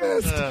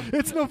promised.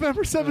 It's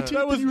November 17th.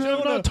 That was you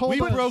have not told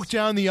We us. broke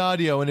down the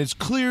audio, and it's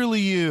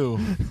clearly you.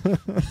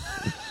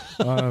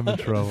 I'm in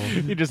trouble.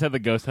 You just had the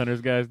Ghost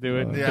Hunters guys do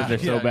it because they're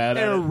so bad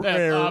at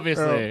it.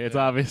 It's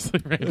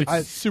obviously Randy.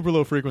 Super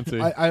low frequency.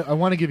 I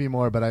want to give you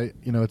more, but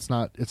it's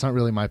not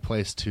really my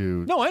place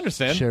to. No, I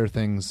understand. Share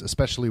things,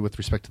 especially with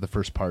respect to the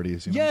first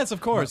parties. Yes,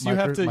 of course. You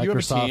have a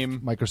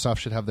team. Microsoft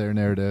should have their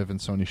narrative, and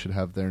Sony should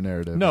have their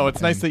narrative. No,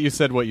 it's nice that you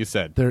said what you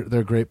said.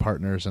 They're great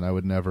partners, and I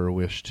would never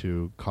wish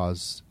to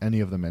cause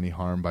any of them any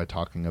harm by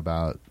talking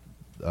about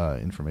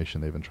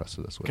information they've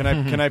entrusted us with.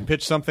 Can I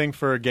pitch something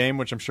for a game,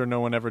 which I'm sure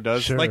no one ever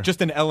does? Sure. Like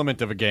just an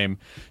element of a game,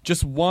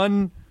 just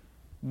one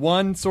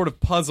sort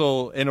of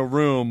puzzle in a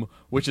room,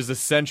 which is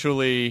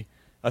essentially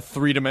a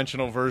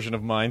 3-dimensional version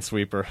of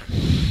Minesweeper,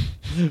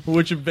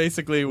 which is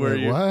basically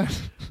where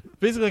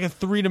basically like a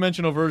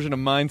 3-dimensional version of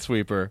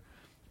Minesweeper.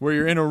 Where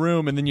you're in a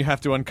room and then you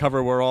have to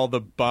uncover where all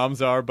the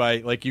bombs are by,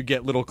 like, you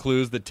get little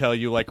clues that tell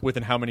you, like,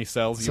 within how many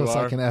cells you are. So it's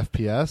like an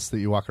FPS that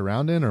you walk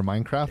around in, or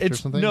Minecraft or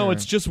something? No,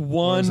 it's just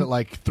one. Or is it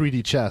like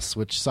 3D chess,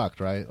 which sucked,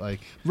 right?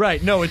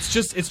 Right. No, it's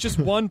just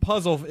one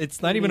puzzle.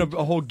 It's not even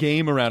a whole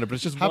game around it, but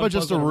it's just. How one about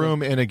just a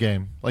room in a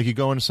game? Like you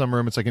go into some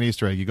room, it's like an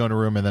Easter egg. You go in a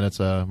room and then it's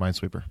a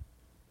Minesweeper.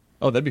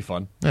 Oh, that'd be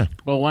fun. Yeah.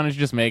 Well, why don't you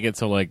just make it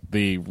so like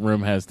the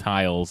room has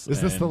tiles? Is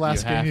this the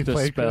last game you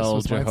played, Chris?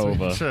 Spell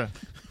Jehovah. Sure.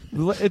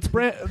 It's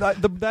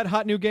that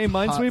hot new game,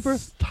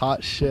 Minesweeper.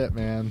 Hot shit,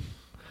 man.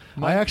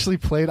 I actually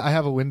played. I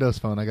have a Windows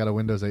phone. I got a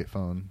Windows 8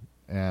 phone,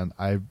 and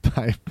I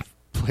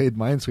played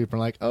Minesweeper.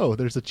 Like, oh,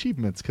 there's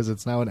achievements because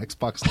it's now an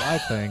Xbox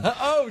Live thing.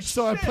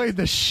 So I played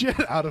the shit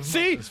out of.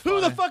 See,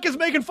 who the fuck is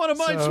making fun of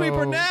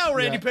Minesweeper now,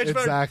 Randy Pitchford?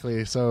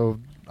 Exactly. So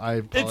I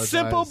apologize. It's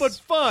simple but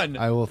fun.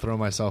 I will throw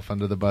myself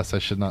under the bus. I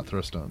should not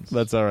throw stones.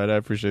 That's all right. I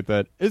appreciate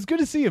that. It's good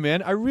to see you,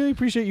 man. I really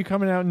appreciate you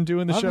coming out and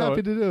doing the show. I'm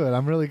happy to do it.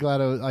 I'm really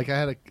glad.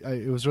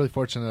 It was really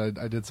fortunate.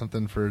 I did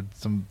something for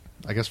some,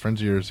 I guess,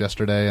 friends of yours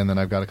yesterday, and then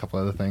I've got a couple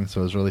other things. So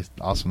it was really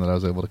awesome that I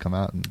was able to come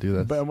out and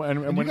do this.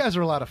 And you guys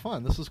are a lot of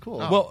fun. This was cool.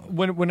 Well,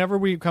 whenever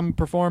we come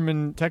perform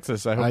in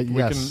Texas, I hope we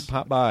can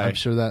pop by. I'm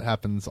sure that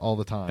happens all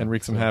the time and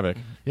wreak some havoc.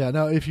 Yeah.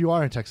 No, if you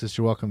are in Texas,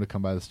 you're welcome to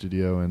come by the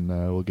studio, and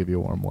we'll give you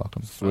a warm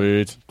welcome.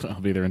 Sweet.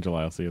 I'll be there in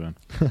July. I'll see you then.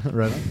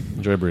 Right on.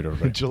 Enjoy a burrito,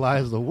 everybody. July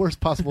is the worst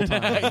possible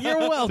time. You're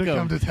welcome to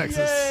come to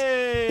Texas.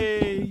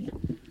 Yay!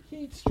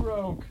 Heat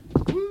stroke.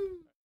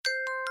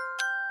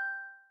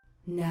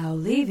 Now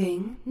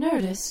leaving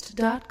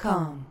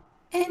Nerdist.com.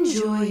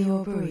 Enjoy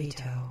your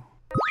burrito.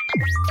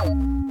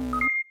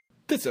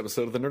 This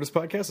episode of the Nerdist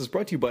Podcast is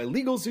brought to you by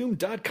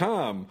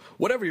LegalZoom.com.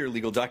 Whatever your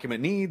legal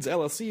document needs,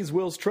 LLCs,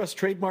 wills, trusts,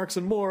 trademarks,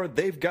 and more,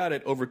 they've got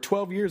it. Over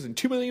 12 years and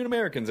 2 million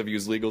Americans have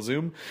used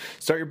LegalZoom.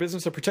 Start your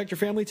business or protect your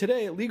family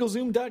today at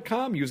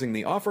LegalZoom.com using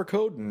the offer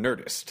code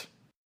NERDIST.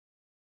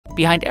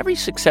 Behind every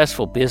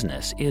successful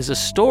business is a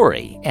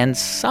story, and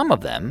some of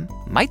them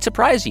might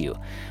surprise you.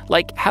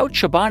 Like how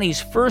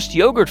Chobani's first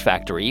yogurt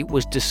factory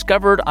was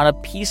discovered on a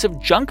piece of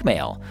junk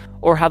mail,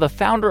 or how the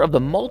founder of the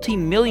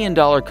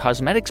multi-million-dollar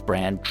cosmetics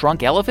brand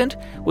Drunk Elephant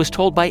was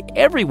told by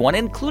everyone,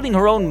 including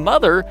her own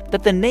mother,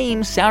 that the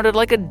name sounded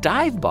like a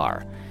dive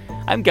bar.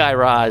 I'm Guy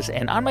Raz,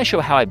 and on my show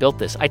How I Built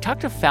This, I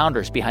talk to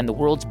founders behind the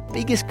world's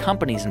biggest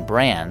companies and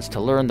brands to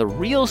learn the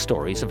real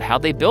stories of how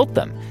they built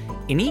them.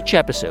 In each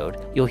episode,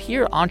 you'll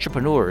hear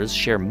entrepreneurs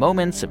share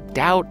moments of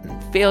doubt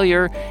and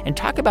failure and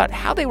talk about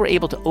how they were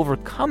able to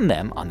overcome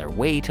them on their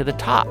way to the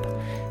top.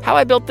 How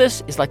I Built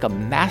This is like a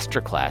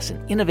masterclass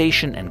in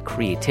innovation and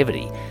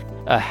creativity,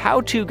 a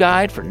how-to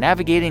guide for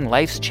navigating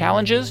life's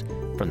challenges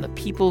from the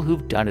people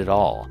who've done it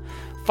all.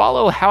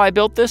 Follow How I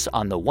Built This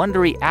on the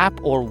Wondery app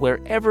or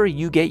wherever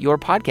you get your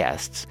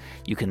podcasts.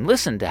 You can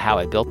listen to How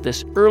I Built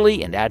This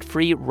early and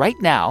ad-free right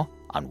now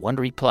on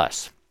Wondery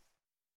Plus.